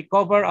best to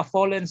recover a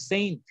fallen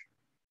saint,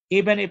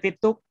 even if it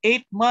took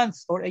 8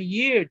 months or a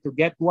year to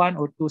get 1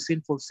 or 2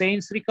 sinful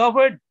saints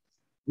recovered.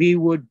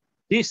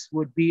 This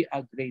would be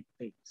a great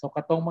thing. So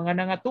katong mga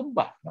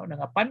nangatumba, no,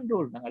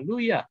 nangapandol,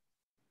 nangaluya,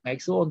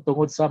 naigsuon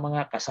tungod sa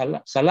mga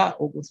sala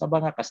o sa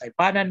mga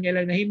kasaypanan nga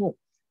lang nahimo.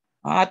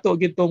 Ato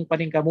gitong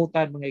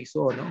paningkamutan mga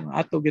igsoon, no?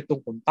 Ato gitong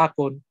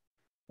kontakon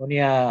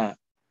unya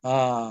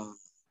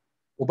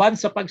uban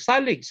sa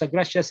pagsalig sa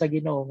grasya sa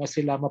Ginoo nga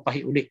sila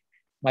mapahiuli,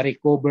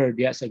 ma-recover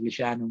diya sa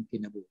Iglesianong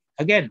kinabuhi.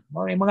 Again,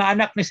 may mga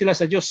anak ni sila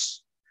sa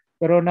Dios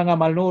pero nga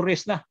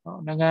malnourished na,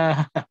 no?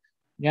 Nga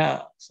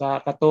nya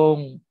sa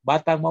katong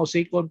batang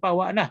mausikon pa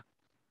wa na.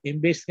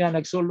 Imbes nga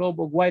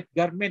nagsulob og white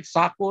garment,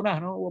 sako na,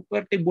 no?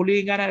 Perting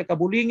bulingan na,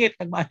 nakabulingit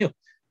nagmaayo.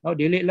 No,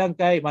 dili lang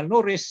kay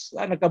malnourished,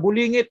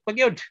 nakabulingit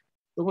pagyud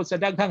tungod sa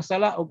daghang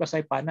sala o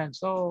kasaypanan.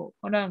 So,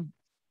 unang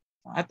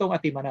atong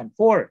atimanan.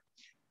 4.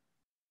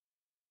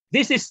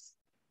 This is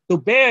to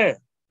bear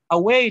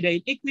away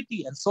the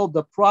iniquity and solve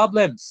the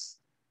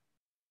problems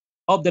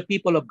of the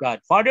people of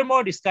God.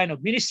 Furthermore, this kind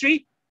of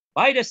ministry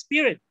by the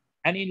Spirit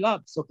and in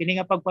love. So kini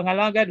nga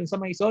pagpangalaga dun sa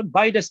mga igsoon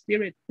by the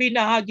Spirit,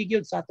 pinaagi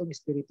gyud sa atong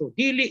espiritu.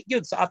 Dili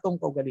gyud sa atong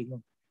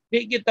kaugalingon.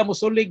 Di gyud ta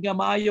mosulig nga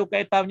maayo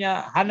kay ta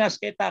nya hanas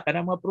kay ta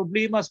kanang mga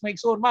problema sa mga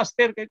igsoon,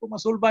 master kay ko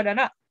masulba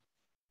na.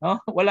 No?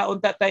 Wala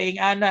unta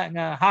tayong ana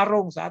nga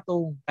harong sa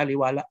atong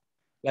taliwala.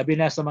 Labi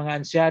na sa mga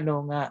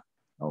ansyano nga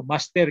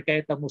master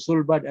kay ta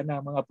mosulbad ana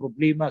mga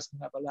problema sa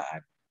mga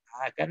balaan.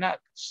 Kana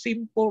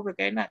simple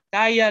kay na,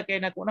 kaya kay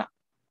na kuna.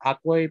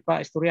 Ako'y pa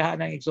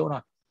istoryahan ng igsoon.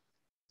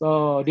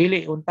 So,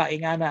 dili unta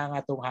ingana ang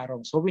atong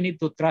harong. So, we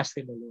need to trust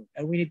in the Lord.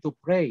 And we need to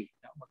pray.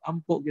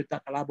 Mag-ampo yun ta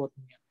kalabot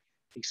niya.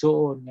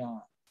 Igsoon nga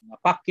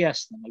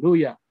pakyas, nga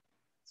luya.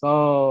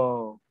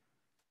 So,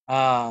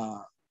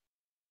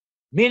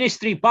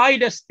 ministry by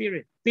the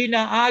Spirit.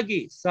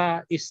 Pinaagi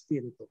sa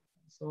Espiritu.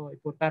 So,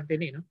 importante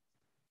ni, no?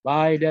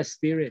 By the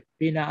Spirit.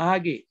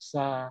 Pinaagi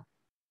sa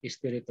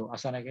Espiritu.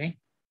 Asa na gani?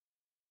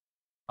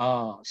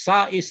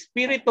 Sa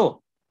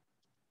Espiritu.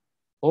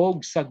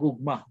 Og sa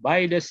gugma,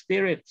 by the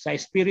Spirit, sa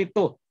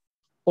Espiritu,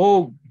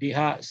 og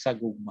diha sa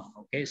gugma.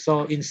 Okay,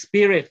 so in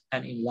spirit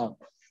and in love.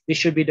 This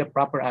should be the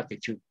proper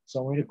attitude.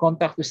 So when we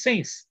contact the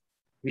saints,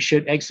 we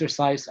should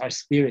exercise our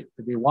spirit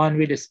to be one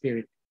with the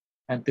Spirit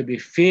and to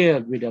be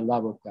filled with the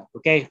love of God.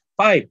 Okay,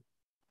 5.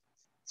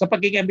 Sa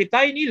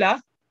pagigambitay nila,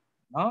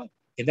 no,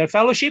 in their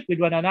fellowship with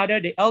one another,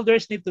 the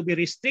elders need to be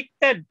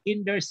restricted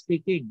in their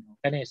speaking.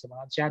 Kani sa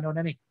mga ansyano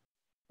na ni.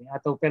 Yung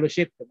atong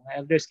fellowship, yung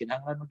mga elders,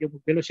 kinahanglan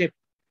mag-fellowship.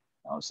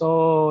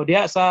 So,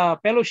 diya sa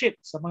fellowship,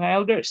 sa mga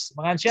elders,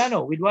 mga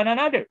ansyano, with one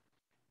another,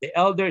 the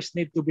elders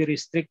need to be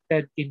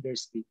restricted in their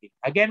speaking.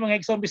 Again,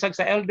 mga igsoon, bisag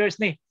sa elders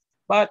ni,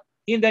 but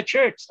in the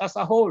church as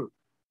a whole,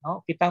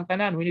 no, kitang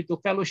tanan, we need to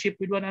fellowship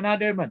with one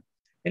another man.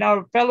 In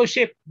our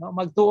fellowship, no,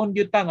 magtuon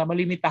gyud ta nga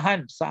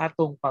malimitahan sa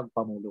atong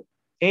pagpamulo.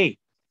 A.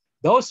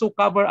 Those who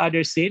cover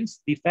other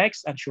sins,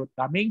 defects, and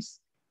shortcomings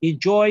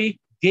enjoy,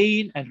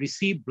 gain, and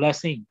receive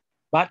blessing.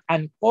 But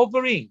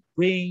uncovering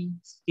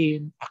brings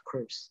in a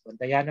curse.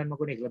 Bantayanan mo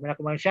kunig. Labi na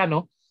kumain siya,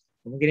 no?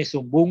 Kung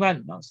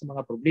sumbungan, no? Sa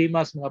mga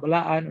problema, sa mga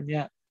balaan,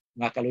 unya,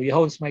 mga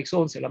kaluyahon sa mga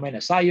igsoon, sila may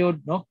nasayod,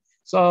 no?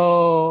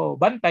 So,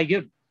 bantay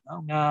yun.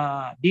 No? Nga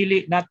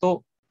dili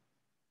nato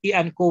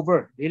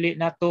i-uncover, dili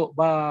nato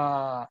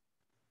ba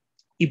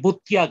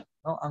ibutyag,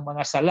 no? Ang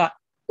mga sala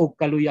o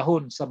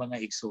kaluyahon sa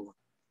mga igsoon.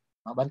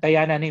 No?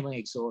 Bantayanan ni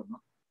mga igsoon.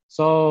 No?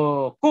 So,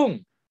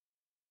 kung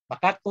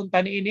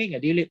makatpunta ni ini,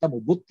 nga dili ta mo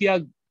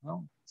butyag,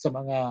 no, sa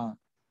mga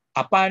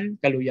apan,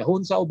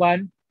 kaluyahon sa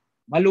uban,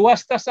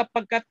 maluwas ta sa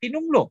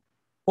pagkatinunglo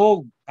o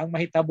ang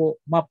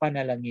mahitabo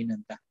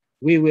mapanalanginan ta.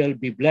 We will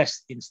be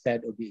blessed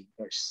instead of being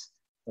cursed.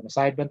 So,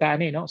 nasahid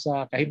bantaan ni, no,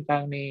 sa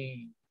kahimtang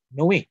ni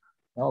Noe,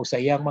 no,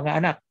 sa iyang mga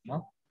anak.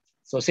 No?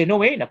 So si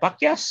Noe,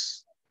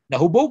 napakyas,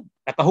 nahubog,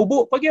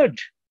 nakahubo pa gyud.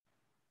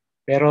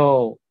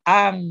 Pero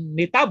ang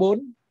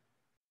nitabon,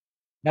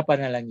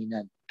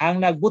 napanalanginan.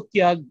 Ang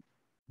nagbutyag,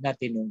 na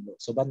tinunglo.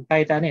 So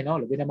bantay ta ni, no,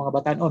 labi na mga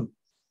batanon.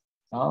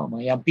 No,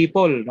 mga young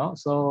people, no?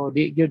 So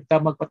di gyud ta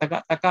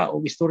magpataka-taka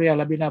og istorya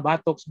labi na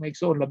batok sa mga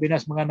igsoon, labi na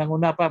sa mga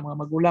nanguna pa, mga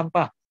magulang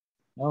pa.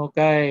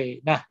 Okay,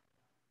 na.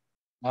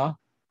 No?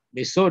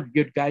 Lisod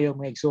gyud kayo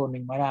mga igsoon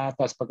ning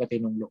manatas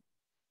pagkatinunglo.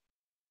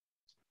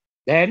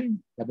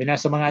 Then, labi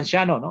na sa mga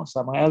ansyano, no?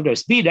 Sa mga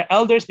elders. B, the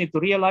elders need to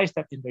realize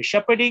that in their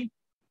shepherding,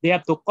 they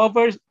have to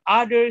cover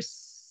others'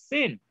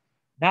 sin,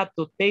 not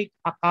to take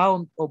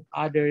account of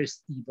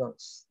others'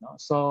 evils.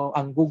 No? So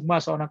ang gugma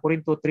sa unang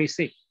Korinto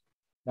 3:6,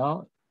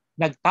 no?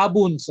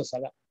 Nagtabon sa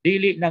sala,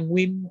 dili nang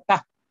winta,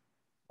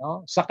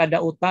 no, sa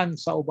kadautan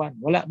sa uban,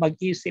 wala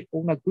mag-isip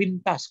kung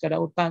nagkwintas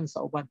kadautan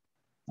sa uban.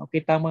 No,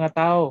 kita mga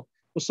tao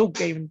kusog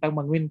kay mintang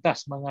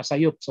mangwintas mga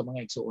sayop sa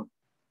mga igsoon.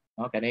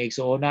 No, kanay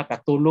igsoon na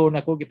katulo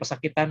na ko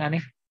gipasakitan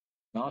ani.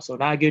 No, so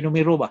nagi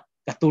numero ba?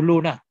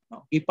 Katulo na,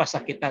 no,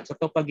 gipasakitan sa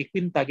to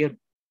pagikwinta gyud.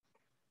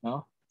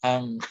 No,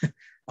 ang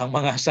ang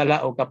mga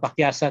sala o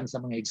kapakyasan sa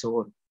mga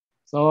igsoon.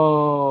 So,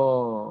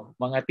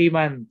 mga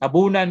timan,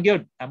 tabunan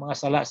gyud ang mga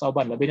sala sa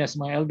uban, labi na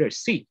sa mga elders.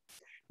 C.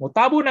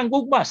 Mutabon ang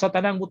gugma sa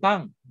tanang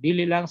butang,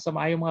 dili lang sa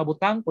maayong mga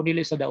butang, kundi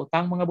sa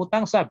daotang mga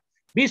butang sab.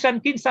 Bisan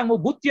kinsang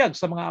mobutyag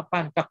sa mga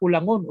apan,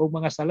 kakulangon o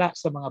mga sala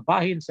sa mga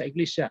bahin sa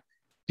iglesia,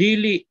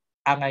 dili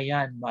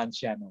angayan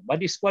maansyano.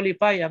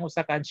 Ma-disqualify ang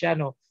usa ka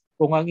ansyano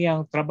kung ang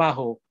iyang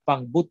trabaho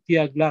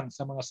pangbutyag lang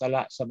sa mga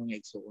sala sa mga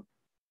igsoon.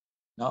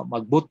 No,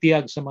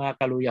 magbutyag sa mga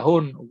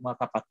kaluyahon o mga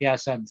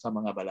kapakyasan sa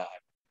mga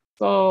balaan.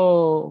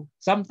 So,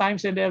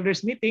 sometimes in the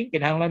elders meeting,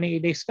 kinahanglan ning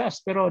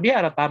i-discuss, pero di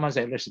ara tama sa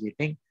elders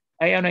meeting.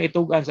 Ayaw na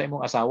itugan sa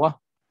imong asawa,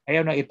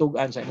 ayaw na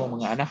itugan sa imong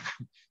mga anak.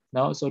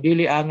 No, so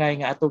dili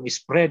angay nga atong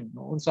spread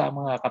no unsa ang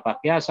mga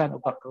kapakyasan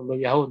o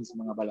pakuluyahon sa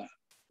mga bala.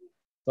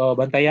 So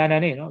bantayan na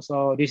ni no.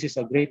 So this is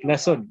a great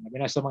lesson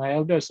na sa mga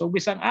elders. So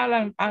bisan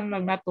alang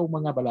nato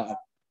mga balaan.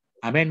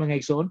 Amen mga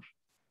igsoon.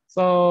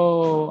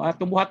 So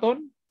atong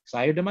buhaton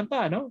sayo naman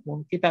ta no.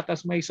 Kung kita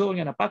tas mga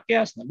igsoon nga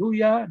napakyas,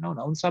 naluya, no,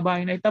 naunsa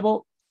ba ang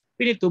nahitabo,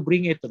 we need to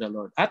bring it to the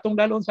Lord. Atong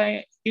dalon sa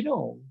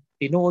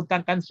tinuod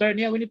tang concern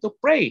niya, we need to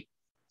pray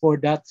for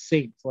that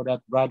saint, for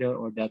that brother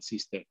or that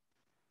sister.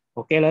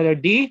 Okay, letter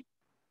D.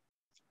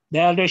 The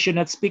elder should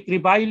not speak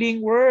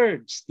reviling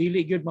words.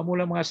 Dili gyud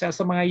mamulang mga siya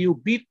sa mga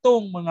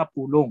yubitong mga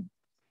pulong.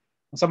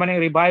 Sa manang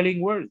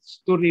reviling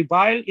words. To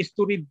revile is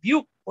to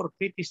rebuke or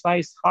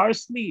criticize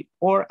harshly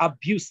or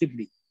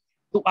abusively.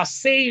 To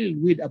assail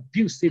with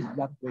abusive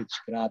language.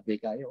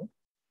 Grabe kayo.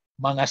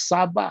 Mga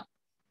saba.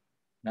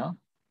 No?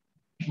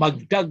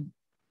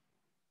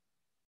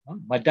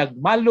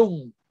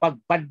 Madagmalong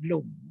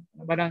pagpadlong.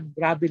 Parang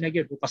grabe na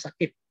gyud,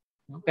 pasakit.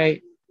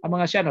 Okay, ang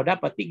mga siya no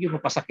dapat tigyo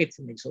mo pasakit sa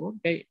migsoon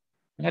kay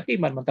nga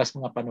timan man tas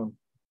mga panon.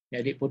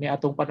 Kaya di po ni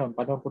atong panon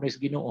po ni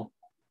Ginoo.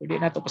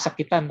 Hindi nato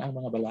pasakitan ang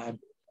mga balaan.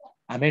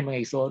 Amen mga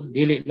igsoon,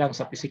 dili lang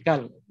sa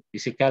physical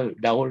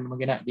dahol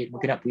magina di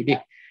mo pwede.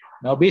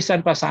 Now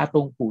bisan pa sa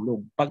atong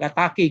pulong.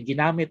 Pag-atake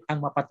ginamit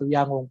ang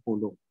mapatuyangong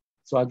pulong.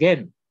 So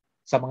again,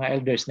 sa mga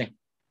elders ni.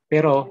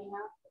 Pero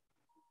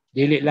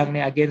dili lang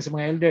ni again sa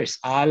mga elders,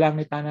 alang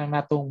ni tanang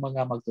natong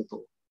mga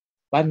magtutuo.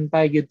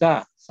 Bantay gyud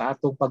ta sa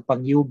atong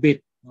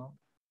pagpangyubit, no?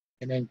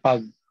 Kanang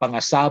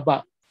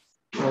pagpangasaba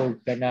o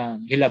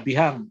kanang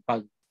hilabihang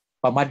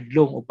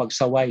pagpamadlong o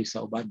pagsaway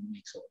sa uban mga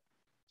igsoon.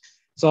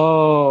 So,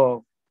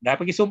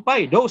 dapat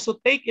isumpay, those who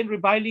take in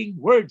reviling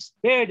words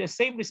bear the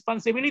same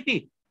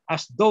responsibility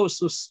as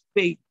those who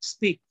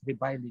speak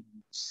reviling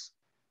words.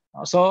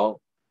 So,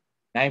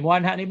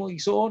 naimuan ha nimo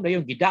igsoon,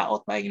 dayon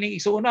gidaot pa ning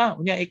igsoon na.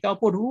 Unya ikaw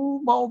pod,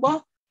 mao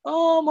ba?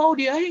 Mao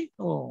di ay.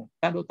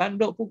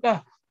 Tando-tando po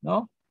ka,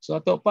 no? So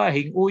ato pa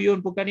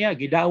hinguyon po kaniya,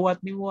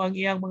 gidawat nimo ang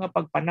iyang mga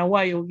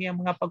pagpanaway o iyang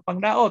mga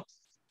pagpangdaot.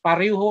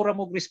 Pareho ra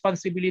mo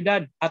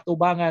responsibilidad at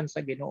ubangan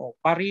sa Ginoo.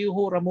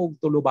 Pareho ra mo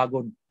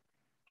tulubagon.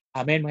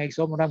 Amen mga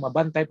igsoon, murag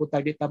mabantay po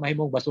tayo dito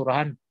mahimong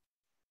basurahan.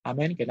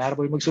 Amen. Kinara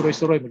po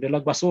magsuroy-suroy,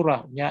 magdalag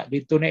basura. Unya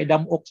dito na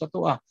idamok sa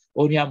tuwa.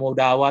 Unya mo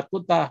dawat po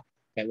ta.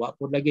 Kaya wa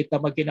po lagi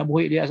ta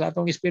magkinabuhi diya sa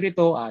atong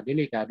espiritu,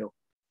 delikado.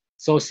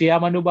 So siya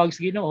manubag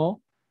sa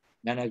Ginoo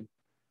na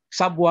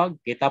nagsabwag,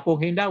 kita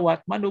pong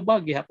hindawat,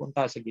 manubag gihapon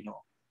ta sa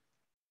Ginoo.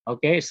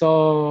 Okay,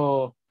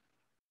 so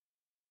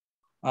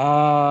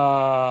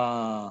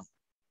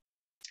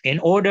in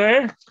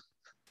order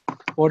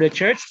for the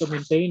church to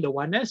maintain the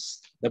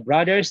oneness, the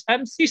brothers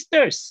and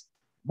sisters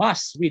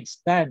must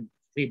withstand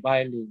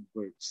reviling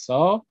words.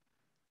 So,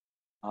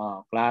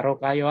 klaro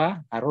kayo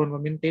aron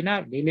ma-maintain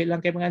na, dili lang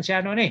kay mga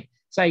ansyano ni.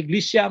 Sa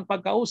iglesia ang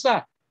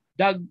pagkausa,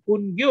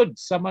 dag-un gyud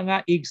sa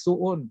mga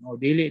igsuon. O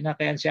dili na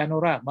kay ansyano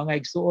ra, mga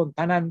igsuon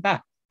tanan ta.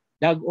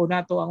 Dag-un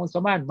nato ang unsa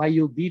man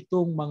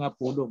mayubitong mga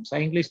pulong. Sa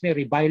English ni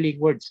reviling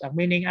words. Ang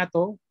meaning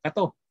ato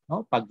kato,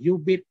 no?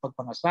 Pagyubit,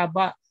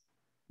 pagpangasaba,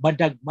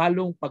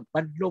 madagmalong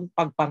pagpadlong,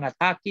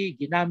 pagpangatake,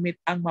 ginamit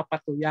ang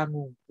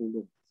mapatuyangong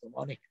pulong. So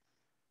mo ni.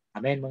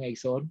 Amen mga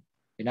igsoon.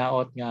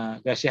 Tinaot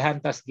nga grasyahan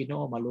tas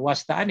Ginoo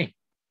maluwas ta ani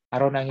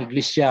aron ang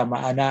iglesia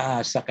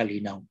maanaa sa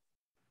kalinaw.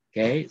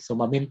 Okay? So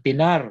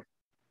mamintinar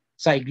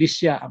sa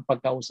iglesia ang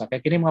pagkausa.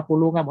 Kaya kini mga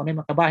pulungan mo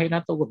na makabahin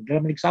nato gud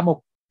dira man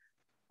samok.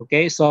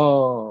 Okay?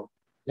 So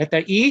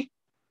letter E,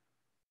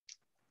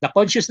 the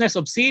consciousness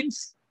of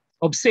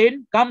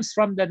sin comes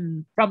from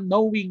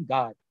knowing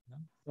God.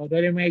 So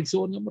dali may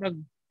igsoon nga murag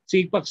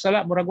sigpag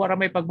sala murag wara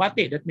may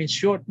pagbati. That means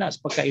short na sa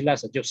pagkaila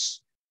sa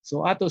Dios.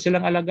 So ato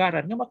silang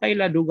alagaran nga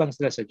makaila dugang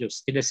sila sa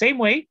Dios. In the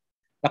same way,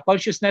 the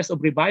consciousness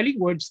of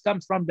reviling words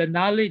comes from the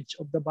knowledge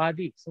of the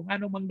body. So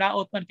anong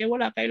mangdaot man kay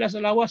wala kaila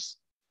sa lawas.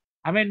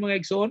 Amen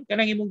mga igsoon,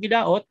 kanang imong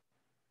gidaot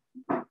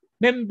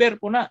member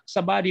po na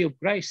sa body of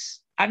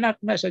Christ. Anak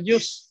na sa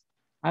Dios.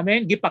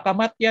 Amen.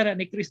 Gipakamatya na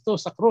ni Kristo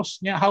sa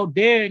cross niya. How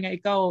dare nga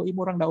ikaw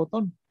imurang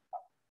daoton.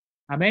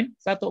 Amen.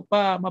 Sa to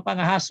pa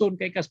mapangahason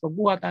kay kas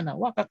pagbuhat ana,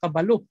 wa ka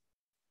kabalo.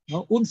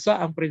 No, unsa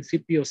ang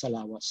prinsipyo sa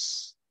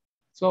lawas.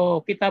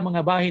 So kita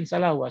mga bahin sa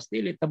lawas,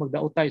 dili ta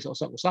magdaotay sa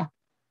usa-usa.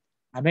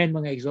 Amen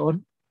mga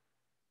igsoon.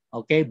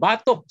 Okay,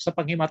 batok sa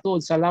panghimatod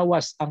sa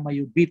lawas ang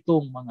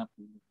mayubitong mga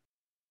puno.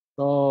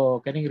 So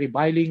kaning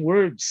reviling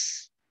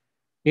words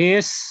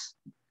is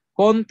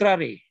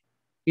contrary,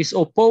 is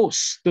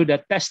opposed to the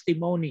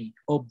testimony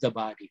of the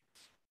body.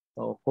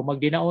 So kung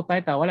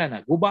magdinaotay ta, wala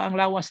na. Guba ang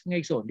lawas ng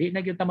igsoon, di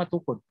na gyud ta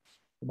matukod.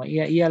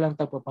 Maiya-iya lang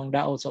ta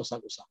papangdaot sa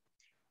usa-usa.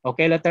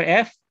 Okay, letter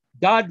F.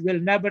 God will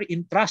never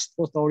entrust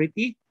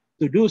authority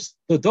to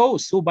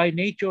those who by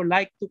nature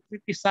like to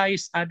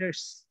criticize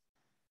others.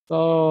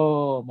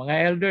 So,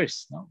 mga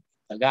elders, no?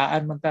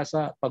 Tagaan man ta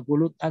sa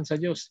paggulutan sa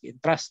Dios,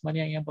 entrust man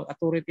niya ang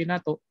authority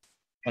nato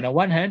on the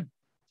one hand,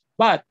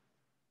 but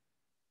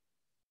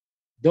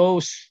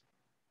those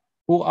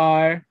who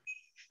are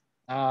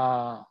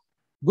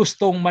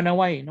gustong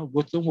manaway, no?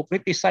 Gustong mo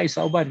criticize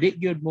sa uban, di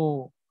gyud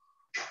mo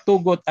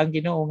tugot ang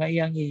Ginoo nga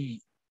iyang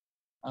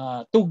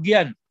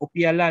tugyan,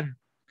 upialan,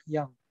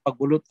 yung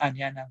pagbulutan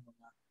yan ng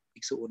mga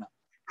igsuuna.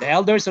 The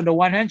elders on the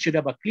one hand should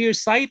have a clear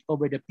sight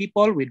over the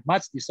people with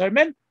much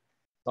discernment.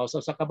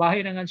 So sa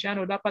kabahay ng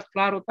ansyano, dapat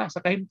klaro ta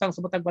sa kahimtang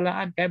sa matag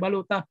balaan, kay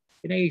baluta,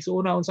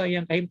 pinagigsuuna unsa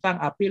iyang kahimtang,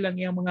 apil ang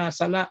iyang mga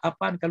sala,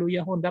 apan,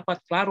 kaluyahon,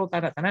 dapat klaro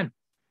ta na tanan.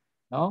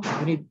 No?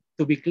 We need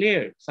to be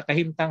clear sa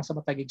kahimtang sa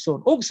matag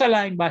igsoon. Ug sa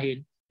laing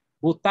bahin,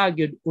 butag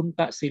yun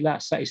unta sila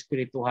sa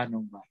espirituhan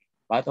ng bahin.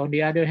 But on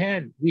the other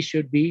hand, we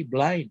should be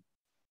blind.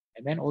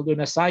 Amen? Although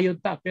nasayod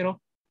ta, pero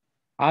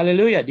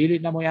hallelujah, dili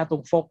na mo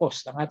atong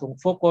focus. Ang atong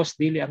focus,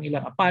 dili ang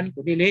ilang apan,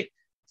 kundi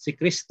si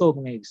Kristo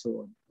mga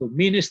igsoon. To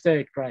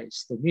minister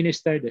Christ, to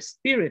minister the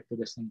Spirit to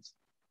the saints,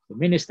 to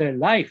minister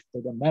life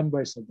to the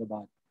members of the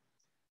body.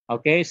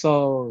 Okay,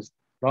 so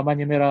Roman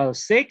numeral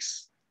 6,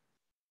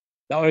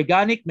 the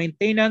organic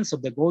maintenance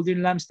of the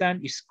golden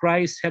lampstand is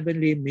Christ's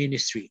heavenly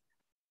ministry.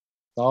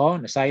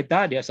 So,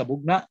 nasayta diya sa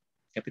bugna,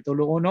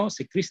 Kapitulo 1,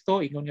 si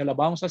Kristo, ingon nga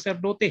labahong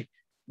saserdote,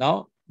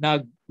 no?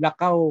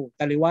 Naglakaw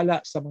taliwala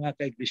sa mga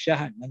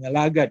kaiglesiyahan,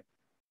 nangalagad,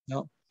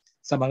 no?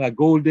 Sa mga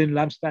golden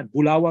lampstand,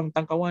 bulawang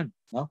tangkawan,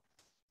 no?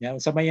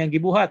 Yan sa mayang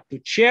gibuhat to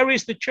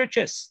cherish the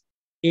churches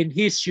in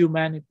his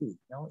humanity,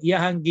 no?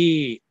 Iyahang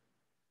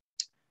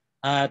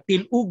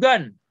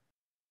tilugan,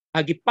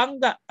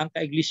 agipangga ang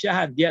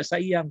kaiglesiyahan diya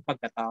sa iyang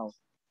pagkatao,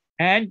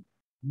 and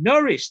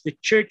nourish the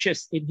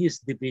churches in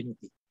his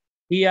divinity.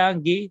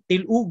 Iyang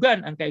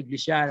tilugan ang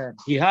kaiglesiyahan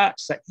diha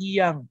sa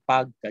iyang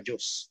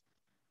pagka-Diyos.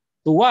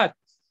 To what?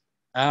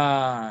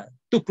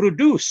 To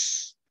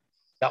produce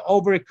the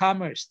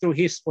overcomers through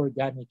his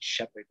organic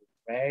shepherding.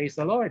 Praise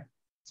the Lord.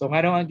 So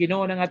nganong ang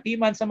Ginoo nang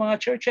atiman sa mga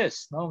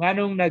churches, no?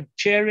 Nganong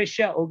nag-cherish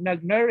siya o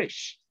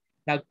nag-nourish,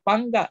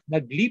 nagpangga,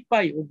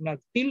 naglipay o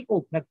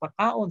nagtilog,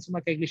 nagpakaon sa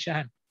mga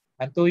kaiglesiyahan.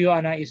 Ang tuyo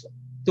ana is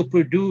to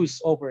produce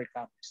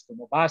overcomers.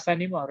 Kung mabasa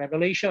nimo ang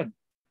Revelation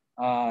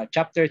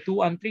chapter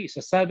 2 and 3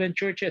 sa 7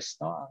 churches,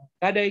 no? Ang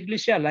kada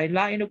iglesia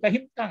lain-lain og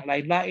kahimtang,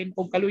 lain-lain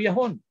og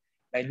kaluyahon,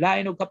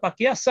 lain-lain og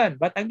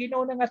kapakyasan, but ang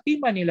Ginoo nang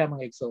atiman nila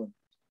mga igsoon,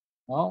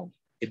 no?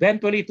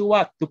 Eventually to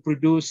what? To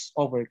produce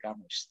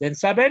overcomers. Then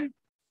 7,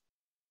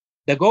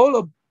 the goal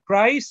of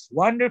Christ's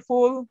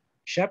wonderful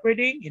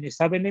shepherding in his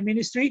heavenly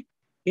ministry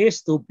is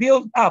to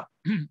build up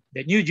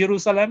the New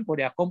Jerusalem for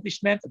the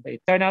accomplishment of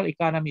the eternal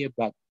economy of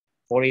God.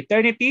 For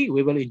eternity,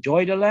 we will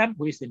enjoy the Lamb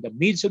who is in the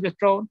midst of the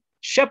throne,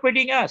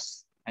 shepherding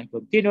us and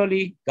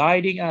continually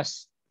guiding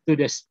us to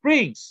the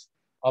springs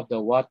of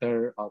the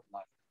water of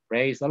life.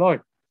 Praise the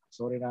Lord.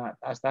 Sorry na,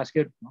 taas-taas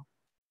yun. No?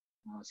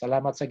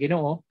 Salamat sa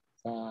Ginoo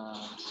sa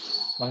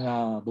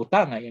mga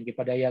butang nga iyang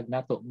gipadayag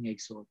nato mga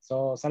igsoon.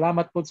 So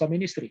salamat po sa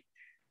ministry,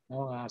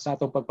 no, sa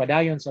atong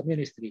pagpadayon sa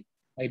ministry.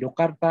 May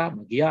edukar ta,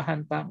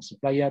 magiyahan ta,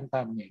 suplayan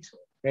ta mga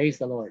igsoon. Praise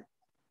the Lord.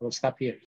 We'll stop here.